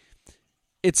 But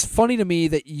it's funny to me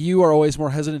that you are always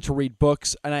more hesitant to read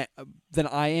books than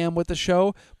I am with the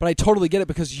show. But I totally get it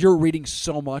because you're reading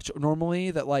so much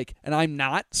normally that and I'm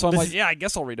not. So I'm I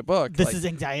guess I'll read a book. This is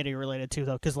anxiety related too,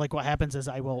 though, because what happens is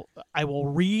I will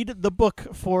read the book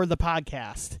for the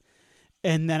podcast.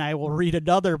 And then I will read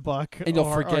another book, and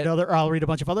you'll forget. Or I'll read a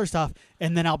bunch of other stuff,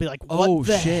 and then I'll be like, "What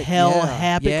the hell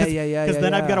happened?" Because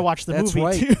then I've got to watch the movie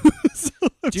right. too.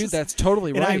 Dude, that's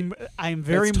totally right. And I'm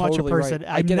very much a person.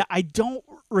 Right. I don't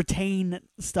retain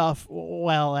stuff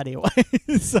well anyway.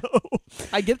 So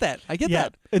I get that. I get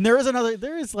that. And there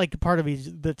is part of me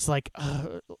that's like,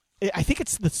 I think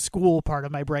it's the school part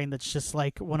of my brain that's just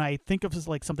like when I think of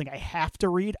like something I have to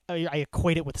read, I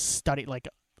equate it with study, like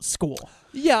school.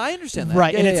 Yeah, I understand that.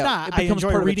 Right, yeah, and yeah, it's yeah. not. It I becomes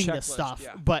enjoy part reading of a this checklist. stuff,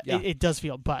 Yeah. but yeah. it does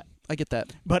feel. But I get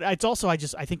that. But it's also I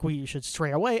think we should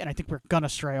stray away, and I think we're gonna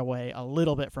stray away a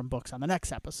little bit from books on the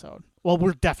next episode. Well,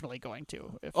 we're definitely going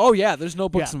to. Oh yeah, there's no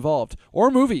books involved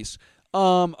or movies.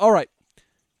 All right.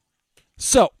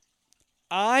 So,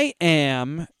 I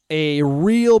am a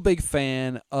real big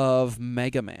fan of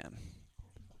Mega Man,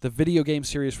 the video game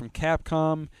series from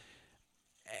Capcom.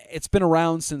 It's been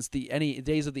around since the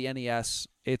days of the NES.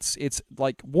 It's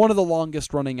like one of the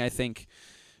longest running, I think,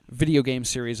 video game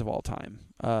series of all time.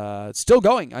 It's still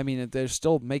going. I mean, they're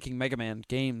still making Mega Man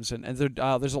games, and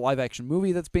there's a live action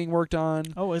movie that's being worked on.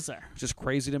 Oh, is there? Which is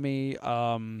crazy to me.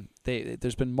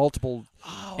 There's been multiple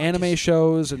anime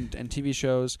shows and TV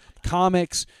shows,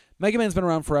 comics. Mega Man's been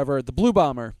around forever. The Blue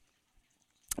Bomber.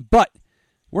 But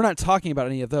we're not talking about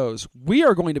any of those. We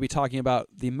are going to be talking about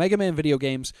the Mega Man video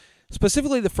games,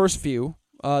 specifically the first few,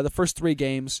 the first 3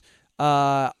 games.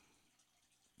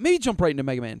 Maybe jump right into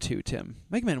Mega Man 2, Tim.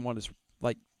 Mega Man 1 is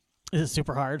like... Is it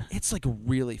super hard? It's like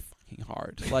really fucking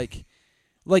hard.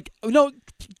 No,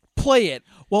 play it.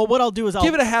 Well, what I'll do is I'll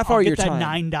give it a half hour of your time.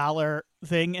 time. $9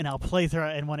 thing, and I'll play through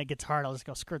it. And when it gets hard, I'll just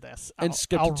go screw this And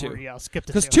skip to 2. Yeah, I'll skip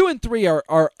to 2. Because 2 and 3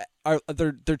 are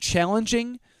they're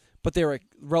challenging, but they're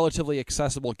relatively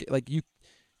accessible. Like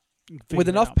with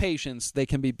enough patience, they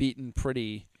can be beaten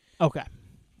pretty. Okay.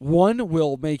 1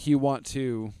 will make you want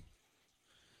to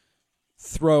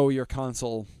throw your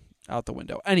console out the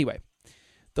window. Anyway,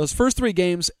 those first 3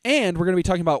 games, and we're going to be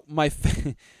talking about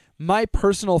my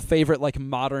personal favorite like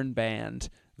modern band,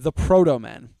 the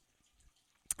Protomen.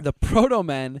 The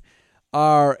Protomen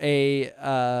are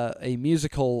a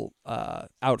musical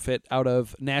outfit out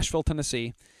of Nashville,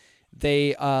 Tennessee.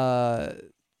 They have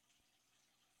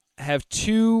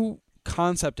 2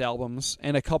 concept albums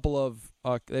and a couple of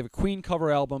they have a Queen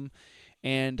cover album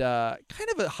and kind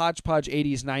of a hodgepodge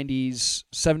 80s, 90s,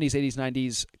 70s, 80s,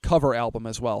 90s cover album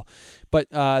as well. But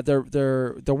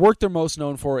the work they're most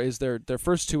known for is their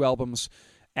first 2 albums,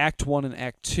 Act 1 and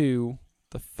Act 2.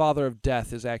 The Father of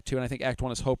Death is Act 2, and I think Act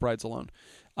 1 is Hope Rides Alone.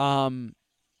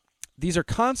 These are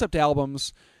concept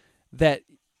albums that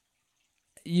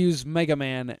use Mega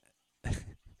Man,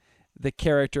 the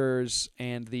characters,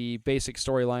 and the basic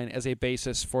storyline as a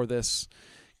basis for this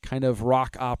kind of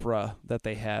rock opera that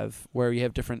they have, where you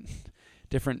have different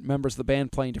members of the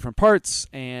band playing different parts,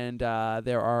 and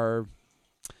there's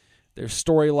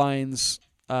storylines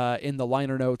in the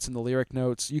liner notes and the lyric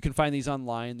notes. You can find these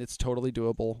online. It's totally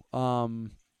doable.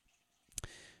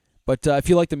 But if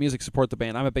you like the music, support the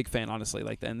band. I'm a big fan, honestly.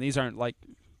 And these aren't like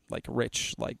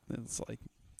rich. It's like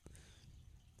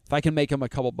if I can make them a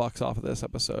couple bucks off of this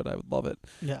episode, I would love it.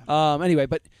 Yeah. Anyway,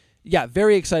 but yeah,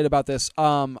 very excited about this.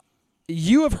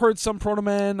 You have heard some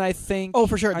Protomen, I think. Oh,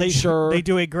 for sure. Sure. They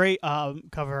do a great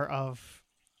cover of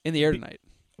In the Air Tonight.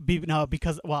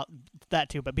 Because that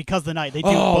too, but Because the Night they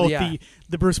do both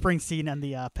the Bruce Springsteen and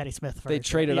the Patti Smith version. They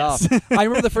traded off. I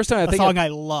remember the first time I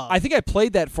love. I think I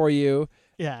played that for you.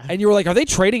 Yeah, and you were like, "Are they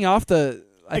trading off the?"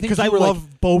 Because I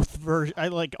love both versions. I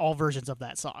like all versions of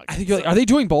that song. I think you're like, "Are they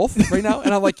doing both right now?"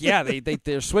 And I'm like, "Yeah,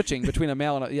 they're switching between a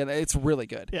male and it's really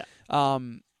good." Yeah.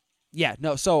 Yeah,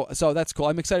 no, so that's cool.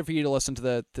 I'm excited for you to listen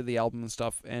to the album and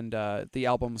stuff, and the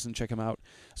albums, and check them out.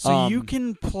 So you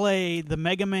can play the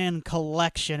Mega Man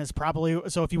collection. Is probably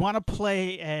so. If you want to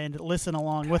play and listen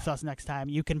along with us next time,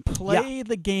 you can play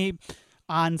the game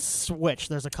on Switch.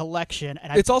 There's a collection,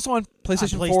 and it's also on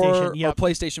PlayStation 4 or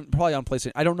PlayStation. Probably on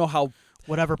PlayStation. I don't know how.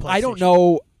 Whatever PlayStation. I don't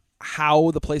know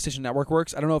how the PlayStation Network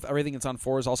works. I don't know if everything that's on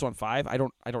 4 is also on 5. I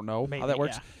don't know how that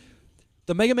works. Yeah.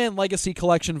 The Mega Man Legacy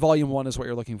Collection Volume 1 is what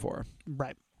you're looking for.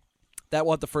 Right. That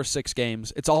will have the first 6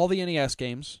 games. It's all the NES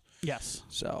games. Yes.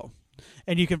 So,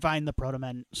 and you can find the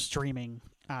Protomen streaming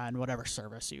on whatever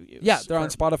service you use. Yeah, they're on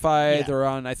Spotify. Yeah. They're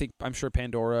on, I'm sure,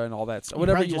 Pandora and all that stuff.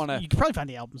 Whatever you want to. You can probably find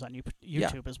the albums on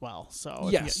YouTube as well. So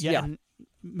yes, and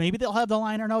maybe they'll have the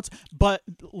liner notes, but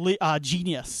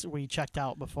Genius we checked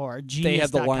out before. They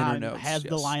have the liner notes. Has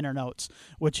the liner notes,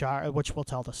 which will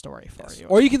tell the story for you.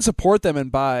 Or you can support them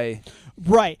and buy.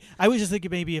 Right. I was just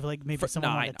thinking maybe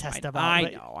someone wanted to test them out.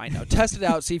 I know. Test it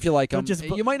out. See if you like them.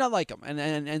 You might not like them,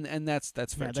 and that's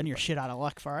fair. Yeah, then you're shit out of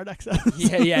luck for our next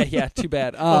episode. Yeah. Too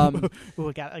bad.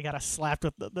 I got slapped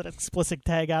with the explicit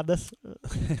tag on this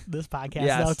podcast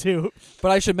now too.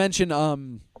 But I should mention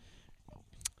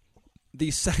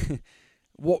listen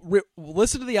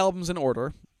to the albums in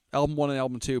order, album 1 and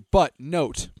album 2. But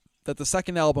note that the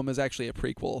second album is actually a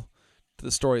prequel to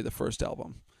the story of the first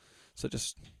album. So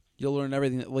you'll learn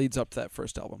everything that leads up to that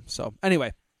first album. So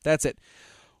anyway, that's it.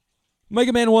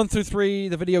 Mega Man 1 through 3,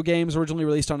 the video games originally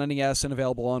released on NES and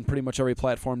available on pretty much every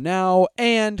platform now,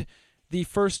 and the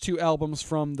first 2 albums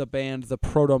from the band The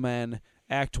Proto-Men,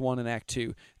 Act 1 and Act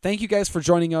 2. Thank you guys for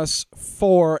joining us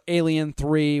for Alien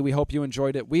 3. We hope you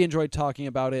enjoyed it. We enjoyed talking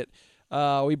about it.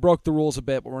 We broke the rules a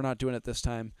bit, but we're not doing it this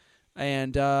time.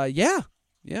 And yeah.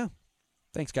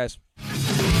 Thanks, guys.